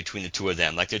connection between the two of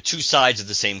them, like they're two sides of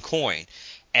the same coin,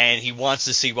 and he wants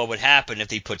to see what would happen if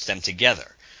he puts them together.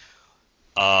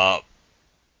 But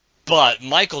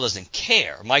Michael doesn't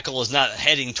care. Michael is not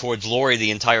heading towards Laurie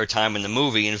the entire time in the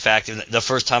movie. In fact, the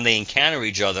first time they encounter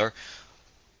each other,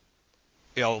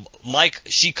 I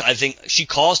think she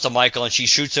calls to Michael and she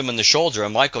shoots him in the shoulder,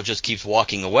 and Michael just keeps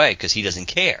walking away because he doesn't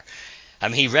care. I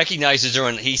mean,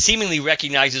 he seemingly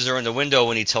recognizes her in the window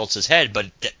when he tilts his head,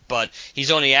 but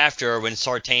he's only after her when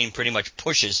Sartain pretty much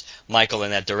pushes Michael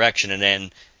in that direction, and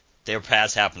then their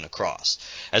paths happen to cross.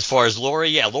 As far as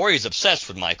Laurie, Laurie is obsessed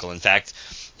with Michael. In fact,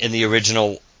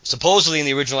 supposedly in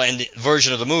the original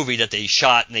version of the movie that they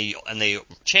shot and they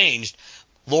changed,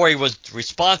 Laurie was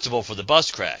responsible for the bus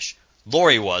crash.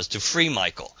 Laurie was to free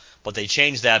Michael, but they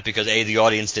changed that because the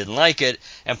audience didn't like it,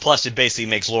 and plus it basically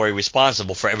makes Laurie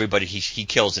responsible for everybody he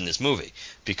kills in this movie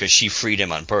because she freed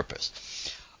him on purpose.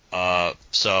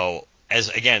 So as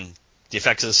again, the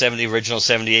effects of the original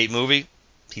 78 movie,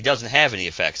 he doesn't have any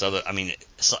effects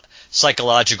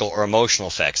psychological or emotional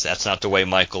effects. That's not the way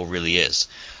Michael really is.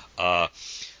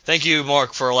 Thank you,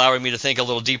 Mark, for allowing me to think a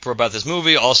little deeper about this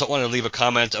movie. Also want to leave a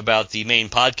comment about the main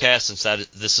podcast, since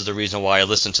this is the reason why I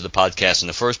listened to the podcast in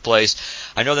the first place.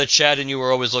 I know that Chad and you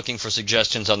were always looking for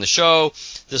suggestions on the show.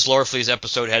 This Lorefleas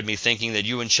episode had me thinking that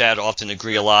you and Chad often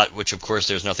agree a lot, which of course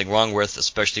there's nothing wrong with,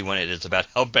 especially when it is about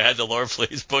how bad the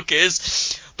Lorefleas book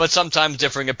is. But sometimes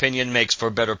differing opinion makes for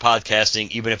better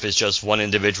podcasting, even if it's just one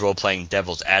individual playing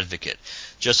devil's advocate.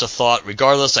 Just a thought.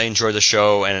 Regardless, I enjoy the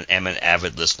show and am an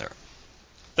avid listener.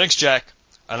 Thanks, Jack.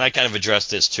 And I kind of addressed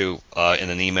this too in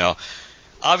an email.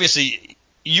 Obviously,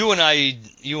 you and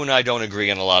I don't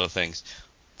agree on a lot of things.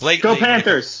 Go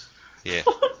Panthers! Yeah.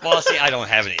 Well, see, I don't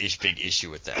have an big issue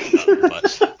with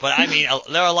that, but I mean,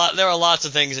 there are lots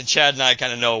of things, and Chad and I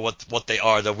kind of know what they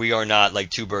are that we are not like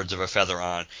two birds of a feather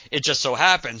on. It just so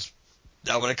happens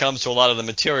that when it comes to a lot of the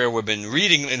material we've been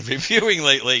reading and reviewing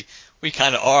lately, we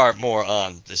kind of are more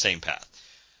on the same path.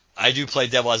 I do play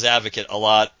devil's advocate a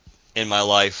lot in my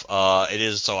life. It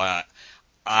is so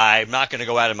I'm not going to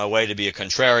go out of my way to be a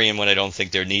contrarian when I don't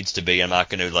think there needs to be. I'm not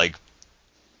going to like.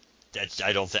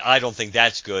 I don't think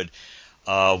that's good.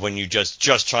 When you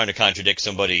just trying to contradict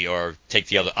somebody or take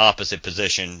the other opposite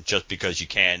position just because you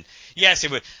can. Yes,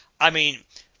 it would. I mean,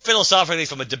 philosophically,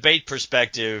 from a debate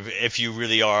perspective, if you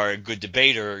really are a good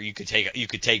debater, you could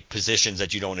take positions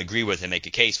that you don't agree with and make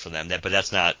a case for them. But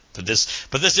that's not. But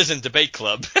this isn't debate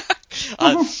club.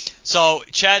 So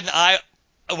Chad and I.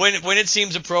 When it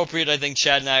seems appropriate, I think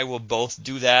Chad and I will both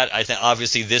do that. I think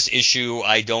obviously this issue,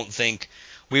 I don't think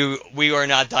we are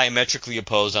not diametrically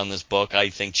opposed on this book. I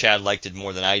think Chad liked it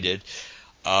more than I did.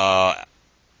 I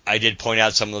did point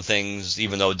out some of the things,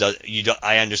 even though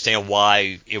I understand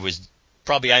why it was.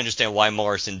 Probably I understand why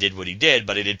Morrison did what he did,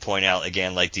 but I did point out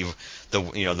again, like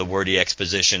the wordy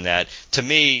exposition that to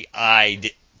me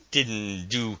didn't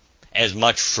do as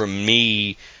much for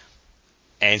me,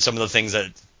 and some of the things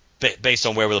that based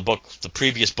on where the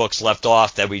previous books left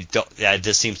off that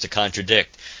this seems to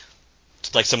contradict,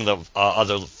 like some of the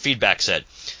other feedback said.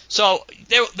 So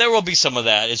there will be some of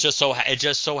that. It just so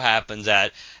happens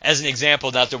that, as an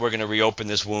example, not that we're going to reopen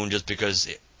this wound just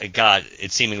because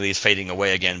it seemingly is fading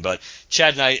away again. But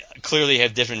Chad and I clearly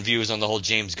have different views on the whole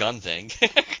James Gunn thing,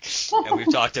 and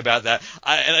we've talked about that.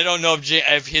 And I don't know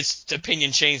if his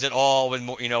opinion changed at all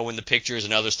when the pictures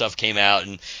and other stuff came out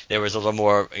and there was a little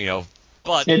more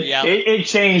But it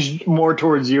changed more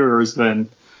towards yours than.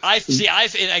 I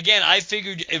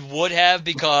figured it would have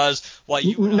because not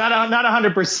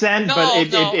 100%, no,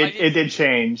 but no, it did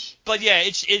change. But yeah,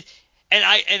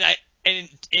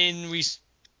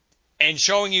 and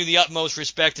showing you the utmost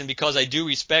respect, and because I do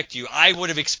respect you, I would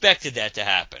have expected that to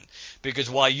happen. Because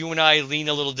while you and I lean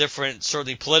a little different,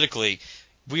 certainly politically,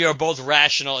 we are both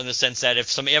rational in the sense that if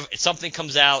something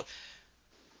comes out.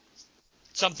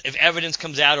 If evidence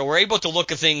comes out, or we're able to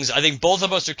look at things, I think both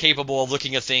of us are capable of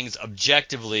looking at things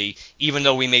objectively, even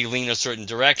though we may lean a certain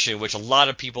direction, which a lot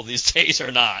of people these days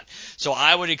are not. So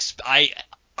I would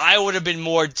have been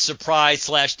more surprised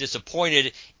 /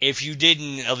 disappointed if you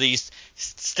didn't at least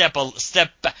step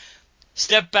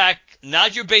back.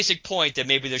 Not your basic point that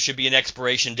maybe there should be an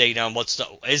expiration date on what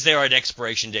stuff. Is there an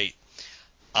expiration date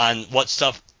on what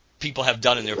stuff people have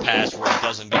done in their past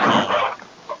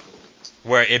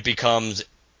where it becomes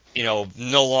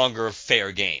no longer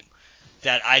fair game?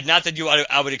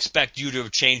 I would expect you to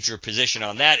have changed your position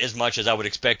on that as much as I would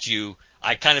expect you.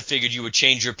 I kind of figured you would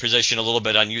change your position a little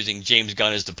bit on using James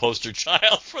Gunn as the poster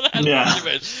child for that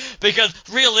argument, because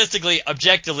realistically,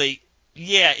 objectively,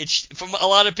 yeah, it's from a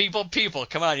lot of people.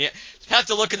 Come on, you have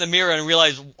to look in the mirror and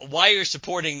realize why you're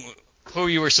supporting who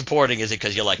you were supporting. Is it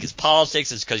because you like his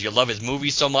politics? Is it because you love his movie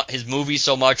so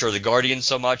much, or The Guardian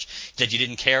so much that you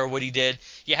didn't care what he did?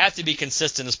 You have to be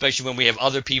consistent, especially when we have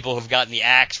other people who've gotten the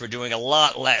axe for doing a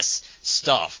lot less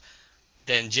stuff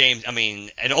than James. I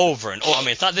mean, and over and over. I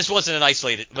mean, this wasn't an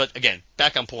isolated, but again,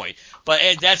 back on point. But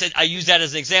that's it. I use that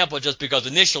as an example just because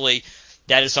initially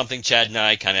that is something Chad and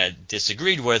I kind of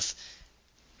disagreed with,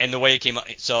 and the way it came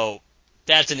out. So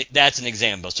that's an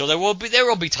example. So there will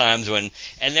be times when,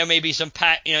 and there may be some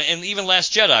and even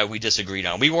Last Jedi we disagreed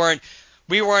on. We weren't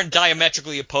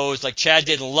diametrically opposed. Like Chad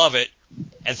didn't love it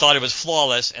and thought it was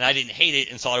flawless, and I didn't hate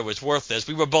it and thought it was worthless.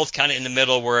 We were both kind of in the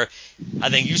middle where I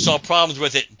think you saw problems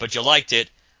with it, but you liked it.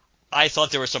 I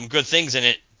thought there were some good things in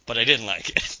it, but I didn't like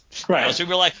it. Right. So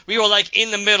we were like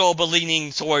in the middle, but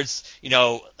leaning towards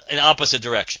in opposite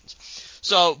directions.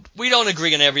 So we don't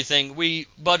agree on everything.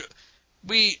 But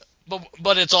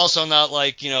it's also not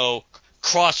like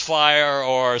Crossfire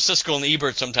or Siskel and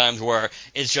Ebert sometimes where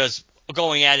it's just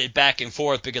going at it back and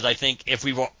forth, because I think if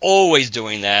we were always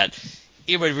doing that,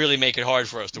 it would really make it hard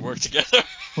for us to work together.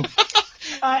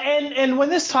 And when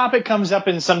this topic comes up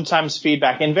in sometimes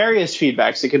feedback, in various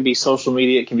feedbacks, it can be social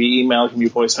media, it can be email, it can be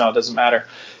voicemail, it doesn't matter.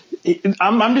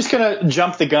 I'm just going to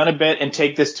jump the gun a bit and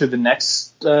take this to the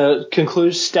next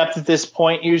conclusion step that this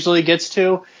point usually gets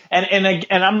to.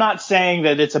 And I'm not saying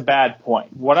that it's a bad point.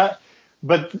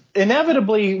 But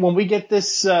inevitably, when we get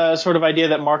this sort of idea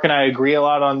that Mark and I agree a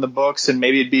lot on the books, and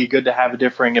maybe it'd be good to have a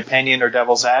differing opinion or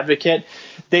devil's advocate,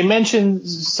 they mention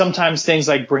sometimes things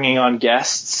like bringing on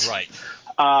guests. Right.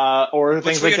 Or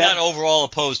things like that. Which we are not overall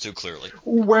opposed to, clearly.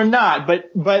 We're not,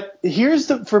 but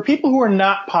here's for people who are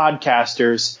not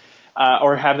podcasters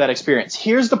or have that experience,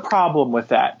 here's the problem with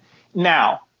that.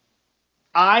 Now,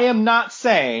 I am not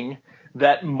saying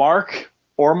that Mark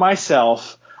or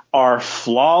myself are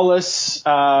flawless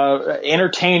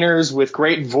entertainers with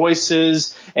great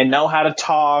voices and know how to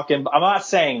talk, and I'm not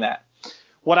saying that.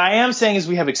 What I am saying is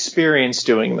we have experience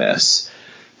doing this.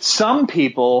 Some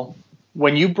people,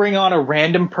 when you bring on a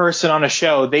random person on a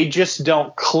show, they just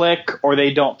don't click, or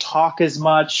they don't talk as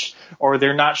much, or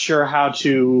they're not sure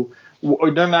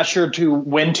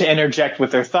when to interject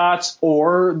with their thoughts,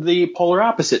 or the polar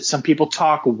opposite. Some people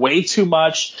talk way too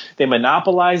much. They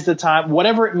monopolize the time,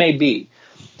 whatever it may be.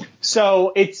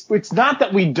 So it's not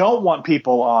that we don't want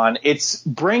people on. It's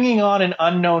bringing on an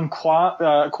unknown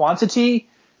quantity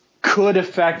could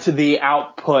affect the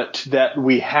output that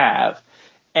we have.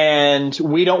 And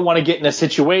we don't want to get in a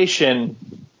situation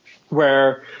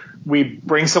where we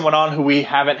bring someone on who we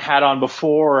haven't had on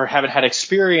before or haven't had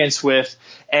experience with,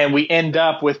 and we end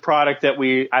up with product that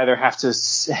we either have to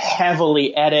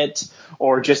heavily edit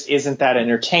or just isn't that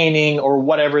entertaining or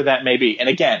whatever that may be. And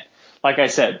again, like I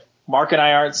said, Mark and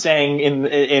I aren't saying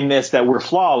in this that we're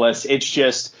flawless. It's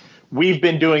just we've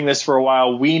been doing this for a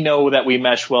while. We know that we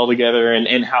mesh well together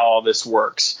and how all this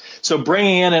works. So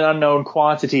bringing in an unknown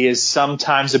quantity is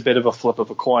sometimes a bit of a flip of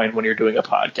a coin when you're doing a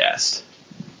podcast.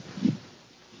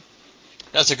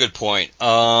 That's a good point.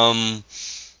 But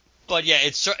yeah,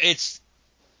 it's.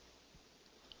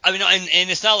 I mean, and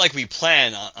it's not like we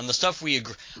plan on the stuff we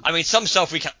agree. I mean, some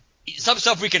stuff we can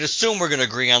assume we're going to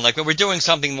agree on. Like when we're doing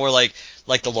something more like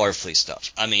the Larfleet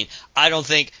stuff. I mean, I don't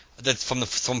think that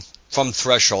from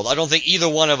Threshold. I don't think either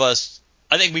one of us.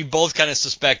 I think we both kind of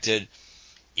suspected,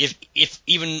 if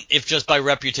just by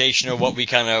reputation or what we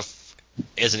kind of.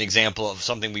 As an example of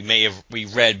something we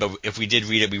read, but if we did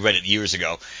read it, we read it years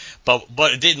ago. But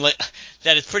it didn't.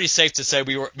 That it's pretty safe to say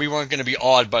we weren't going to be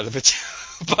awed by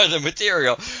the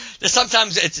material.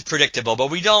 Sometimes it's predictable, but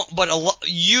we don't. But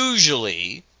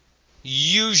usually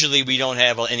we don't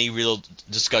have any real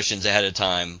discussions ahead of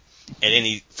time at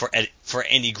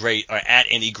any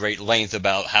great length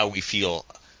about how we feel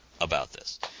about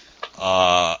this.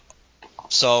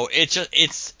 So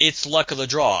it's luck of the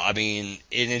draw. I mean,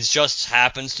 it just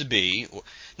happens to be.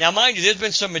 Now, mind you, there's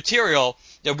been some material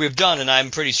that we've done, and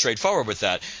I'm pretty straightforward with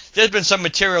that. There's been some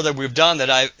material that we've done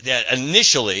that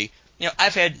initially,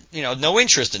 I've had no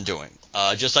interest in doing.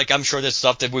 Just like I'm sure there's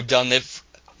stuff that we've done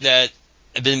that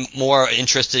have been more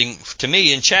interesting to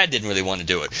me, and Chad didn't really want to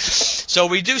do it. So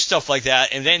we do stuff like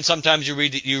that, and then sometimes you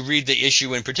read the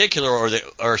issue in particular,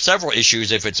 or several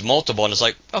issues if it's multiple, and it's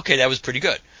like, okay, that was pretty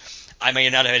good. I may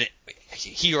not have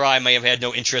he or I may have had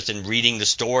no interest in reading the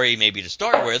story maybe to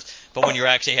start with, but when you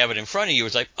actually have it in front of you,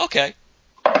 it's like, okay.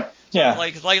 Yeah.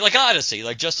 Like Odyssey,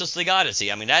 like Justice League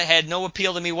Odyssey. I mean, that had no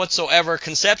appeal to me whatsoever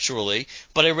conceptually,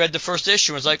 but I read the first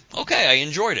issue and was like, okay, I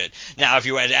enjoyed it. Now, if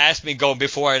you had asked me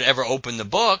before I'd ever opened the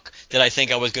book, did I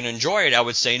think I was going to enjoy it, I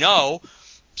would say no.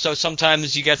 So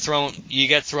sometimes you get thrown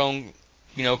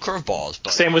curveballs.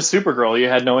 But same with Supergirl. You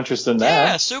had no interest in that.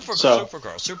 Yeah,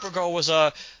 Supergirl. Supergirl was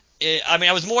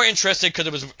I was more interested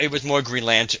because it was more Green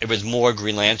Lantern. It was more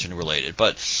Green Lantern related,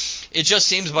 but it just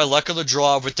seems by luck of the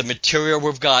draw with the material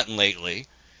we've gotten lately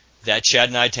that Chad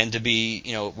and I tend to be,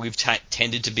 we've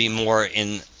tended to be more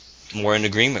in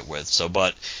agreement with. So,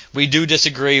 but we do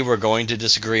disagree. We're going to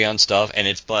disagree on stuff, and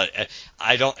it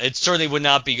certainly would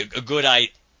not be a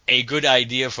good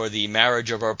idea for the marriage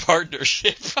of our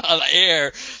partnership on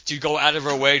air to go out of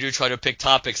our way to try to pick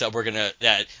topics that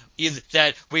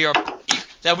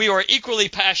we are equally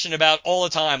passionate about all the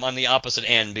time on the opposite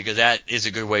end, because that is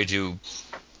a good way to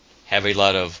have a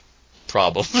lot of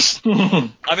problems.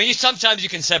 I mean, sometimes you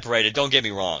can separate it. Don't get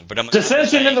me wrong, but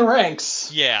dissension in the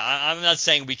ranks. Yeah, I'm not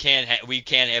saying we can't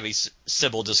have a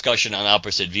civil discussion on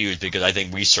opposite views, because I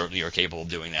think we certainly are capable of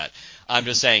doing that. I'm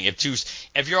just saying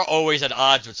if you're always at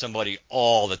odds with somebody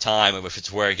all the time, and if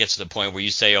it's where it gets to the point where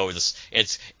you say, oh,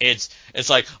 it's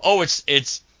like, oh,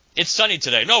 it's sunny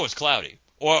today. No, it's cloudy.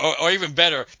 Or even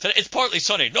better, it's partly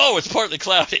sunny. No, it's partly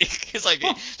cloudy. It's like,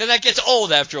 then that gets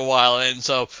old after a while, and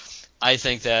so I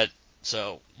think that.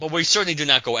 But we certainly do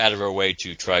not go out of our way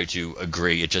to try to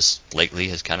agree. It just lately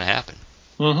has kind of happened.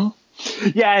 Mm-hmm.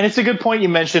 Yeah, and it's a good point you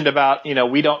mentioned about,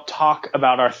 we don't talk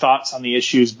about our thoughts on the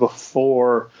issues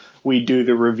before we do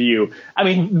the review. I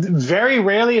mean, very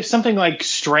rarely if something like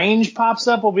Strange pops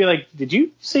up, we'll be like, did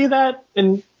you see that?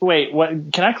 And wait, what?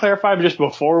 Can I clarify just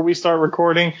before we start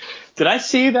recording? Did I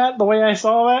see that the way I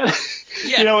saw that?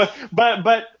 Yeah.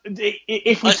 But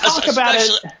if we talk about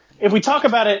it... If we talk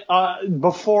about it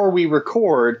before we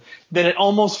record, then it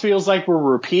almost feels like we're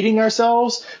repeating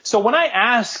ourselves. So when I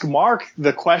ask Mark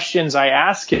the questions I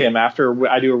ask him after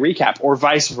I do a recap, or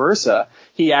vice versa,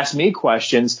 he asks me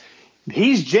questions,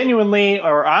 he's genuinely,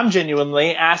 or I'm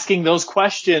genuinely asking those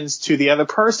questions to the other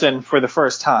person for the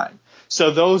first time.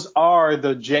 So those are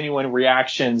the genuine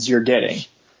reactions you're getting.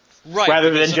 Right.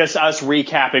 Rather than just us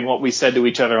recapping what we said to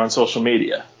each other on social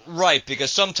media. Right,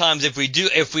 because sometimes if we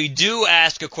do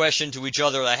ask a question to each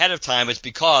other ahead of time, it's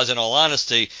because, in all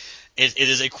honesty, it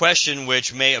is a question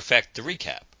which may affect the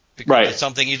recap. Because it's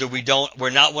something either we're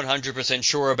not 100%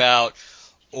 sure about,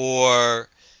 and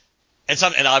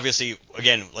obviously,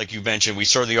 again, like you mentioned, we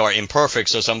certainly are imperfect,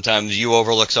 so sometimes you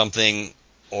overlook something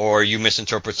or you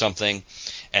misinterpret something,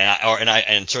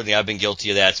 and certainly I've been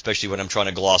guilty of that, especially when I'm trying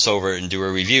to gloss over it and do a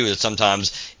review. That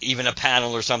sometimes even a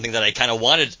panel or something that I kind of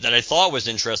wanted, that I thought was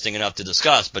interesting enough to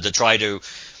discuss, but to try to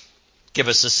give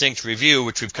a succinct review,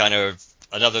 which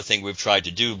another thing we've tried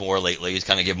to do more lately is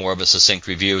kind of give more of a succinct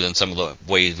review than some of the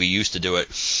ways we used to do it.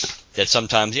 That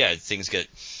sometimes, things get.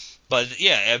 But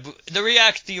the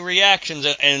reactions,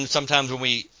 and sometimes when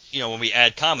we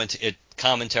add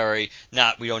commentary,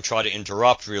 we don't try to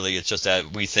interrupt really. It's just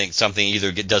that we think something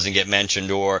either doesn't get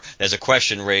mentioned or there's a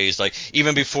question raised. Like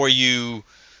even before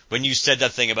when you said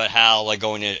that thing about how like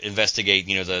going to investigate,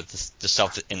 the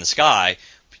stuff in the sky,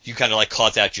 you kind of like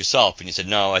caught that yourself, and you said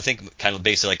no. I think kind of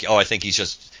basically like, I think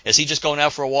is he just going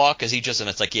out for a walk? And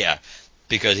it's like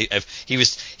because he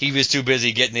was too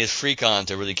busy getting his freak on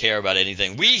to really care about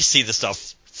anything. We see the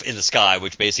stuff in the sky,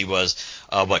 which basically was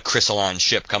Chris Alon's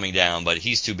ship coming down, but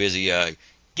he's too busy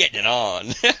getting it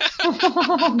on.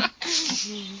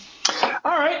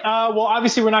 All right. Well,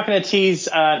 obviously, we're not going to tease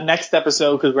next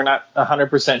episode because we're not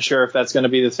 100% sure if that's going to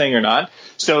be the thing or not.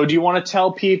 So do you want to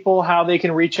tell people how they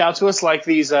can reach out to us like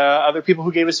these other people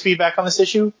who gave us feedback on this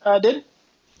issue did?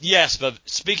 Yes, but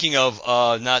speaking of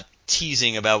not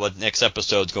teasing about what next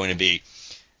episode's going to be,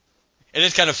 it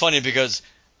is kind of funny because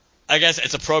I guess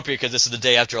it's appropriate because this is the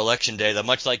day after Election Day, that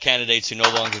much like candidates who no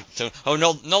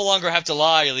longer have to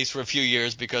lie, at least for a few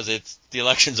years, because the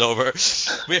election's over.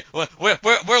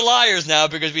 We're liars now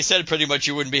because we said pretty much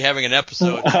you wouldn't be having an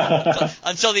episode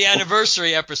until the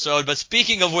anniversary episode. But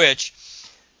speaking of which,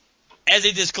 as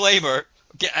a disclaimer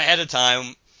ahead of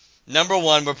time, number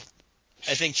one,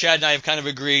 I think Chad and I have kind of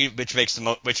agreed, which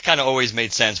kind of always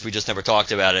made sense. We just never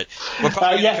talked about it.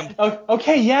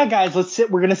 Okay, guys,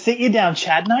 we're going to sit you down.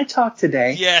 Chad and I talked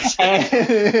today. Yes.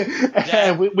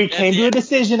 We came to a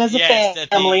decision as a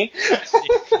family.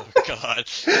 Oh God.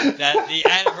 That the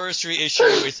anniversary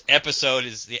episode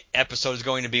is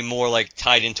going to be more like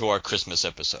tied into our Christmas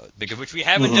episode, which we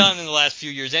haven't done in the last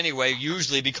few years anyway.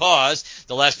 Usually because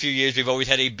the last few years we've always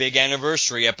had a big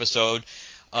anniversary episode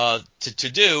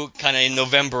to do kind of in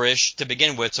November-ish to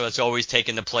begin with, so it's always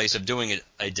taken the place of doing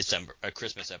a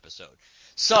Christmas episode.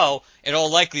 So, in all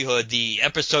likelihood, the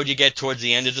episode you get towards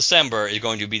the end of December is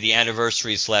going to be the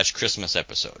anniversary/Christmas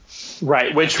episode.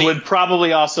 Right, which would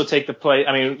probably also take the place.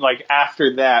 I mean, like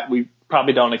after that, we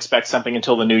probably don't expect something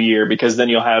until the new year, because then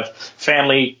you'll have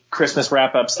family Christmas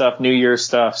wrap-up stuff, New Year's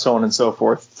stuff, so on and so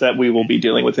forth, that we will be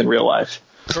dealing with in real life.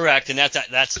 Correct, and that's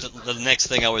the next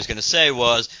thing I was going to say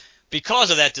was,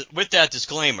 because of that, with that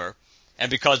disclaimer, and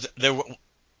because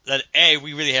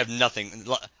we really have nothing.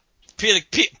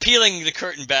 Peeling the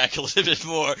curtain back a little bit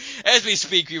more, as we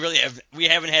speak, we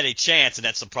haven't had a chance, and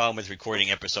that's the problem with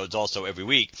recording episodes also every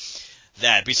week,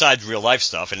 that besides real life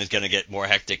stuff, and it's going to get more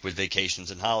hectic with vacations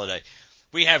and holiday,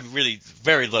 we have really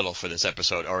very little for this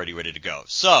episode already ready to go.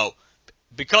 So,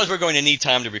 because we're going to need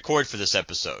time to record for this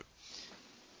episode,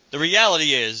 the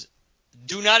reality is,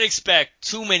 do not expect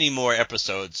too many more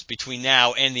episodes between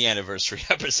now and the anniversary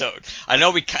episode. I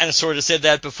know we kind of sort of said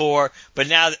that before, but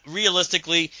now,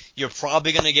 realistically, you're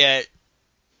probably going to get,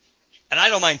 and I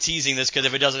don't mind teasing this because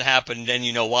if it doesn't happen, then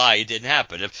you know why it didn't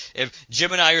happen. If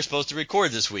Jim and I are supposed to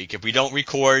record this week, if we do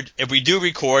record,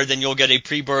 then you'll get a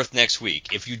pre-birth next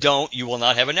week. If you don't, you will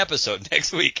not have an episode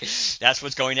next week. That's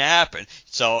what's going to happen.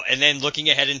 So, and then looking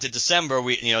ahead into December,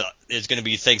 there's going to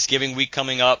be Thanksgiving week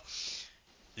coming up.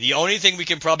 The only thing we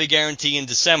can probably guarantee in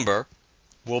December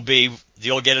will be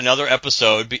you'll get another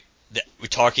episode we're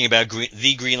talking about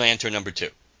the Green Lantern number 2.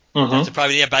 Mm-hmm. That's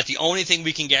probably about the only thing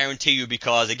we can guarantee you,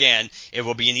 because, again, it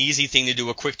will be an easy thing to do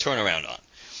a quick turnaround on.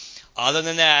 Other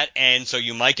than that, and so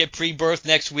you might get pre-birth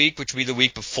next week, which will be the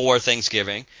week before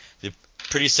Thanksgiving. It's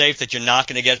pretty safe that you're not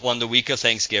going to get one the week of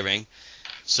Thanksgiving.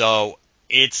 So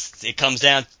it comes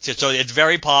down to, so it's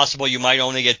very possible you might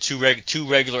only get two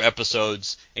regular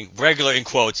episodes, regular in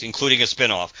quotes, including a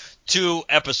spinoff, 2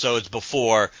 episodes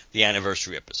before the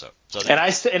anniversary episode. So and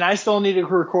I still need to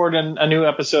record a new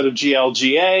episode of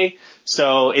GLGA,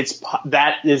 so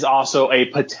that is also a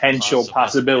potential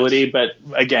possibility. Yes. But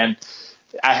again,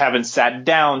 I haven't sat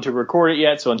down to record it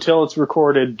yet, so until it's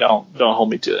recorded, don't hold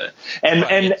me to it.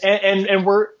 And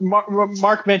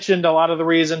Mark mentioned a lot of the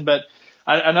reason, but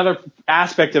another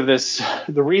aspect of this,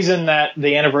 the reason that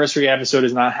the anniversary episode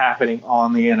is not happening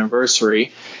on the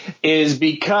anniversary is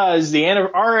because the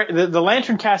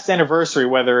LanternCast anniversary,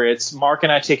 whether it's Mark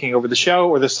and I taking over the show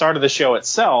or the start of the show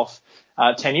itself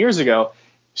 10 years ago,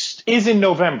 is in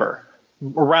November,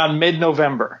 around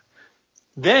mid-November.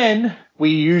 Then we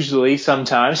usually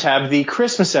sometimes have the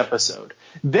Christmas episode.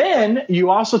 Then you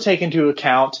also take into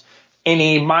account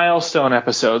any milestone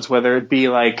episodes, whether it be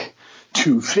like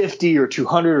 250 or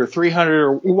 200 or 300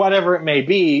 or whatever it may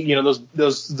be,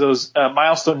 those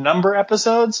milestone number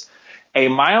episodes. A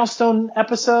milestone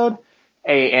episode,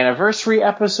 a anniversary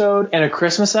episode, and a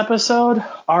Christmas episode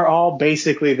are all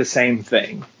basically the same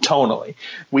thing tonally.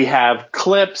 We have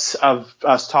clips of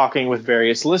us talking with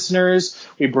various listeners.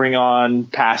 We bring on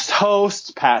past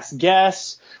hosts, past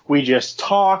guests. We just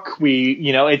talk.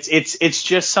 It's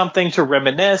just something to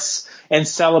reminisce and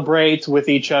celebrate with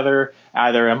each other,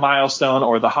 either a milestone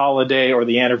or the holiday or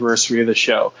the anniversary of the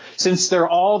show. Since they're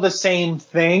all the same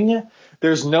thing,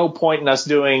 there's no point in us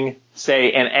doing,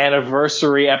 say, an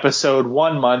anniversary episode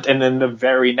 1 month and then the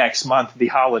very next month the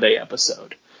holiday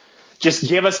episode. Just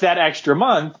give us that extra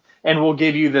month and we'll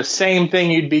give you the same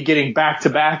thing you'd be getting back to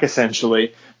back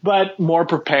essentially, but more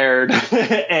prepared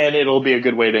and it'll be a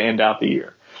good way to end out the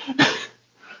year.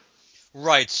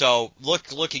 Right, so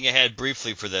looking ahead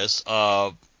briefly for this,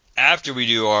 after we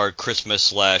do our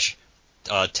Christmas /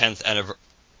 10th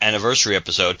anniversary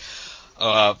episode,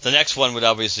 the next one would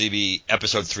obviously be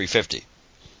episode 350.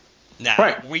 Now,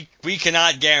 right. we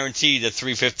cannot guarantee that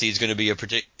 350 is going to be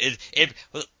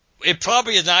it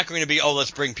probably is not going to be,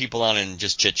 let's bring people on and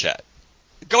just chit-chat.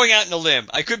 Going out on a limb,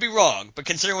 I could be wrong, but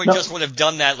considering we just would have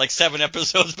done that like 7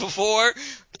 episodes before,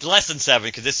 less than 7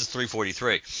 because this is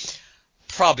 343,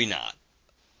 probably not.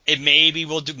 Maybe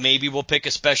we'll pick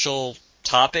a special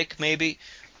topic, maybe.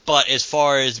 But as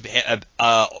far as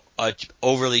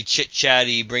overly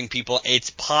chit-chatty, bring people,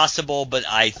 it's possible, but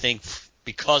I think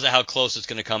because of how close it's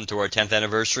going to come to our 10th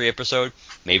anniversary episode,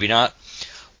 maybe not.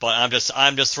 But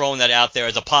I'm just throwing that out there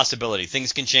as a possibility.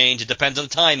 Things can change. It depends on the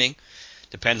timing.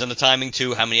 Depends on the timing,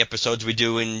 too, how many episodes we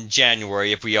do in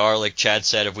January. If we are, like Chad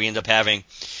said, if we end up having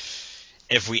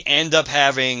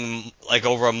like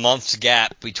over a month's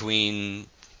gap between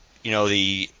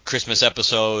the Christmas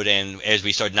episode and as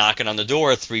we start knocking on the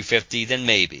door at 350, then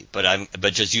maybe. But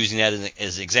just using that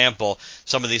as an example,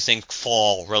 some of these things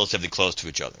fall relatively close to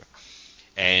each other.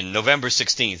 And November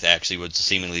 16th actually would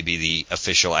seemingly be the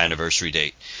official anniversary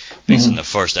date based on the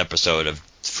first episode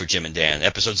for Jim and Dan,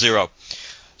 episode 0.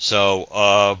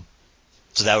 So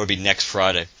that would be next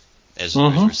Friday, as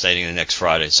we're stating the next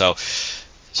Friday. So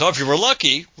if you were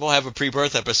lucky, we'll have a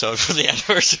pre-birth episode for the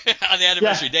anniversary on the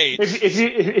anniversary date.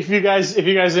 If you guys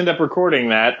end up recording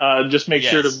that, just make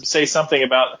sure to say something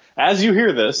about as you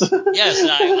hear this. Yes,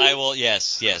 I will.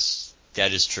 Yes,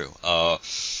 that is true.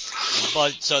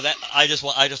 But so that I just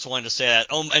wanted to say that.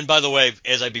 Oh, and by the way,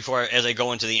 as I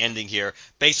go into the ending here,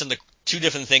 based on the 2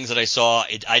 different things that I saw,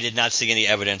 I did not see any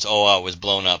evidence. It was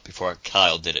blown up before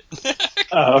Kyle did it.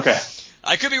 Oh, okay.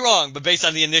 I could be wrong, but based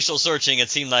on the initial searching, it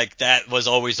seemed like that was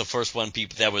always the first one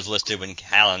that was listed when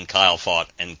Hal and Kyle fought,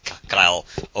 and Kyle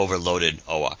overloaded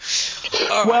Oa.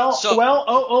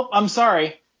 I'm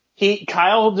sorry.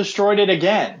 Kyle destroyed it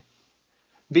again.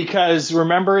 Because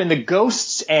remember in the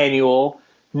Ghosts annual,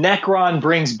 Necron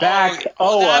brings back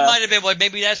Oa. That might have been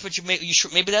maybe that's what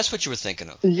maybe that's what you were thinking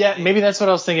of. Yeah, maybe that's what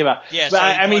I was thinking about. Yeah, but so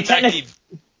I mean technically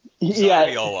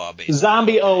Zombie Oa, basically.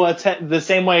 Zombie Oa, the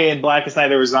same way in Blackest Night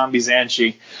there was Zombie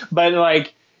Xanshi. But,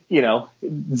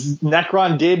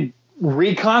 Necron did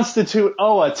reconstitute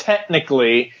Oa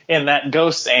technically in that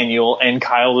Ghosts annual, and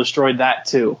Kyle destroyed that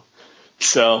too.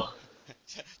 So.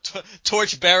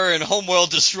 Torchbearer and Homeworld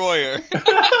Destroyer.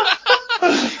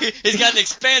 He's got an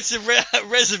expansive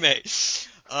resume.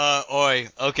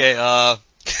 Okay,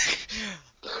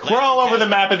 we're all over the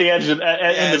map at the edge of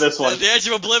end of this one. The edge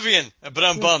of oblivion. But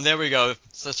I'm bummed. There we go.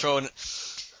 Let's throw in.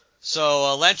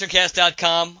 So,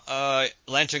 LanternCast.com,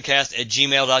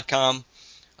 LanternCast@gmail.com.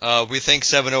 We think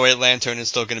 708 Lantern is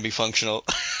still going to be functional.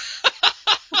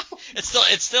 It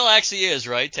still actually is,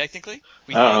 right? Technically,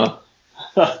 we think.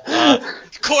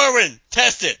 Corwin,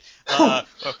 test it.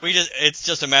 It's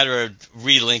just a matter of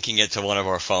relinking it to one of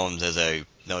our phones as a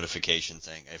notification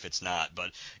thing. If it's not,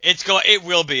 but it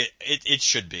will be. It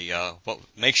should be.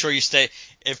 Make sure you stay.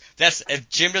 If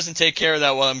Jim doesn't take care of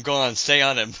that while I'm gone, stay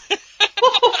on him.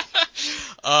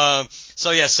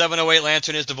 So yeah, 708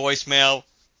 Lantern is the voicemail.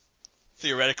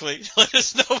 theoretically. Let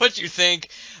us know what you think.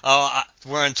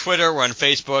 We're on Twitter, we're on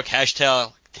Facebook,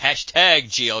 hashtag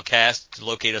GLCast to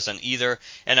locate us on either,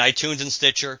 and iTunes and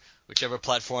Stitcher, whichever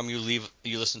platform you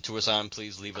listen to us on.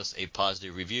 Please leave us a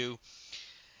positive review.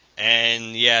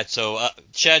 And yeah, so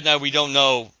Chad and I, we don't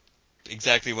know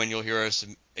exactly when you'll hear us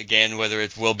again, whether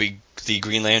it will be the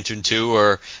Green Lantern 2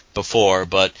 or before,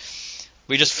 but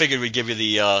we just figured we'd give you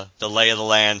the lay of the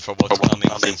land for what's coming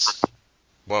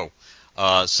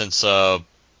since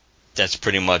that's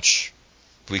pretty much,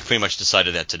 we pretty much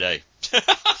decided that today.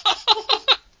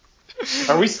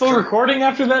 Are we still recording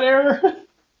after that error?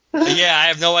 Yeah, I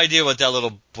have no idea what that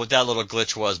little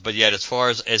glitch was, but yet as far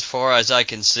as I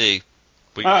can see,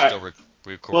 we can still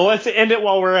record. Well, let's end it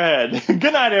while we're ahead.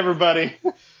 Good night, everybody.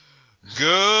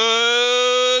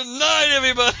 Good night,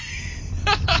 everybody.